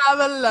I'm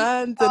a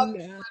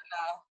Londoner.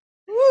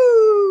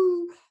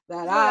 Woo!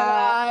 That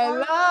I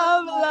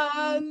love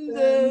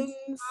London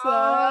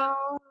so.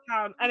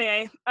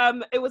 Anyway,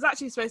 it was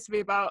actually supposed to be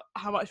about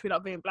how much we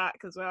love being black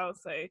as well.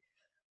 So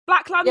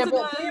Black Yeah, but being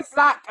Londoners.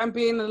 black and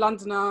being a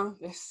Londoner,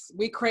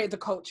 we created the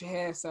culture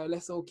here, so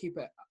let's all keep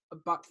it a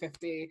buck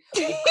 50.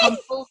 We've come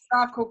full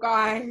circle,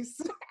 guys.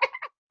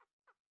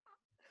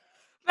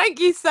 Thank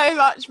you so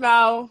much,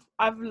 Mel.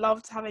 I've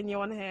loved having you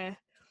on here.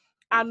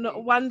 Thank And you.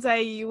 one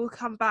day you will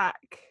come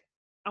back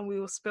and we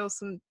will spill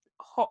some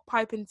hot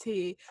piping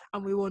tea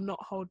and we will not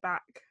hold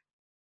back.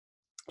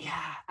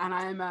 Yeah, and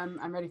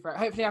I'm ready for it.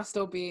 Hopefully I'll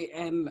still be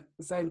in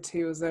zone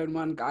 2 or zone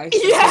 1, guys.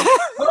 Yeah.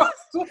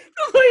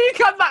 Before you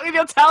come back with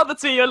your tail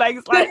between your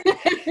legs, like,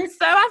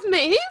 so I've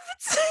moved.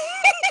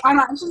 I'm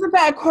like, it's just a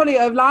better quality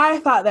of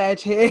life out there,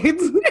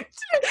 kids.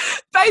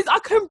 Babes, I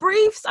can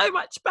breathe so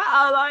much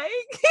better. Like,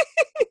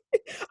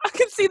 I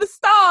can see the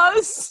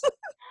stars.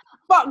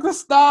 Fuck the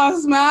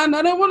stars, man.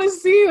 I don't want to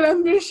see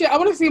them shit. I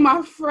want to see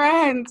my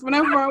friends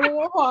whenever I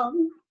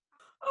want.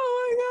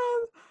 Oh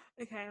my god.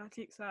 Okay, I'll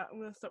keep that. I'm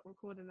gonna stop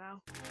recording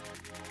now.